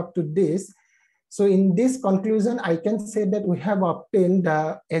have up to this. So in this conclusion, I can say that we have obtained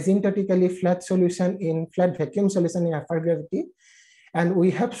the asymptotically flat solution in flat vacuum solution in FR gravity. And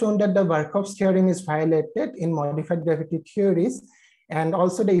we have shown that the Markov's theorem is violated in modified gravity theories, and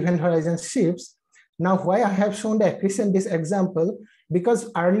also the event horizon shifts. Now, why I have shown the accretion this example,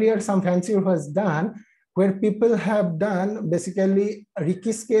 because earlier some fancy was done where people have done basically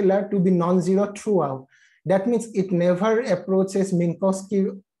Ricci scalar to be non-zero throughout. That means it never approaches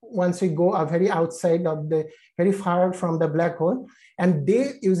Minkowski once we go very outside of the, very far from the black hole. And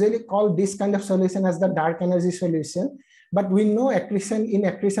they usually call this kind of solution as the dark energy solution. But we know in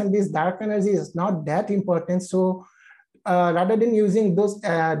accretion, this dark energy is not that important. So rather than using those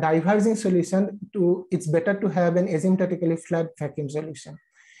diverging solution, it's better to have an asymptotically flat vacuum solution.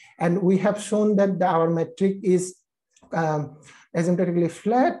 And we have shown that our metric is asymptotically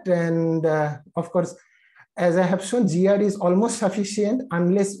flat. And of course, as I have shown, GR is almost sufficient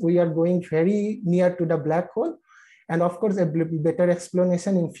unless we are going very near to the black hole. And of course, a better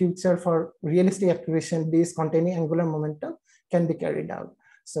explanation in future for realistic accretion disk containing angular momentum can be carried out.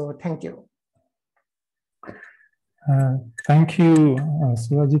 So thank you. Thank you,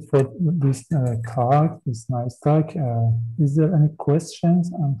 Surajit, for this talk, this nice talk. Is there any questions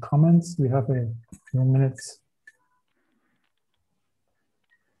and comments? We have a few minutes.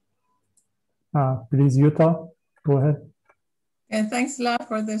 Please, Yuta, go ahead. Yeah, thanks a lot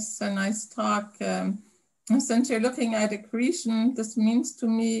for this nice talk. Since you're looking at accretion, this means to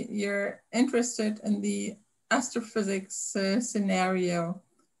me you're interested in the astrophysics scenario.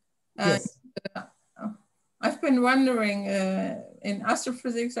 Yes. I've been wondering, in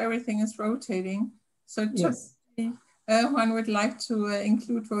astrophysics, everything is rotating. So yes. One would like to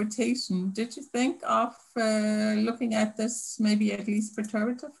include rotation. Did you think of looking at this maybe at least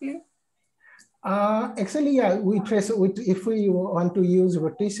perturbatively? Actually, yeah, if we want to use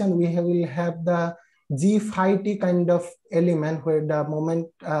rotation, we will have the G phi t kind of element where the moment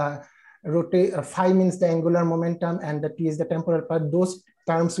phi means the angular momentum and the t is the temporal part. Those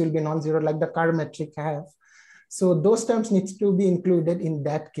terms will be non-zero like the Kerr metric have. So those terms needs to be included in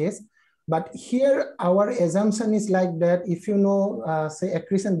that case. But here our assumption is like that if you know, say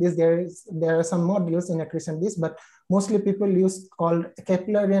accretion disk, there are some modules in accretion disk, but mostly people use called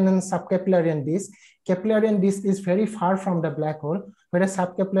Keplerian and subkeplerian disk. Keplerian disk is very far from the black hole, whereas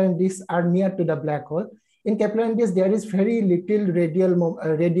subkeplerian disks are near to the black hole. In Keplerian disk, there is very little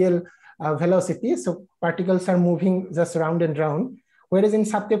radial velocity, so particles are moving just round and round. Whereas in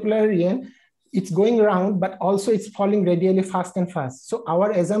subkeplerian, it's going around, but also it's falling radially fast and fast. So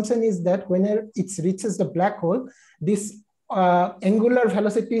our assumption is that whenever it reaches the black hole, this angular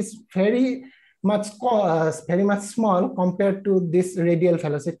velocity is very much small compared to this radial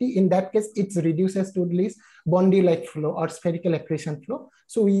velocity. In that case, it reduces to this Bondi-like flow or spherical accretion flow.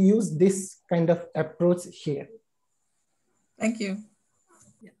 So we use this kind of approach here. Thank you.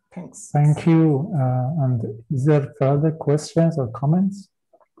 Yeah, thanks. Thank you. And is there further questions or comments?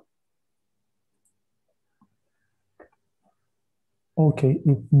 Okay,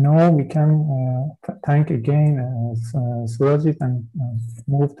 if no, we can thank again Surajit and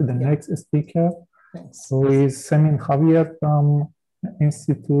move to the next speaker. Thanks. So is Semin Javier from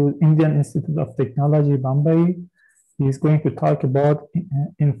Indian Institute of Technology, Bombay. He is going to talk about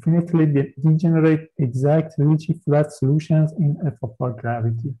infinitely degenerate exact Ricci flat solutions in FFR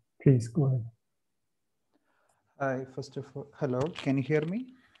gravity. Please go ahead. Hi, first of all, hello, can you hear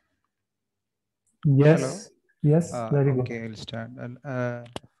me? Yes. Hello? Yes, very good. Okay, I'll start.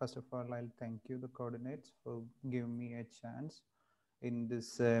 First of all, I'll thank you, the coordinates, for giving me a chance in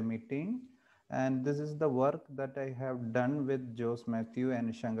this meeting. And this is the work that I have done with Jose Matthew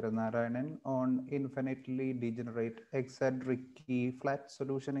and Shankar Narayanan on infinitely degenerate Ricci flat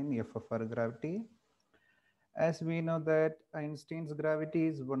solution in FFR gravity. As we know that Einstein's gravity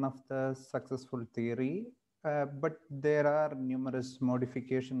is one of the successful theory, but there are numerous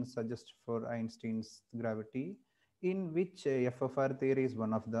modifications suggested for Einstein's gravity, in which FFR theory is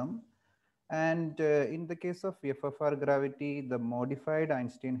one of them. And in the case of FFR gravity, the modified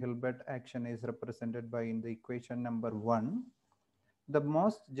Einstein-Hilbert action is represented by in the equation number 1. The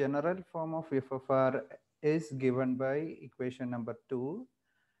most general form of FFR is given by equation number 2.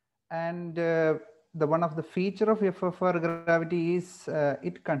 And the one of the feature of FFR gravity is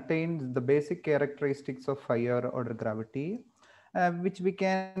it contains the basic characteristics of higher order gravity, which we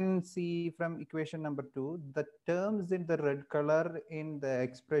can see from equation number 2. The terms in the red color in the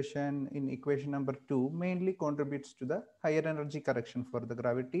expression in equation number 2 mainly contributes to the higher energy correction for the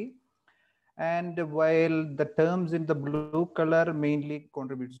gravity. And while the terms in the blue color mainly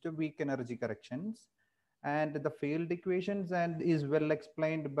contributes to weak energy corrections. And the field equations and is well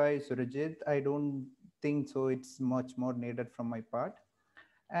explained by Surajit. I don't think so it's much more needed from my part.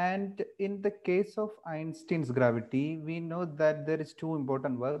 And in the case of Einstein's gravity, we know that there is two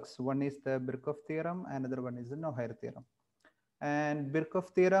important works. One is the Birkhoff theorem, another one is the Noether theorem. And Birkhoff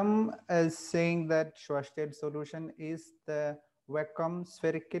theorem is saying that Schwarzschild solution is the vacuum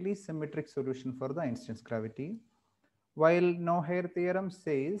spherically symmetric solution for the Einstein's gravity. While no-hair theorem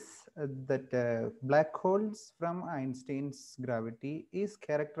says that black holes from Einstein's gravity is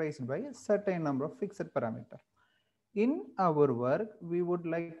characterized by a certain number of fixed parameters. In our work, we would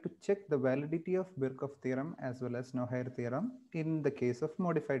like to check the validity of Birkhoff theorem as well as no-hair theorem in the case of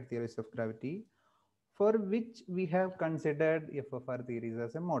modified theories of gravity, for which we have considered FFR theories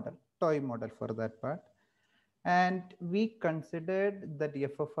as a model, toy model for that part. And we considered that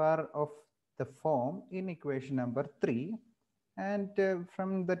FFR of the form in equation number 3. And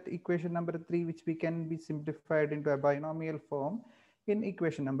from that equation number 3, which we can be simplified into a binomial form in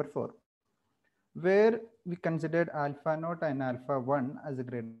equation number 4, where we considered alpha naught and alpha 1 as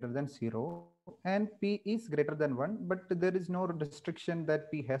greater than 0, and p is greater than 1, but there is no restriction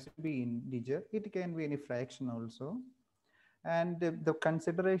that p has to be integer. It can be any fraction also. And the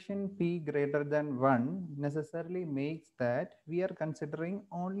consideration p greater than 1 necessarily makes that we are considering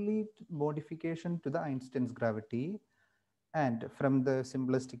only modification to the Einstein's gravity. And from the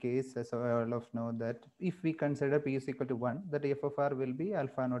simplest case, as all of know, that if we consider p is equal to 1, that f of r will be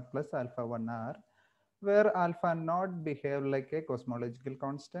alpha naught plus alpha 1r, where alpha naught behave like a cosmological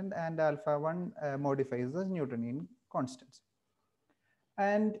constant and alpha 1 modifies as Newtonian constants.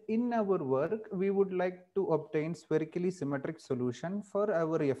 And in our work, we would like to obtain spherically symmetric solution for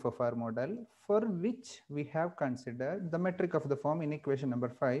our FFR model, for which we have considered the metric of the form in equation number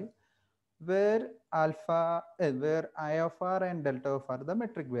 5, where where I of r and delta of r are the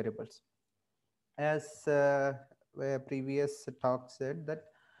metric variables. As previous talk said, that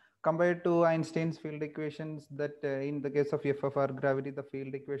compared to Einstein's field equations, that in the case of f of r gravity, the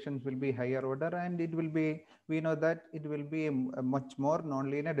field equations will be higher order, and it will be, we know that it will be a much more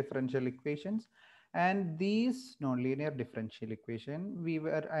nonlinear differential equations. And these nonlinear differential equation,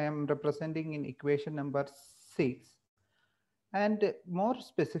 I am representing in equation number 6. And more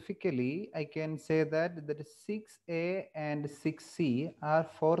specifically, I can say that 6a and 6c are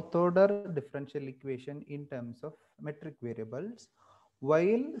fourth order differential equation in terms of metric variables,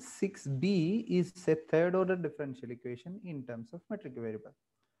 while 6b is a third order differential equation in terms of metric variable.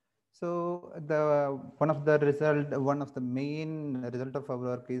 So one of the main result of our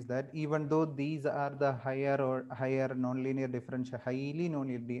work is that even though these are the higher nonlinear differential, highly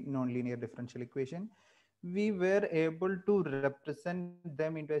nonlinear differential equation, we were able to represent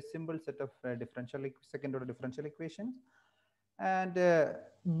them into a simple set of second order differential equations. And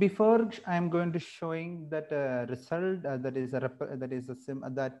before I'm going to showing that result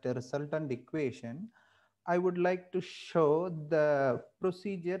that resultant equation, I would like to show the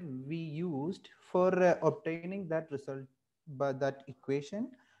procedure we used for obtaining that result by that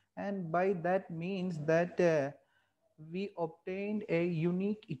equation. And by that means that we obtained a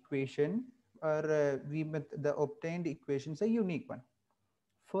unique equation, or the obtained equation is a unique one.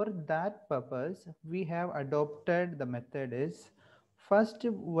 For that purpose, we have adopted the method is, first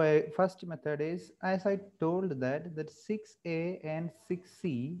method is, as I told that 6a and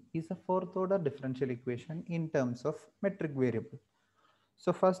 6c is a fourth order differential equation in terms of metric variable.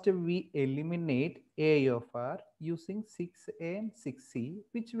 So first we eliminate a of r using 6a and 6c,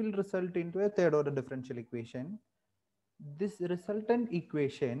 which will result into a third order differential equation. This resultant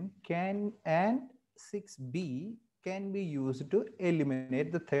equation and 6b can be used to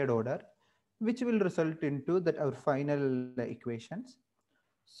eliminate the third order, which will result into that our final equations.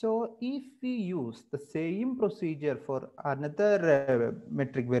 So if we use the same procedure for another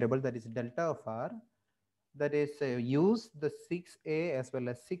metric variable, that is delta of r, that is use the 6a as well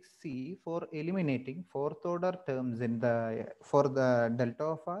as 6c for eliminating fourth order terms for the delta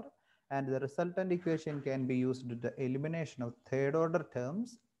of r, and the resultant equation can be used to the elimination of third order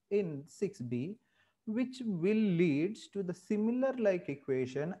terms in 6b, which will lead to the similar like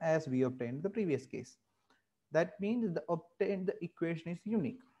equation as we obtained in the previous case. That means the obtained equation is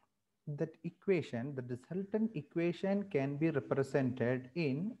unique. That equation, the resultant equation, can be represented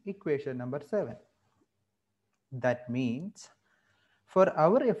in equation number 7. That means for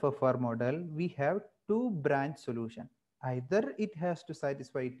our FFR model, we have two branch solution. Either it has to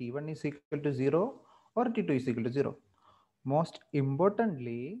satisfy T1 is equal to 0 or T2 is equal to 0. Most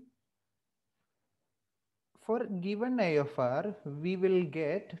importantly, for given A of r, we will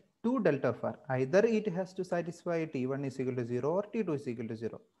get two delta of r. Either it has to satisfy T1 is equal to 0 or T2 is equal to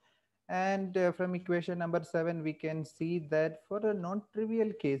 0. And from equation number 7, we can see that for a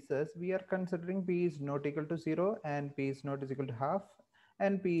non-trivial cases, we are considering p is not equal to 0 and p is not is equal to half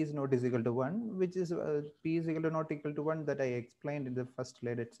and p is not is equal to 1, which is p is equal to not equal to 1 that I explained in the first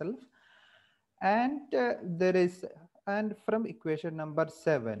slide itself. And and from equation number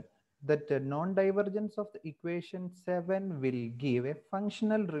 7, that non-divergence of the equation 7 will give a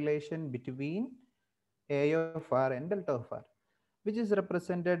functional relation between A of r and delta of r, which is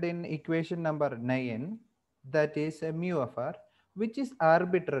represented in equation number 9, that is a mu of r, which is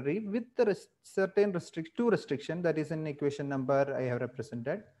arbitrary with the certain two restriction that is in equation number I have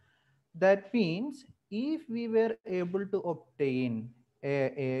represented. That means if we were able to obtain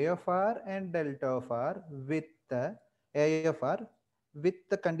a of r and delta of r with the a of r with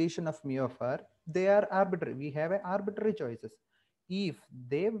the condition of mu of r, they are arbitrary. We have arbitrary choices. If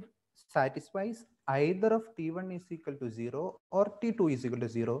they satisfies either of t1 is equal to 0 or t2 is equal to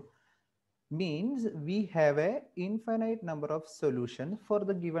 0, means we have a infinite number of solutions for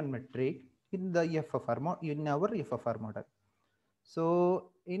the given metric in the in our FFR model. So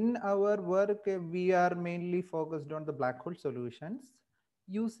in our work, we are mainly focused on the black hole solutions.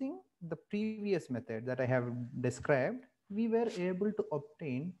 Using the previous method that I have described, we were able to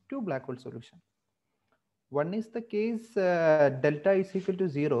obtain two black hole solutions. One is the case delta is equal to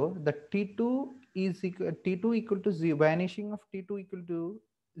 0. The T2 is equal to 0. Vanishing of T2 equal to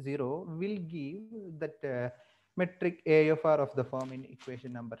 0 will give that metric A of R of the form in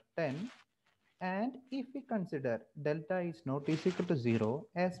equation number 10. And if we consider delta is not is equal to 0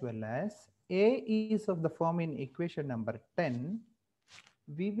 as well as A is of the form in equation number 10,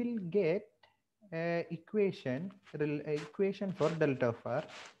 we will get equation for delta of R,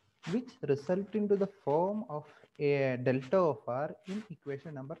 which result into the form of a delta of R in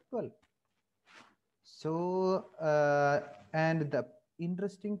equation number 12. So, and the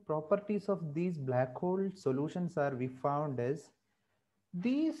interesting properties of these black hole solutions are we found is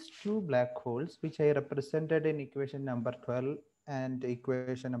these two black holes, which I represented in equation number 12 and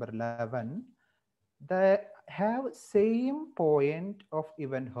equation number 11, they have same point of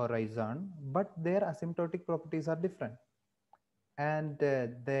event horizon, but their asymptotic properties are different. And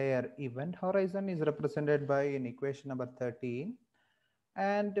their event horizon is represented by in equation number 13.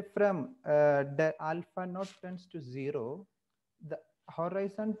 And from the alpha naught tends to 0, the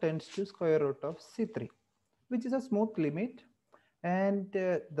horizon tends to square root of C3, which is a smooth limit. And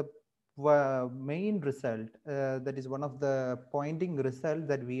the main result, that is one of the pointing result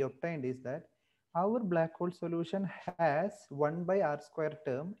that we obtained, is that our black hole solution has 1 by r square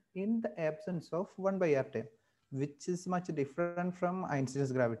term in the absence of 1 by r term, which is much different from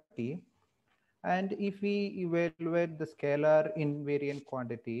Einstein's gravity. And if we evaluate the scalar invariant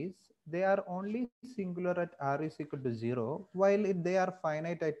quantities, they are only singular at r is equal to 0, while they are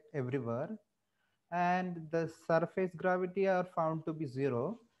finite at everywhere. And the surface gravity are found to be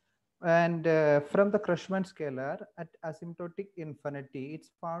 0. And from the Krushman scalar at asymptotic infinity,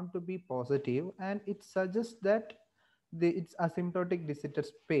 it's found to be positive, and it suggests that it's asymptotic de Sitter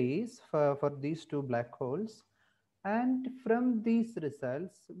space for these two black holes. And from these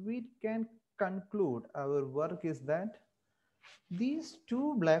results, we can conclude our work is that these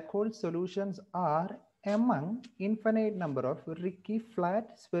two black hole solutions are among infinite number of Ricci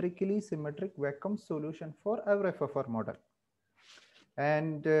flat spherically symmetric vacuum solution for our FFR model.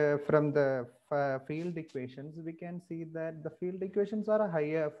 And from the field equations, we can see that the field equations are a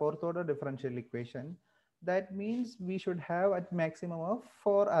higher fourth order differential equation. That means we should have at maximum of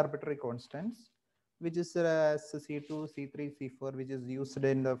 4 arbitrary constants, which is C2, C3, C4, which is used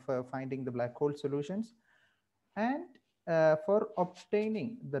in the finding the black hole solutions. And for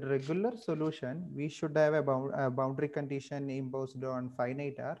obtaining the regular solution, we should have a boundary condition imposed on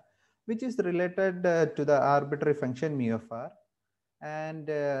finite r, which is related to the arbitrary function mu of r. And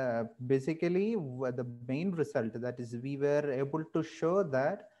basically the main result, that is, we were able to show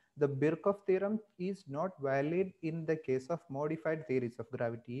that the Birkhoff theorem is not valid in the case of modified theories of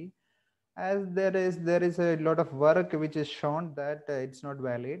gravity, as there is a lot of work which is shown that it's not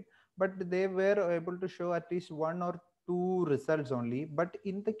valid, but they were able to show at least 1 or 2 results only. But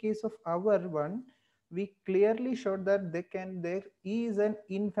in the case of our one, we clearly showed that there is an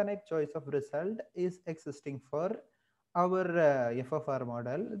infinite choice of result is existing for our FFR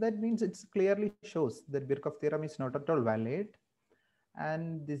model. That means it clearly shows that Birkhoff theorem is not at all valid.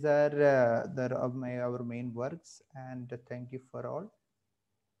 And these are our main works. And thank you for all.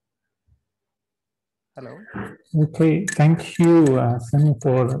 Hello. Okay, thank you, Sami,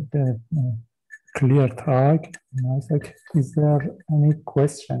 for the clear talk. Isaac, is there any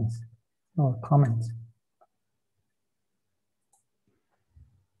questions or comments?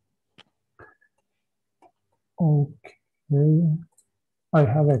 Okay, I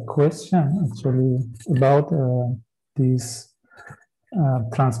have a question actually about this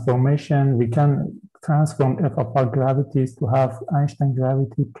transformation. We can transform FFR gravities to have Einstein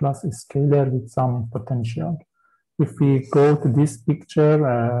gravity plus a scalar with some potential. If we go to this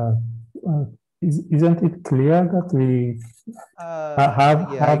picture, Isn't it clear that we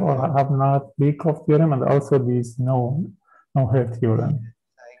have or have not Birkhoff theorem and also this no hair theorem?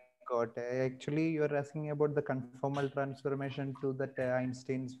 I got it. Actually, you're asking about the conformal transformation to that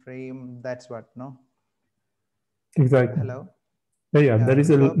Einstein's frame. That's what, no? Exactly. Hello. Yeah, there is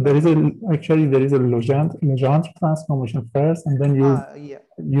a Legendre transformation first, and then you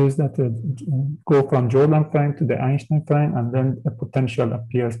use that to go from Jordan frame to the Einstein frame, and then a potential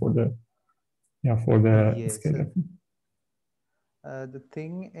appears for the scalar. The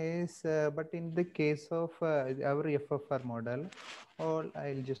thing is, but in the case of our FFR model,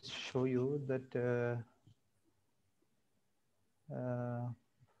 I'll just show you that.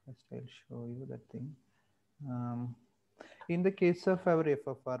 First, I'll show you that thing. In the case of our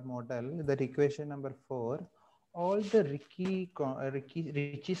FFR model, that equation number 4, all the Ricci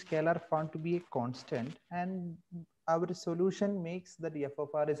scalar found to be a constant, and our solution makes that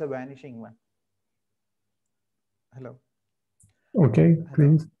FFR is a vanishing one. Hello. Okay,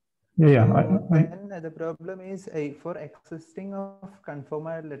 please. Yeah. So then the problem is for existing of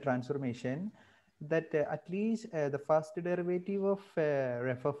conformal transformation, that at least the first derivative of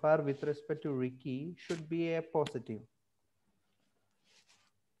FFR with respect to Ricci should be a positive.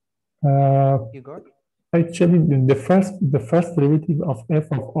 You got? Actually, the first derivative of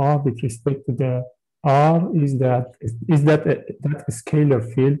f of r with respect to the r is that scalar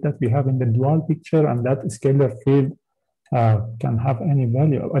field that we have in the dual picture, and that scalar field can have any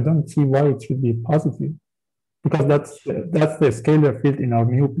value. I don't see why it should be positive, because that's the scalar field in our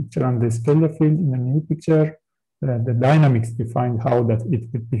new picture, and the scalar field in the new picture, the dynamics define how that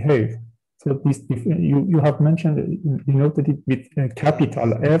it would behave. So this, you have mentioned, you noted it with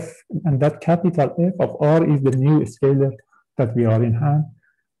capital F, and that capital F of R is the new scalar that we are in hand.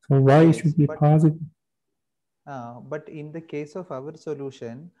 So why it should be positive? But in the case of our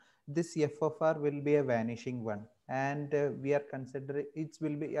solution, this f of r will be a vanishing one, and we are considering it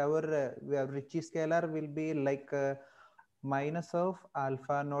will be our Ricci scalar will be like minus of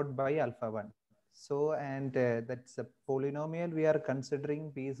alpha naught by alpha 1. So, and that's a polynomial we are considering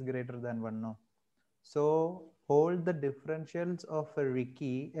p is greater than 1 now. So all the differentials of a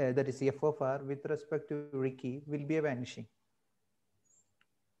Ricci, that is f of r with respect to Ricci, will be a vanishing.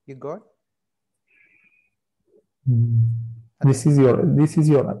 You got? This is your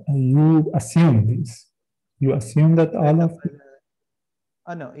you assume this. You assume that all of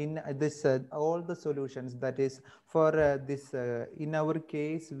no, in this all the solutions, that is for this in our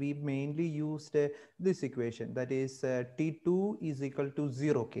case we mainly used this equation, that is T2 is equal to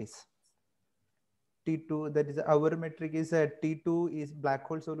 0 case. T2, that is our metric is T2 is black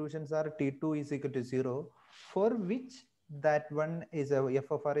hole solutions are T2 is equal to 0, for which that one is a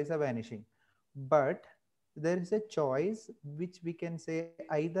f of r is a vanishing. But there is a choice which we can say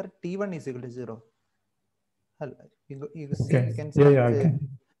either T1 is equal to 0. You see, you can say,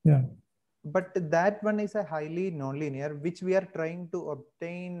 but that one is a highly nonlinear, which we are trying to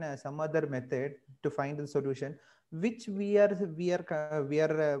obtain some other method to find the solution, which we are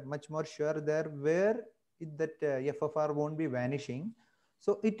much more sure there where that f of r won't be vanishing.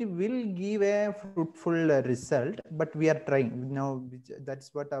 So it will give a fruitful result, but we are trying now.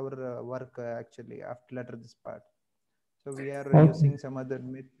 That's what our work actually after later this part. So we are using some other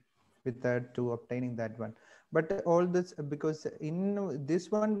with that to obtaining that one. But all this, because in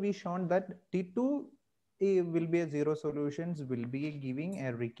this one we shown that T2 will be a 0 solutions, will be giving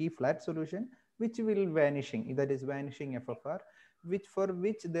a Ricci flat solution, which will vanishing, that is vanishing f of r, which for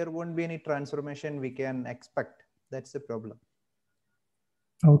which there won't be any transformation we can expect. That's the problem.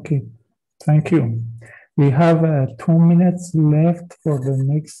 Okay, thank you. We have 2 minutes left for the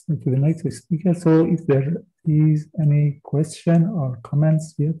next speaker. So if there is any question or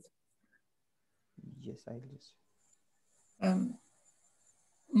comments yet? Yes, I'll just.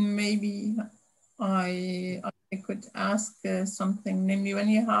 Maybe I could ask something, namely when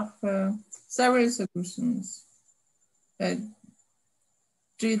you have several solutions, do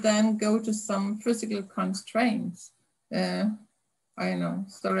you then go to some physical constraints? I don't know,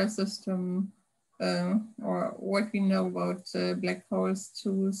 solar system, or what we know about black holes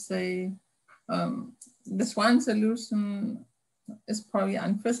to say this one solution is probably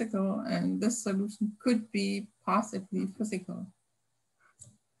unphysical and this solution could be possibly physical.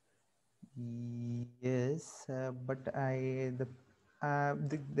 Yes, but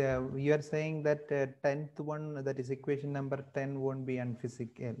you are saying that 10th one, that is equation number 10, won't be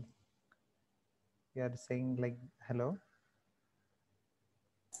unphysical. You are saying like, hello?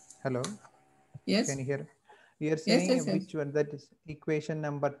 Yes. Can you hear? You are saying yes. which one? That is equation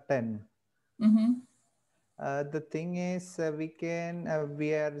number 10. The thing is, we claim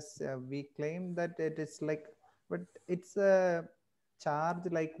that it is like, but it's a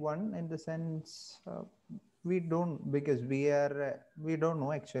charge like one in the sense we don't, because we don't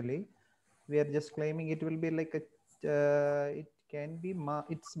know actually. We are just claiming it will be like a it can be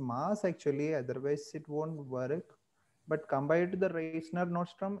it's mass actually, otherwise it won't work. But compared to the Reisner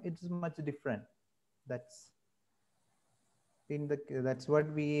nostrum, it's much different. That's that's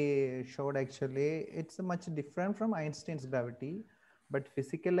what we showed actually. It's much different from Einstein's gravity, but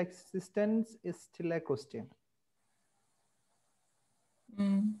physical existence is still a question.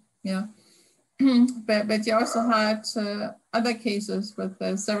 Yeah. But you also had other cases with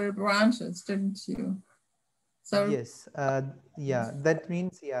several branches, didn't you? So yes, yeah, that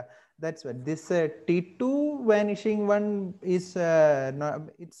means, yeah, that's what this T2 vanishing one is. No,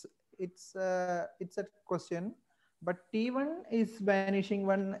 it's a question, but T1 is vanishing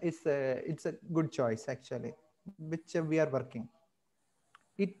one is it's a good choice actually, which we are working.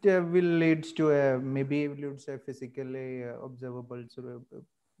 It will lead to a maybe it leads to a physically observable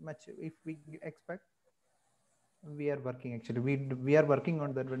much if we expect. We are working actually. We are working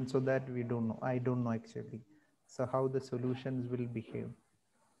on that one, so that we don't know. I don't know actually. So how the solutions will behave.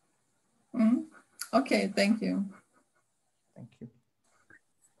 Okay, thank you. Thank you.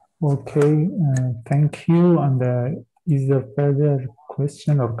 Okay, thank you. And is there further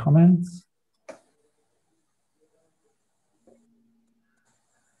question or comments?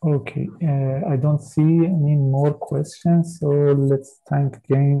 Okay, I don't see any more questions, so let's thank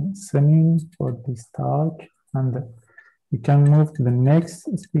again Samin for this talk, and we can move to the next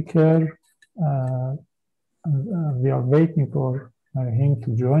speaker. We are waiting for him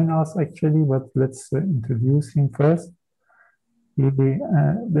to join us actually, but let's introduce him first.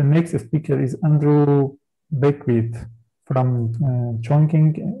 The next speaker is Andrew Beckwith from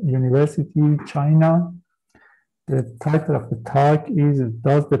Chongqing University, China. The title of the talk is,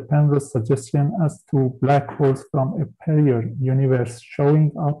 does the Penrose suggestion as to black holes from a prior universe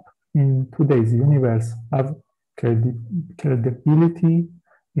showing up in today's universe have credibility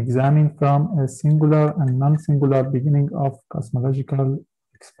examined from a singular and non-singular beginning of cosmological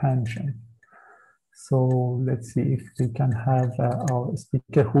expansion? So let's see if we can have our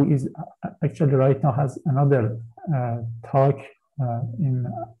speaker, who is actually right now has another talk in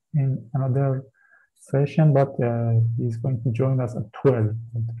another session, but he's going to join us at 12.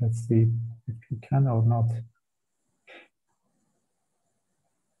 Let's see if he can or not.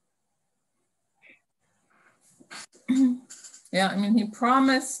 Yeah, I mean, he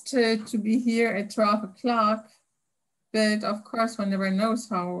promised to be here at 12 o'clock, but of course, one never knows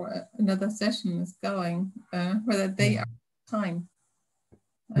how another session is going, whether they are time.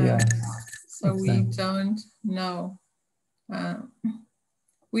 Yeah. So we don't know.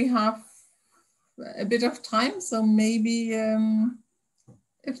 We have a bit of time, so maybe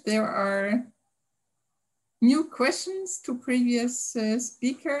if there are new questions to previous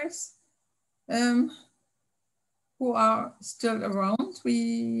speakers who are still around,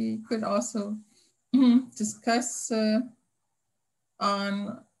 we could also discuss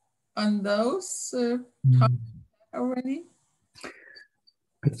on those topics already.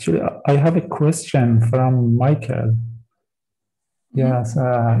 Actually, I have a question from Michael. Yes,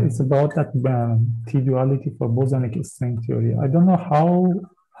 it's about that T-duality for bosonic string theory. I don't know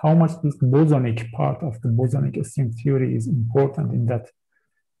how much this bosonic part of the bosonic string theory is important in that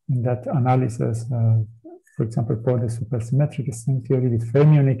analysis. For example, for the supersymmetric string theory with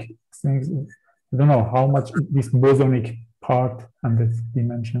fermionic strings, I don't know how much this bosonic part and the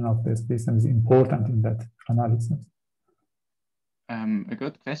dimension of the system is important in that analysis. A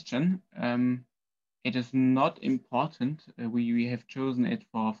good question. It is not important. We have chosen it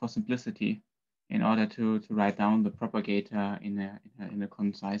for simplicity in order to write down the propagator in a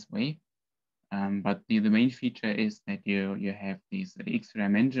concise way. But the main feature is that you have the X-ray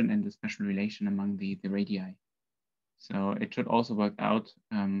dimension and the special relation among the radii. So it should also work out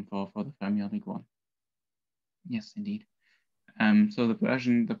for the fermionic one. Yes, indeed. So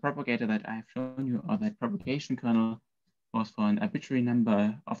the propagator that I have shown you, or that propagation kernel, was for an arbitrary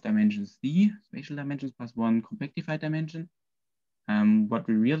number of dimensions d, spatial dimensions plus one compactified dimension. What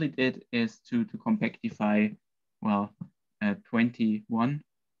we really did is to compactify, well, 21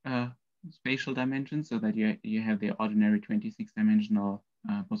 spatial dimensions, so that you have the ordinary 26-dimensional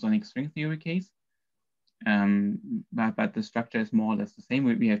bosonic string theory case. But the structure is more or less the same.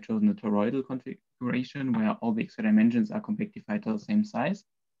 We have chosen a toroidal configuration where all the extra dimensions are compactified to the same size.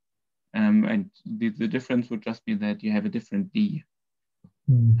 And the difference would just be that you have a different d.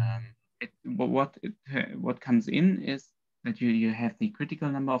 What comes in is that you have the critical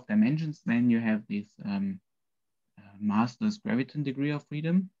number of dimensions, then you have these massless graviton degree of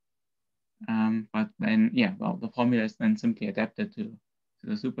freedom. But then, yeah, well, the formula is then simply adapted to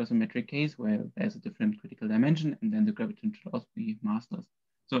the supersymmetric case where there's a different critical dimension, and then the graviton should also be massless.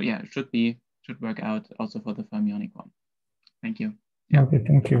 So yeah, it should work out also for the fermionic one. Thank you. Yeah. Okay,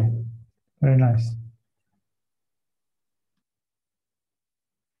 thank you. Very nice.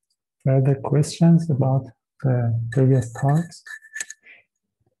 Further questions about the previous talks?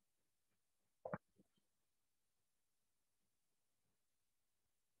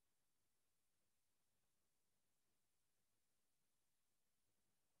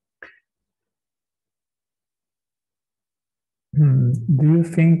 Do you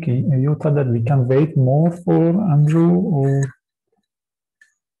think, Jutta, that we can wait more for Andrew, or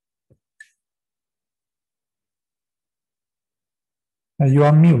you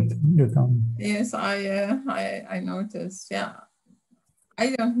are mute, Jutta? Yes, I noticed. Yeah,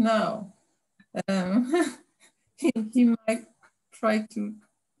 I don't know. He might try to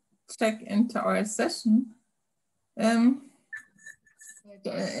check into our session.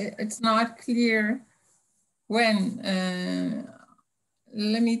 It's not clear when.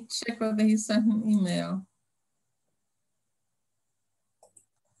 Let me check whether he sent an email.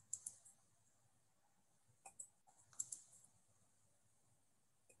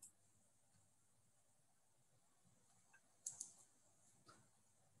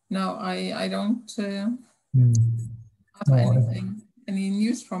 No, I don't have anything, any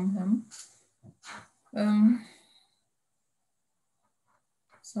news from him.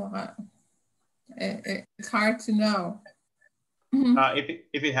 So it's hard to know.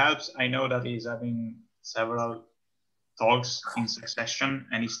 If it helps, I know that he's having several talks in succession,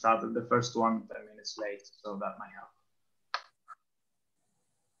 and he started the first one 10 minutes late, so that might help.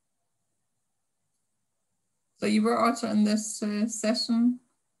 So you were also in this session?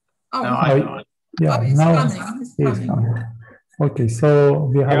 Oh, no, I don't. Yeah, oh, he's coming. He's coming. Okay,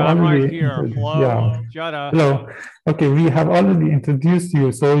 so we have I'm already right here. Hello, Jutta. Hello. Okay, we have already introduced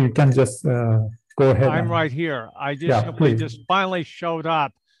you, so you can just go ahead. I'm right here. I just simply just finally showed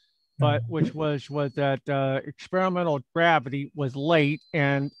up, but which was that experimental gravity was late,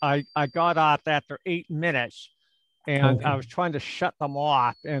 and I got off after 8 minutes, and I was trying to shut them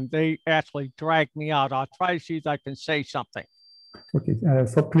off, and they actually dragged me out. I'll try to see if I can say something. Okay,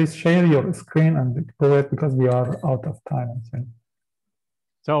 so please share your screen and go ahead because we are out of time.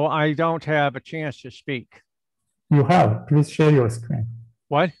 So I don't have a chance to speak. You have. Please share your screen.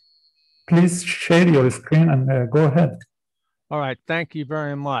 What? Please share your screen and go ahead. All right, thank you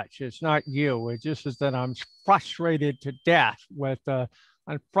very much. It's not you. It just is that I'm frustrated to death with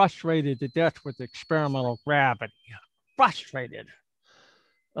experimental gravity. Frustrated.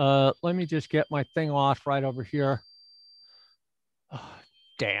 Let me just get my thing off right over here. Oh,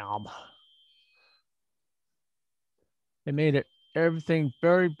 damn. They made it everything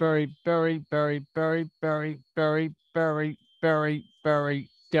very, very, very, very, very, very, very, very, very, very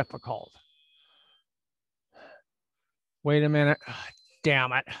difficult. Wait a minute.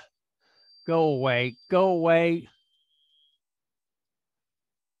 Damn it. Go away. Go away.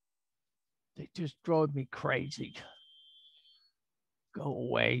 They just drove me crazy. Go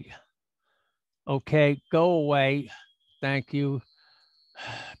away. Okay, go away. Thank you.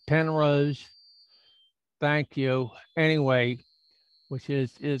 Penrose. Thank you. Anyway, which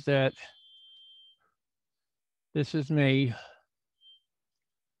is that this is me.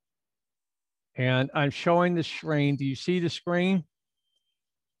 And I'm showing the screen. Do you see the screen?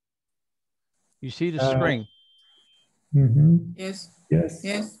 You see the screen? Yes. Yes.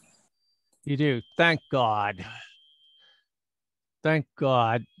 Yes. You do. Thank God. Thank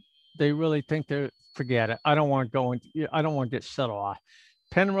God. They really think they're, forget it. I don't want to go into, I don't want to get set off.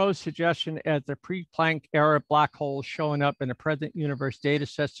 Penrose's suggestion as the pre-Planck era black holes showing up in the present universe data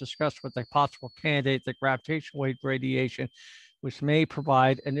sets discussed with a possible candidate, the gravitational wave radiation, which may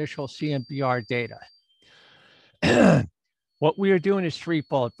provide initial CMBR data. What we are doing is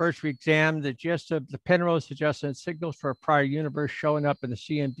threefold. First, we examine the gist of the Penrose suggestion signals for a prior universe showing up in the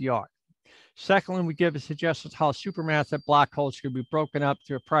CMBR. Secondly, we give a suggestion of how supermassive black holes could be broken up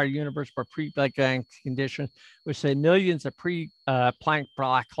to a prior universe for pre-Big Bang conditions, which say millions of pre-Planck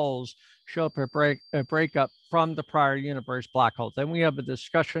black holes show up a breakup from the prior universe black holes. Then we have a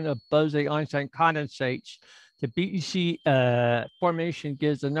discussion of Bose-Einstein condensates. The BEC formation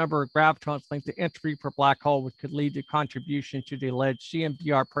gives the number of gravitons linked to entropy per black hole, which could lead to contribution to the alleged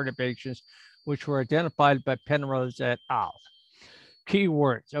CMBR perturbations, which were identified by Penrose et al.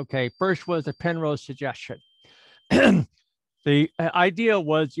 Keywords. Okay, first was the Penrose suggestion. The idea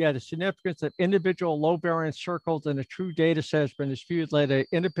was, yeah, the significance of individual low variance circles in a true data set has been disputed. Later,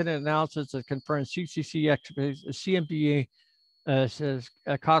 independent analysis that confirms CMB says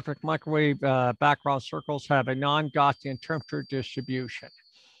cosmic microwave background circles have a non-Gaussian temperature distribution.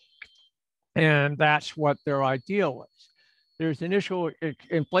 And that's what their idea was. There's initial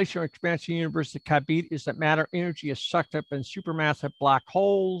inflationary expansion universe that Kabit is that matter energy is sucked up in supermassive black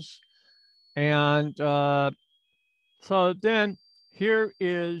holes. And so then here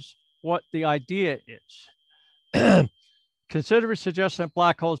is what the idea is. Consider a suggestion of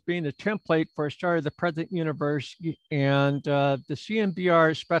black holes being the template for a study of the present universe, and the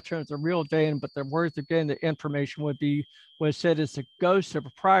CMBR spectrum is a real data, but the words of getting the information would be what said is the ghost of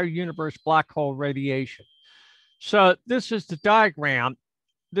a prior universe black hole radiation. So this is the diagram.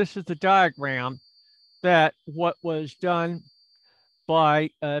 This is the diagram that what was done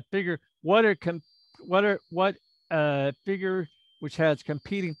by figure figure which has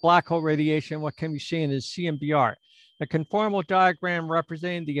competing black hole radiation. What can be seen is CMBR. A conformal diagram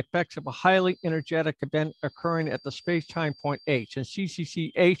representing the effects of a highly energetic event occurring at the space-time point H. And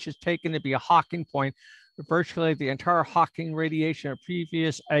CCCH is taken to be a Hawking point, where virtually the entire Hawking radiation of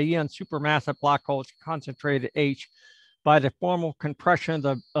previous AEN supermassive black holes concentrated at H by the formal compression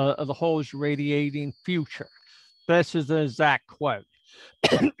of the hole's radiating future. This is the exact quote.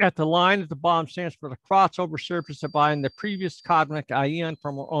 At the line at the bottom stands for the crossover surface dividing the previous cosmic IEN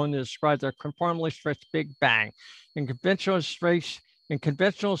from our own that describes a conformally stretched Big Bang. In conventional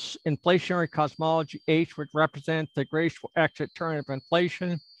inflationary cosmology, H would represent the graceful exit turn of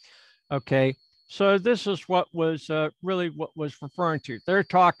inflation. Okay, so this is what was really what was referring to. They're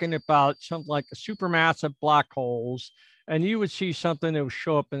talking about something like a supermassive black holes, and you would see something that would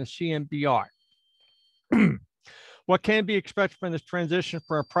show up in the CMBR. What can be expected from this transition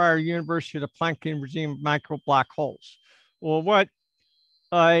from a prior universe to the Planckian regime of micro black holes? Well, what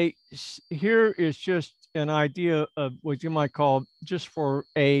I here is just an idea of what you might call just for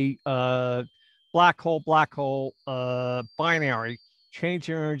a black hole binary change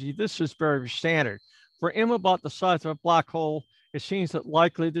in energy. This is very standard. For M about the size of a black hole, it seems that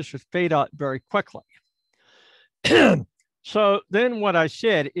likely this would fade out very quickly. So then what I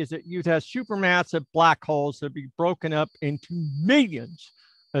said is that you'd have supermassive black holes that would be broken up into millions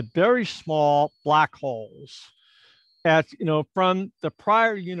of very small black holes at, from the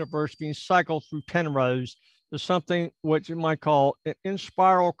prior universe being cycled through Penrose to something what you might call an in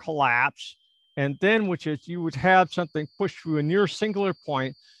spiral collapse. And then which is you would have something pushed through a near singular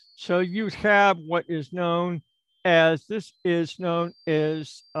point. So you'd have what is known as, this is known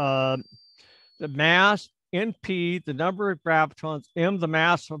as the mass, NP, the number of gravitons, M, the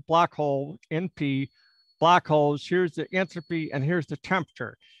mass of black hole, NP, black holes, here's the entropy, and here's the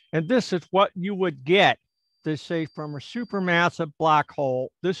temperature. And this is what you would get, to say, from a supermassive black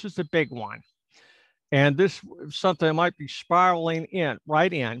hole. This is the big one. And this is something that might be spiraling in,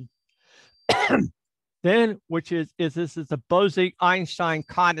 right in. Then, which is this is the Bose-Einstein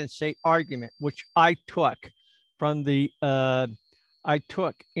condensate argument, which I took from the,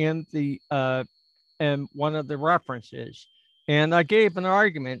 and one of the references. And I gave an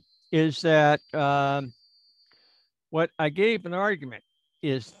argument is that what I gave an argument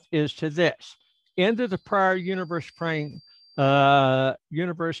is to this. Into the prior universe frame,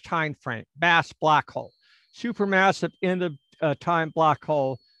 universe time frame, mass black hole, supermassive end of time black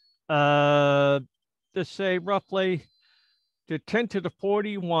hole, to say roughly to 10 to the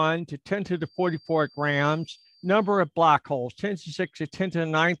 41 to 10 to the 44 grams, number of black holes, 10 to the 6 to 10 to the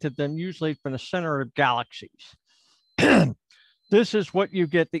 9th of them, usually from the center of galaxies. This is what you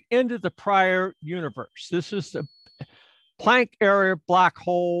get, the end of the prior universe. This is the Planck area black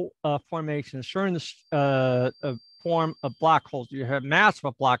hole formation, showing the form of black holes. You have mass of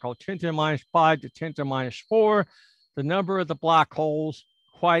a black hole, 10 to the minus 5 to 10 to the minus 4. The number of the black holes,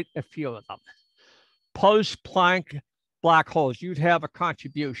 quite a few of them. Post-Planck black holes, you'd have a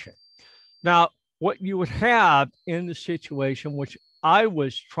contribution. Now, what you would have in the situation, which I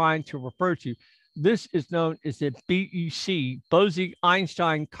was trying to refer to, this is known as the BEC,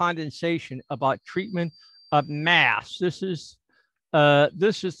 Bose-Einstein condensation, about treatment of mass. This is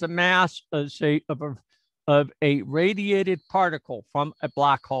the mass of a radiated particle from a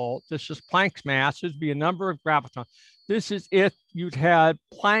black hole. This is Planck's mass. This would be a number of gravitons. This is if you'd had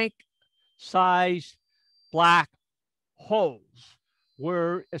Planck-sized black holes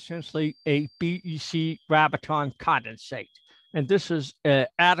were essentially a BEC graviton condensate. And this is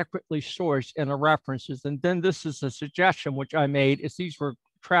adequately sourced in the references. And then this is a suggestion which I made as these were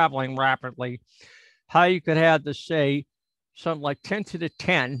traveling rapidly, how you could have this, say, something like 10 to the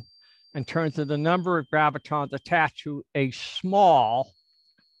 10 in terms of the number of gravitons attached to a small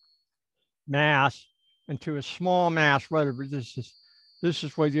mass and to a small mass, whatever this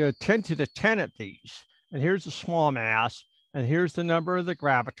is where you have 10 to the 10 of these. And here's the small mass, and here's the number of the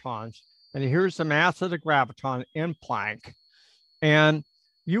gravitons, and here's the mass of the graviton in Planck. And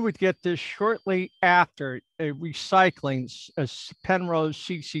you would get this shortly after a recycling a Penrose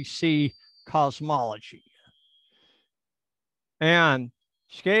CCC cosmology. And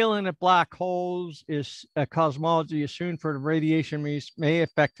scaling of black holes is a cosmology assumed for the radiation may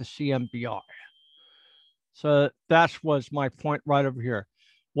affect the CMBR. So that was my point right over here.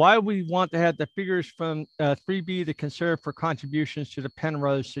 Why we want to have the figures from 3B to consider for contributions to the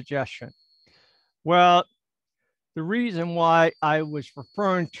Penrose suggestion. Well, the reason why I was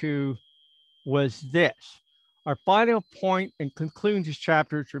referring to was this. Our final point in concluding this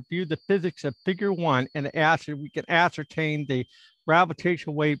chapter is review the physics of figure 1 and we can ascertain the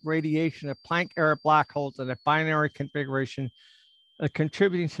gravitational wave radiation of Planck-era black holes in a binary configuration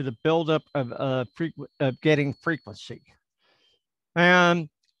contributing to the buildup of getting frequency. And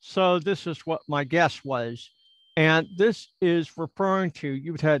so this is what my guess was. And this is referring to,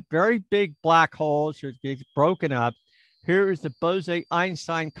 you've had very big black holes that get broken up. Here is the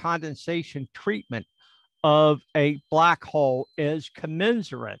Bose-Einstein condensation treatment of a black hole is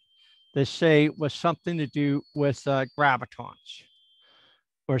commensurate, they say, with something to do with gravitons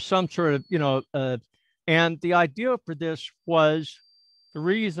or some sort of, and the idea for this was the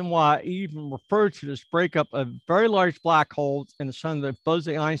reason why I even referred to this breakup of very large black holes in some of the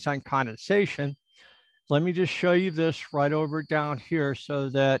Bose-Einstein condensation. Let me just show you this right over down here so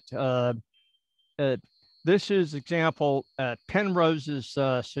that this is example Penrose's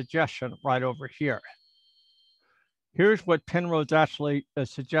suggestion right over here. Here's what Penrose actually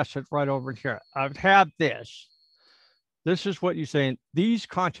suggested right over here. I would have this. This is what you're saying. These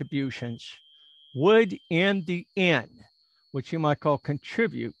contributions would in the end, which you might call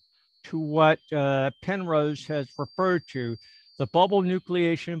contribute to what Penrose has referred to, the bubble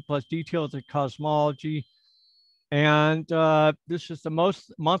nucleation plus details of cosmology. And this is the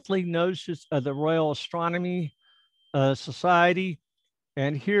most monthly notice of the Royal Astronomy Society.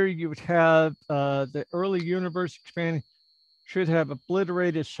 And here you would have the early universe expanding should have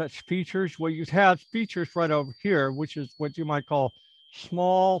obliterated such features. Well, you'd have features right over here, which is what you might call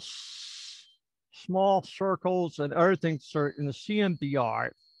small circles and other things in the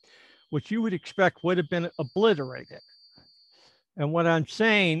CMBR, which you would expect would have been obliterated. And what I'm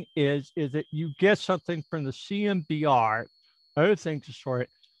saying is that you get something from the CMBR, other things to sort,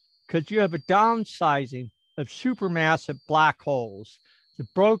 because you have a downsizing of supermassive black holes to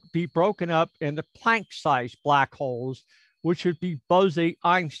be broken up into Planck-sized black holes, which would be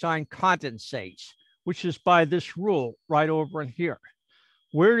Bose-Einstein condensates, which is by this rule right over in here.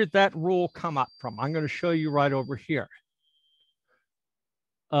 Where did that rule come up from? I'm going to show you right over here.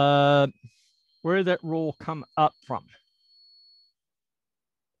 Where did that rule come up from?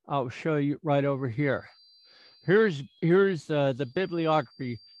 I'll show you right over here. Here's the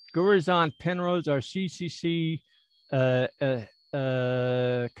bibliography. Gurizon, Penrose, our CCC,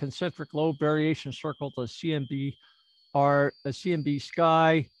 concentric low variation circle to CMB, are a CMB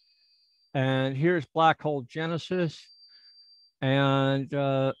sky. And here's black hole genesis. And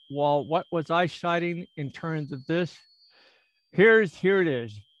well, what was I citing in terms of this? Here it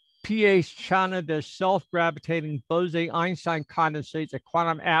is. P.H. China, the self-gravitating Bose-Einstein condensates, a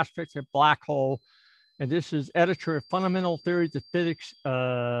quantum aspect of black hole. And this is editor of Fundamental Theories of Physics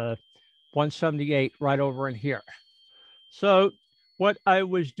 178 right over in here. So what I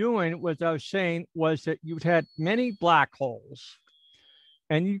was doing was I was saying was that you've had many black holes.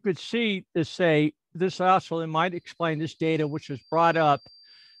 And you could see to say, this also might explain this data, which was brought up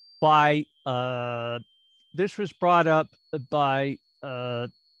by, by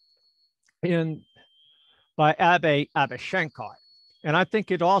Abbe Shankar. And I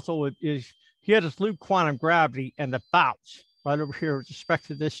think it also is, he had his loop quantum gravity and the bounce right over here with respect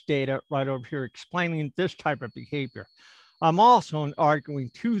to this data right over here explaining this type of behavior. I'm also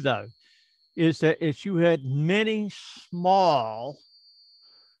arguing too, though, is that if you had many small,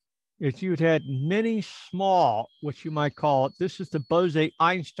 which you might call, this is the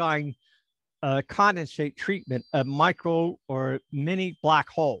Bose-Einstein condensate treatment of micro or mini black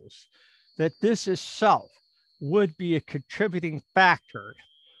holes, that this itself would be a contributing factor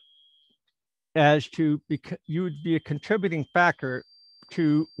you would be a contributing factor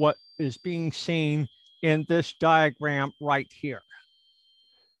to what is being seen in this diagram right here.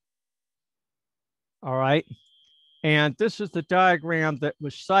 All right. And this is the diagram that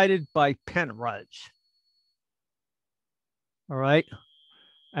was cited by Penrose. All right.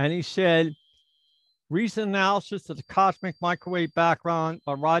 And he said, recent analysis of the cosmic microwave background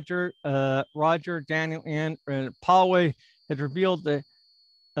by Roger, Daniel, and Poway has revealed that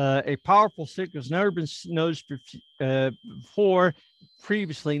a powerful signal has never been noticed before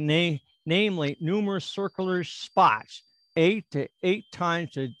previously, namely numerous circular spots, 8 to 8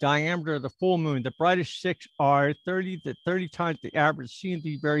 times the diameter of the full moon. The brightest 6 are 30 to 30 times the average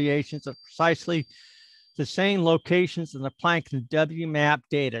C&D variations of precisely the same locations in the Planck and WMAP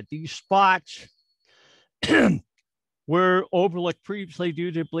data. These spots were overlooked previously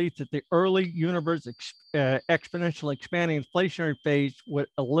due to the belief that the early universe exponentially expanding inflationary phase would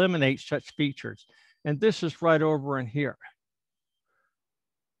eliminate such features. And this is right over in here.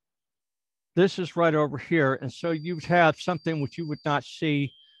 This is right over here. And so you would have something which you would not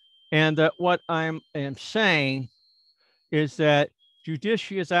see. And what I am saying is that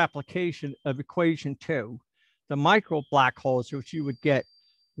judicious application of equation 2, the micro black holes, which you would get,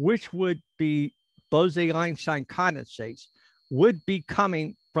 which would be Bose-Einstein condensates, would be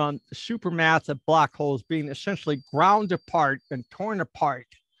coming from the supermassive black holes being essentially ground apart and torn apart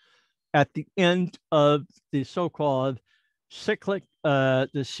at the end of the so-called cyclic, the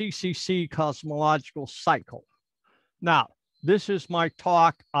CCC cosmological cycle. Now, this is my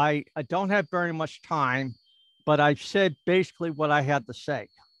talk. I don't have very much time, but I've said basically what I had to say.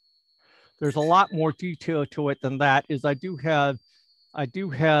 There's a lot more detail to it than that. I do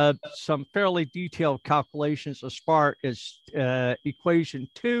have some fairly detailed calculations as far as equation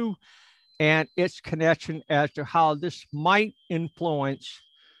 2 and its connection as to how this might influence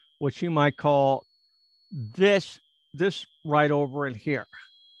what you might call this right over in here.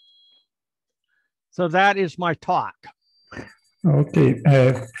 So that is my talk. Okay,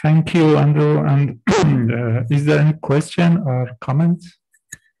 thank you, Andrew. And is there any question or comments?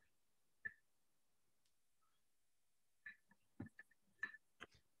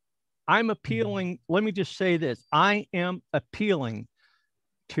 I'm appealing, let me just say this. I am appealing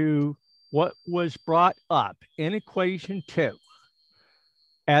to what was brought up in equation 2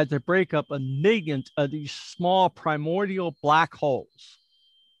 as the breakup of millions of these small primordial black holes.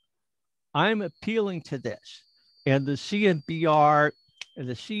 I'm appealing to this. And the CMBR,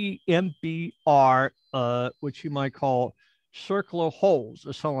 which you might call circular holes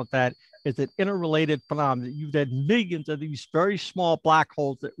or something like that, is an interrelated phenomenon. You've had millions of these very small black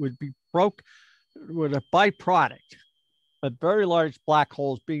holes that would be with a byproduct of very large black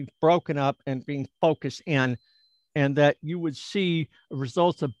holes being broken up and being focused in, and that you would see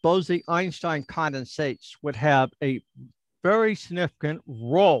results of Bose-Einstein condensates would have a very significant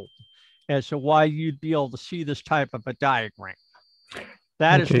role as to why you'd be able to see this type of a diagram.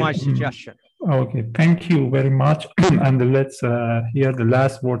 That is my suggestion. Okay, thank you very much. And let's hear the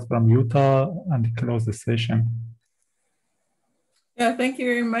last words from Utah and close the session. Yeah, thank you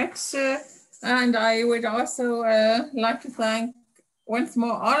very much. And I would also like to thank once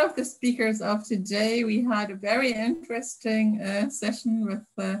more all of the speakers of today. We had a very interesting session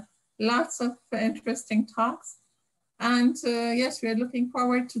with lots of interesting talks. And yes, we are looking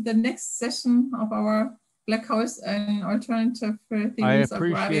forward to the next session of our Black Holes and Alternative Theories of Gravity. I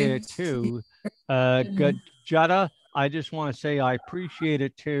appreciate it too. Jada, I just want to say I appreciate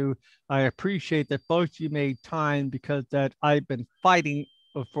it too. I appreciate that both you made time, because that I've been fighting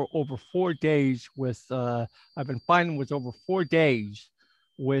for over 4 days with, I've been fighting with over 4 days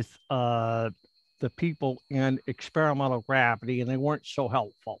with the people in experimental gravity, and they weren't so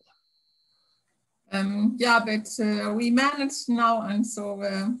helpful. Yeah, but we managed now, and so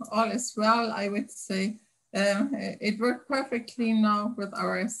all is well, I would say. It worked perfectly now with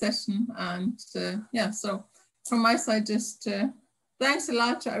our session, and yeah, so from my side, just thanks a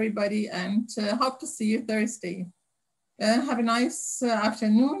lot to everybody, and hope to see you Thursday. Have a nice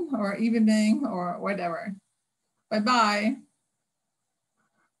afternoon or evening or whatever. Bye-bye.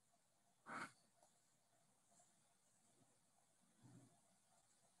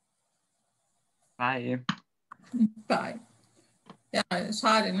 Bye. Bye. Ja,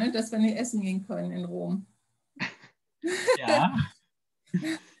 schade, ne, dass wir nicht essen gehen können in Rom. Ja.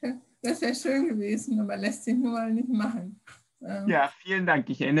 Das wäre schön gewesen, aber lässt sich nun mal nicht machen. Ja, vielen Dank.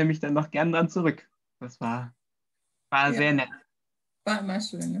 Ich erinnere mich dann noch gern dran zurück. Das war ja, sehr nett. War immer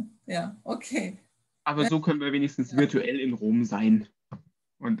schön, ne? Ja, okay. Aber so können wir wenigstens virtuell in Rom sein.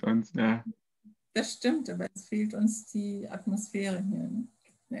 Und uns, Das stimmt, aber es fehlt uns die Atmosphäre hier.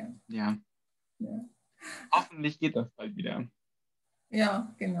 Ne? Ja. Ja. Hoffentlich geht das bald wieder.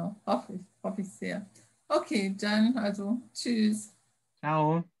 Ja, genau. Hoffe ich sehr. Okay, dann also tschüss.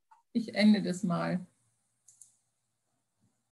 Ciao. Ich ende das mal.